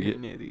can get.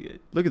 An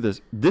idiot. Look at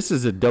this. This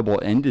is a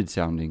double-ended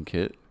sounding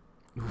kit,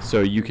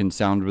 so you can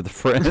sound with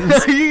friends.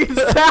 You can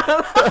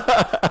sound-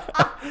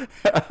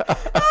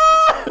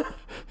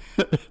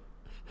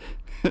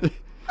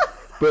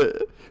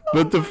 but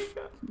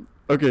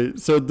okay,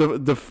 so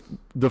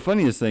the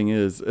funniest thing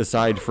is,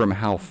 aside from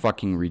how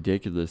fucking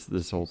ridiculous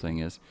this whole thing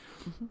is,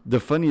 the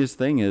funniest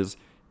thing is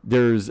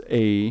there's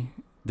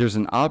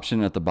an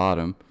option at the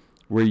bottom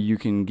where you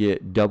can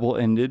get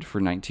double-ended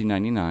for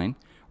 $19.99,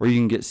 or you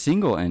can get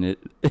single-ended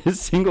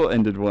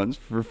ones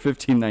for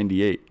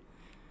 $15.98.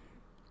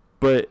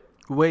 But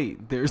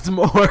Wait, there's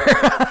more.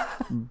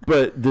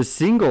 but the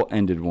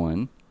single-ended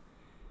one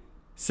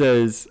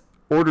says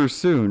order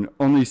soon,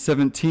 only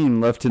 17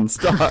 left in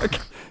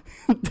stock.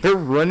 They're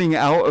running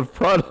out of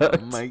product.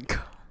 Oh my God.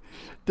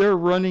 They're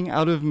running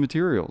out of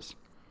materials.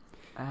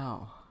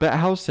 Ow. But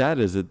how sad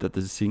is it that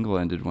the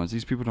single-ended ones,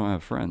 these people don't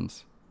have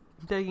friends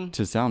Dougie.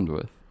 to sound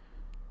with?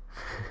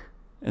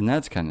 And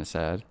that's kind of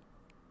sad.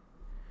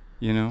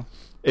 You know?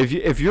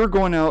 If you're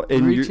going out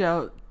and reach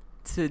out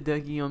to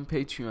Dougie on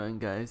Patreon,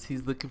 guys.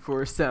 He's looking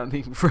for a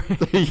sounding friend.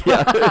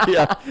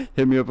 yeah.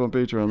 Hit me up on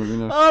Patreon, let me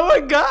know. Oh my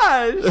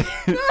gosh.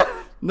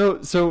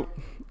 No, so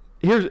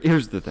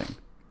here's the thing.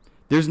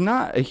 There's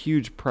not a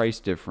huge price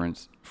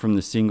difference from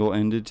the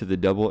single-ended to the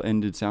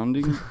double-ended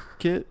sounding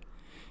kit.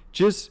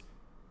 Just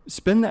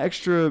spend the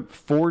extra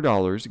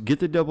 $4, get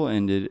the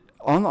double-ended.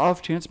 On the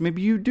off chance,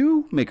 maybe you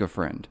do make a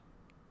friend.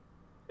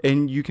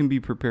 And you can be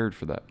prepared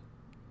for that.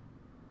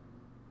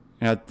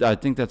 And I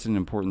think that's an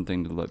important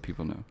thing to let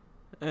people know.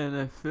 And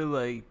I feel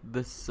like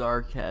the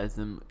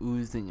sarcasm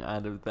oozing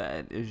out of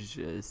that is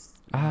just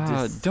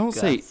don't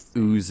say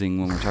disgusting. oozing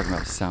when we're talking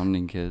about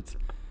sounding kids.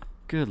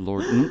 Good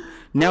Lord.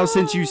 Now,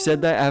 since you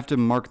said that, I have to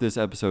mark this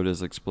episode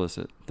as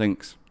explicit.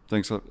 Thanks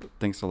a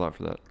lot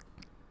for that.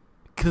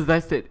 Because I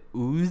said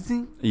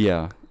oozing?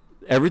 Yeah.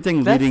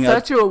 Everything That's leading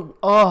such up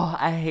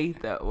I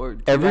hate that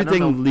word. Dude. I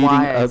don't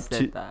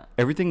know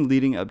everything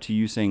leading up to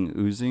you saying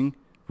oozing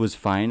was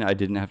fine. I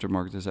didn't have to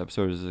mark this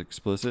episode as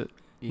explicit.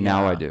 Yeah.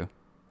 Now I do.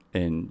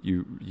 And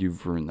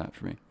you've ruined that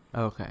for me.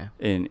 Okay.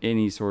 And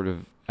any sort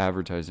of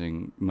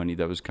advertising money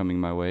that was coming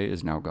my way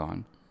is now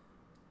gone.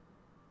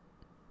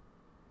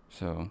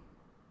 So,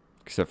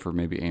 except for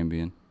maybe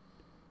Ambien.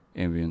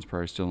 Ambien's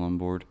probably still on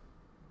board.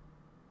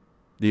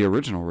 The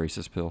original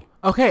racist pill.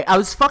 Okay, I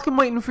was fucking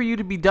waiting for you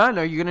to be done.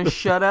 Are you going to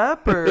shut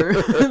up or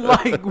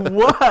like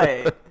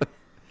what?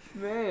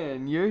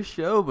 Man, your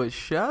show, but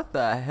shut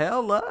the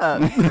hell up.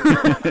 All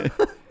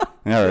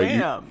right.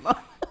 Damn.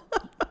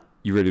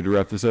 You ready to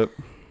wrap this up?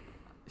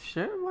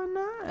 Sure, why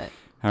not?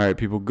 All right,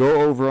 people,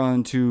 go over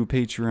onto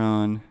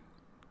Patreon.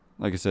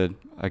 Like I said,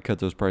 I cut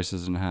those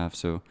prices in half,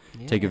 so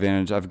take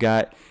advantage. I've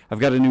got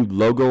a new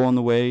logo on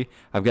the way.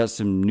 I've got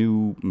some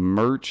new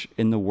merch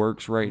in the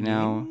works right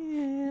now.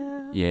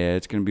 Yeah. Yeah,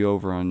 it's going to be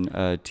over on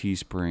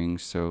Teespring.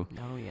 So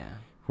oh yeah,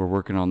 we're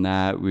working on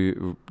that.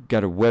 We've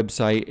got a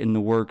website in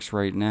the works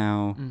right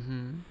now.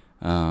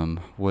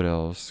 What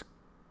else?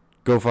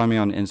 Go find me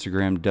on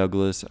Instagram,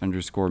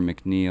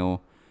 Douglas_McNeil.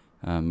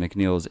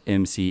 McNeil is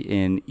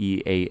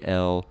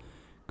McNeal.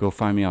 Go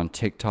find me on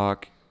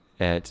TikTok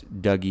at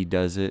Dougie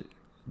Does It.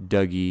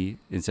 Dougie,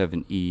 instead of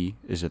an E,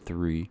 is a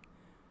 3.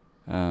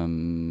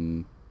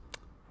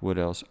 What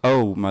else?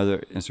 Oh, my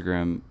other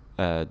Instagram,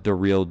 The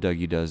Real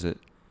Dougie Does It.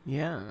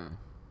 Yeah.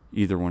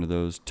 Either one of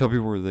those. Tell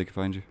people where they can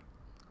find you.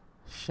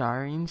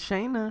 Shari and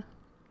Shayna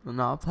on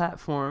all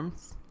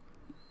platforms.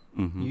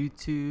 Mm-hmm.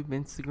 YouTube,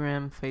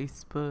 Instagram,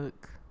 Facebook,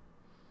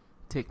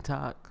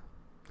 TikTok.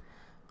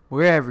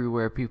 We're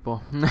everywhere,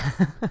 people.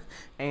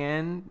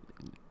 And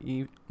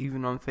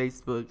even on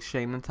Facebook,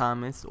 Shayna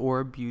Thomas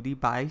or Beauty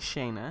by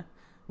Shayna,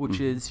 which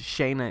is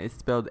Shayna is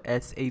spelled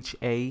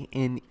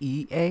Shanea.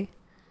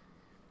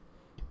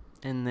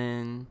 And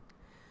then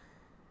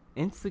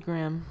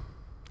Instagram,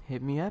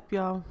 hit me up,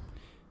 y'all.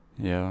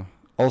 Yeah.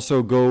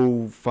 Also,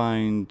 go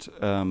find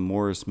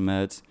Morris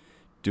Metz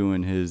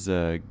doing his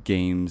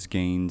gains,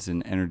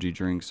 and energy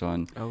drinks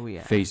on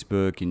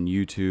Facebook and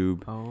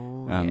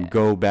YouTube.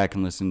 Go back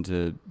and listen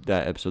to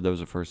that episode. That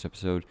was the first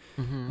episode.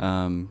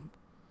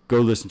 Go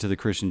listen to the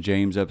Christian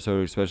James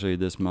episode, especially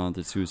this month.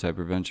 It's Suicide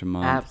Prevention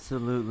Month.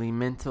 Absolutely.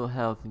 Mental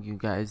health, you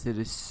guys. It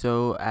is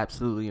so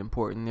absolutely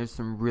important. There's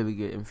some really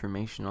good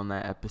information on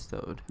that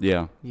episode.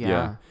 Yeah.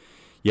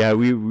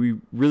 We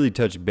really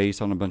touch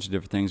base on a bunch of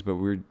different things, but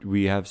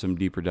we have some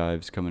deeper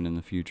dives coming in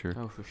the future.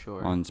 Oh, for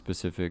sure. On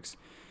specifics.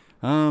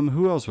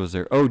 Who else was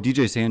there? Oh,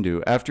 DJ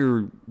Sandu.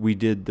 After we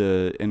did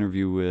the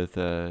interview with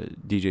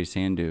DJ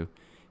Sandu,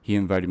 he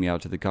invited me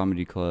out to the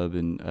comedy club,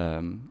 and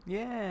and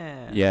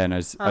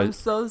I'm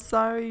so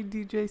sorry,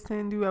 DJ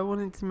Sandu. I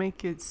wanted to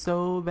make it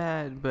so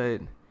bad,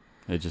 but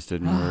it just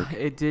didn't work.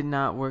 It did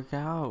not work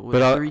out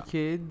with 3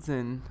 kids,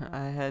 and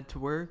I had to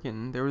work,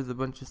 and there was a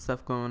bunch of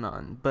stuff going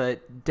on.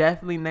 But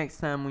definitely next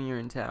time when you're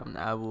in town,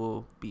 I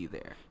will be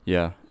there.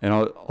 Yeah, and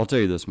I'll tell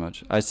you this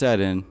much: I sat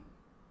in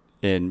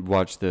and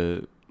watched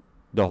the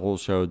whole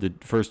show. The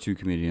first 2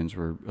 comedians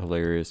were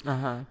hilarious.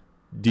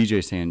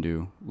 DJ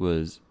Sandu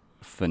was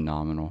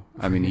phenomenal.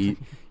 I mean,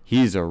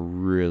 he's a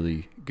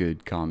really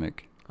good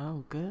comic.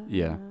 Oh, good.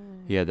 Yeah,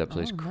 he had that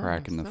place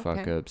cracking the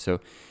fuck up.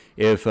 So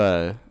if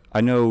I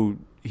know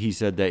he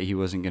said that he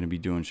wasn't going to be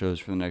doing shows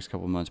for the next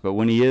couple of months, but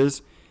when he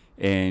is,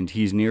 and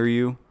he's near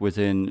you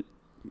within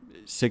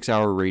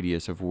 6-hour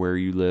radius of where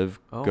you live,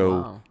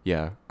 go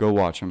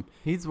watch him.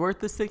 He's worth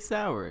the 6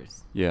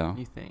 hours. Yeah.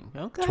 You think?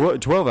 Okay.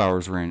 12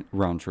 hours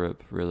round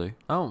trip, really.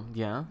 Oh,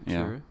 yeah.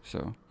 True.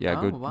 So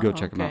go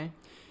check him out.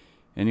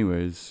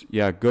 Anyways,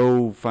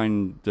 go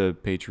find the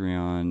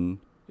Patreon.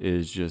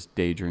 Is just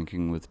Day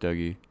Drinking with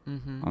Dougie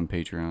on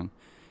Patreon.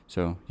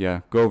 So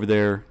go over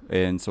there,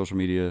 and social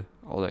media,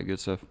 all that good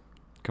stuff.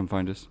 Come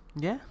find us.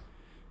 Yeah.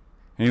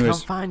 Anyways,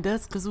 come find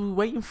us because we're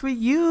waiting for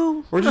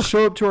you. Or just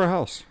show up to our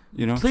house.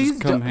 Please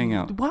just come hang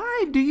out.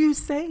 Why do you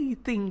say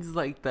things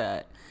like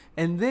that?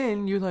 And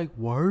then you're like,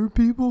 why are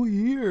people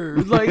here?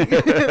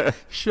 Like,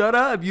 shut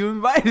up. You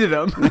invited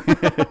them.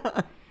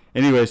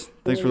 Anyways,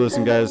 thanks for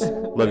listening, guys.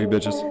 Love you,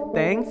 bitches.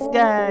 Thanks,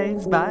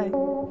 guys. Bye.